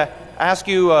time to ask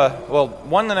you, well,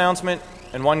 one announcement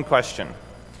and one question.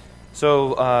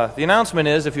 So the announcement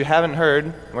is, if you haven't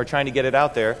heard, we're trying to get it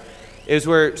out there, is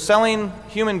we're selling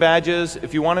human badges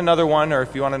if you want another one or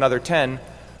if you want another 10.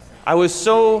 I was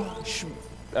so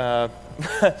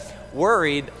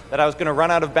worried that I was going to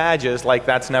run out of badges, like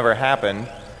that's never happened.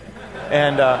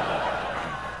 And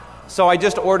so I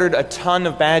just ordered a ton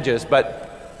of badges, but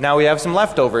now we have some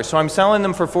leftovers. So I'm selling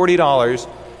them for $40,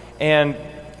 and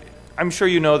I'm sure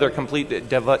you know they're complete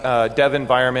dev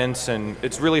environments, and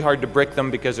it's really hard to brick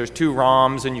them because there's 2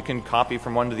 ROMs and you can copy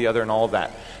from one to the other and all of that.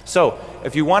 So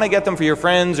if you want to get them for your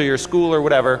friends or your school or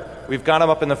whatever, we've got them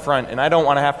up in the front, and I don't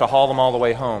want to have to haul them all the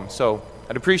way home. So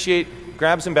I'd appreciate,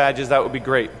 grab some badges, that would be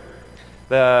great.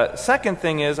 The second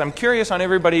thing is, I'm curious on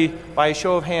everybody, by a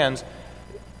show of hands,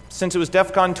 since it was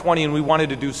DEFCON 20 and we wanted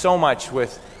to do so much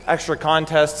with extra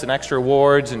contests and extra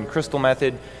awards and Crystal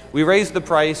Method, we raised the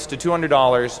price to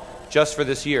 $200 just for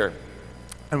this year.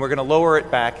 And we're going to lower it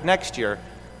back next year.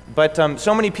 But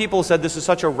so many people said this is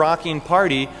such a rocking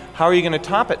party, how are you going to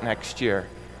top it next year?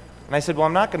 And I said, well,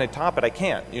 I'm not going to top it, I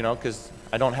can't, you know, because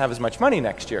I don't have as much money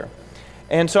next year.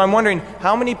 And so I'm wondering,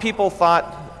 how many people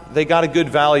thought they got a good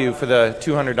value for the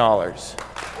 $200?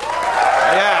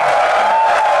 Yeah.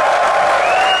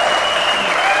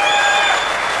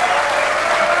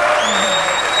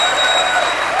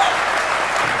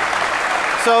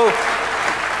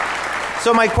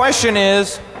 So my question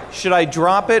is, should I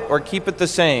drop it or keep it the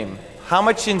same? How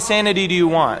much insanity do you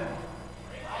want?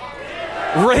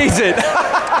 Raise it.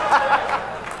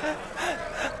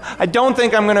 I don't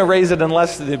think I'm going to raise it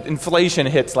unless the inflation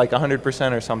hits like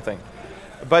 100% or something.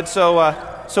 But so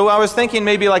I was thinking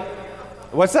maybe like,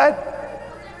 what's that?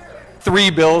 3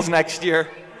 bills next year.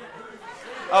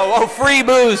 Oh, free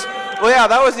booze. Well, yeah,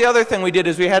 that was the other thing we did,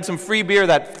 is we had some free beer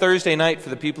that Thursday night for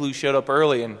the people who showed up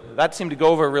early, and that seemed to go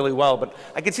over really well. But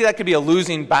I could see that could be a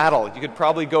losing battle. You could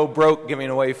probably go broke giving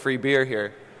away free beer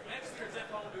here.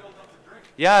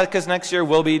 Yeah, because next year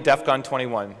will be DEFCON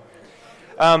 21.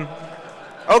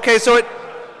 Okay, so it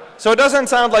doesn't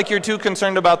sound like you're too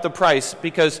concerned about the price,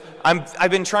 because I've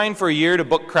been trying for a year to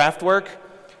book Kraftwerk,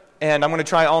 and I'm going to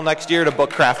try all next year to book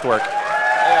Kraftwerk.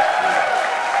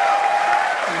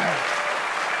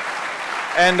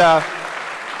 And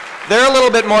they're a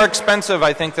little bit more expensive,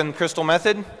 I think, than Crystal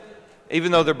Method,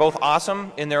 even though they're both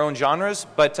awesome in their own genres.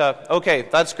 But okay,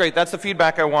 that's great. That's the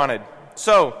feedback I wanted.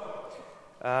 So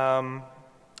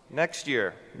next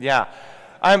year, yeah.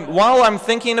 While I'm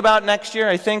thinking about next year,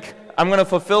 I think I'm going to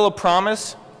fulfill a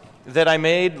promise that I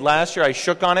made last year. I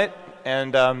shook on it,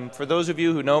 and for those of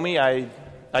you who know me, I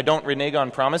don't renege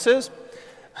on promises.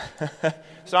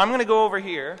 So I'm going to go over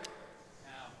here.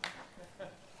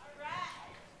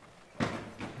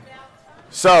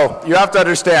 So, you have to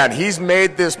understand, he's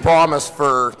made this promise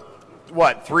for,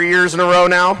 what, 3 years in a row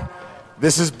now?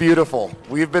 This is beautiful.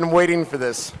 We've been waiting for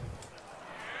this.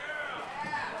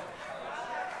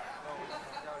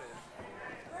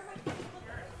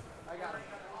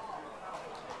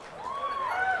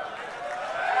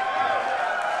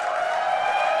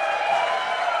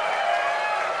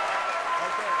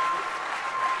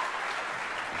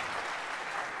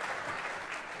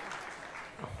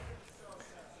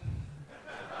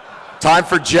 Time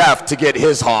for Jeff to get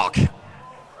his hawk.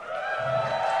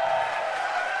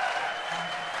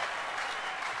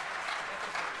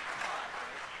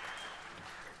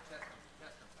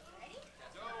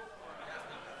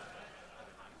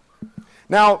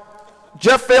 Now,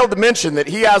 Jeff failed to mention that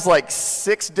he has like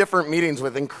 6 different meetings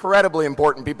with incredibly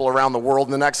important people around the world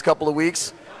in the next couple of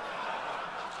weeks.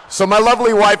 So my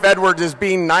lovely wife, Edward, is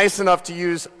being nice enough to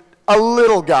use a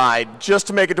little guide just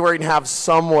to make it to where he can have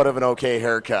somewhat of an okay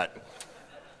haircut.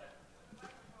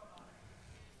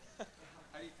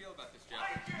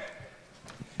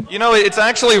 You know, it's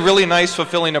actually really nice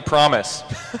fulfilling a promise.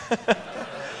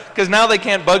 Because now they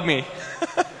can't bug me.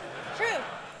 True.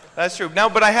 That's true. Now,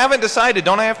 but I haven't decided.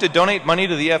 Don't I have to donate money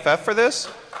to the EFF for this?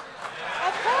 Of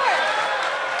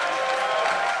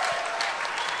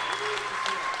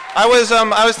course.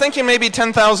 I was thinking maybe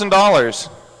 $10,000.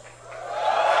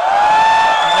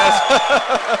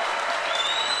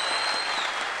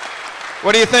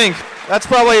 What do you think? That's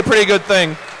probably a pretty good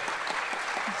thing.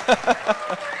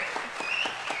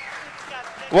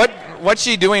 What's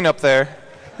she doing up there?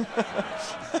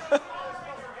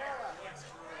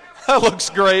 That looks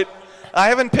great. I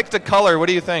haven't picked a color. What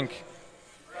do you think?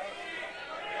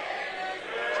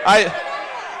 I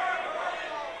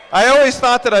always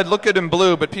thought that I'd look good in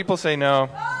blue, but people say no.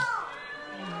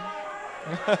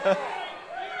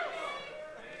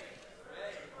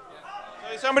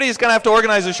 Somebody's going to have to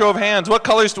organize a show of hands. What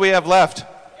colors do we have left?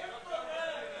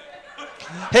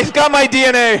 He's got my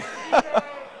DNA.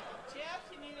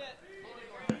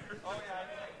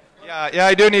 Yeah,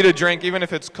 I do need a drink, even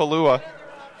if it's Kahlua.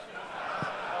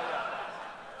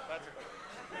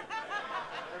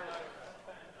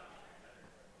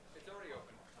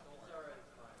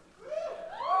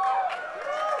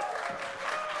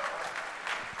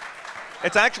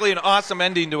 It's actually an awesome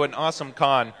ending to an awesome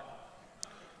con.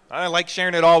 I like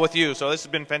sharing it all with you, so this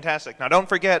has been fantastic. Now, don't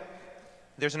forget,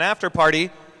 there's an after party.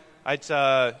 It's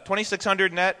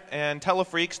 2600 net, and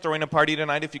Telefreaks throwing a party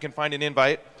tonight if you can find an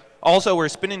invite. Also, we're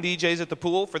spinning DJs at the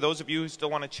pool for those of you who still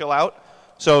want to chill out.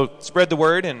 So spread the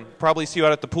word and probably see you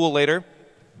out at the pool later.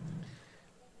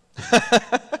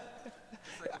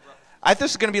 This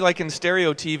is going to be like in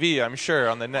stereo TV, I'm sure,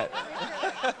 on the net.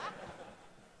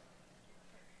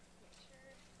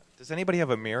 Does anybody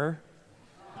have a mirror?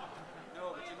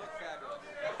 No, but you look fabulous.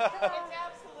 It's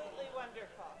absolutely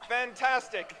wonderful.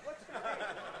 Fantastic.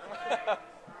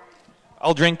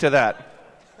 I'll drink to that.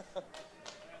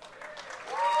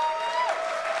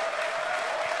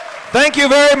 Thank you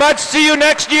very much. See you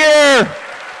next year.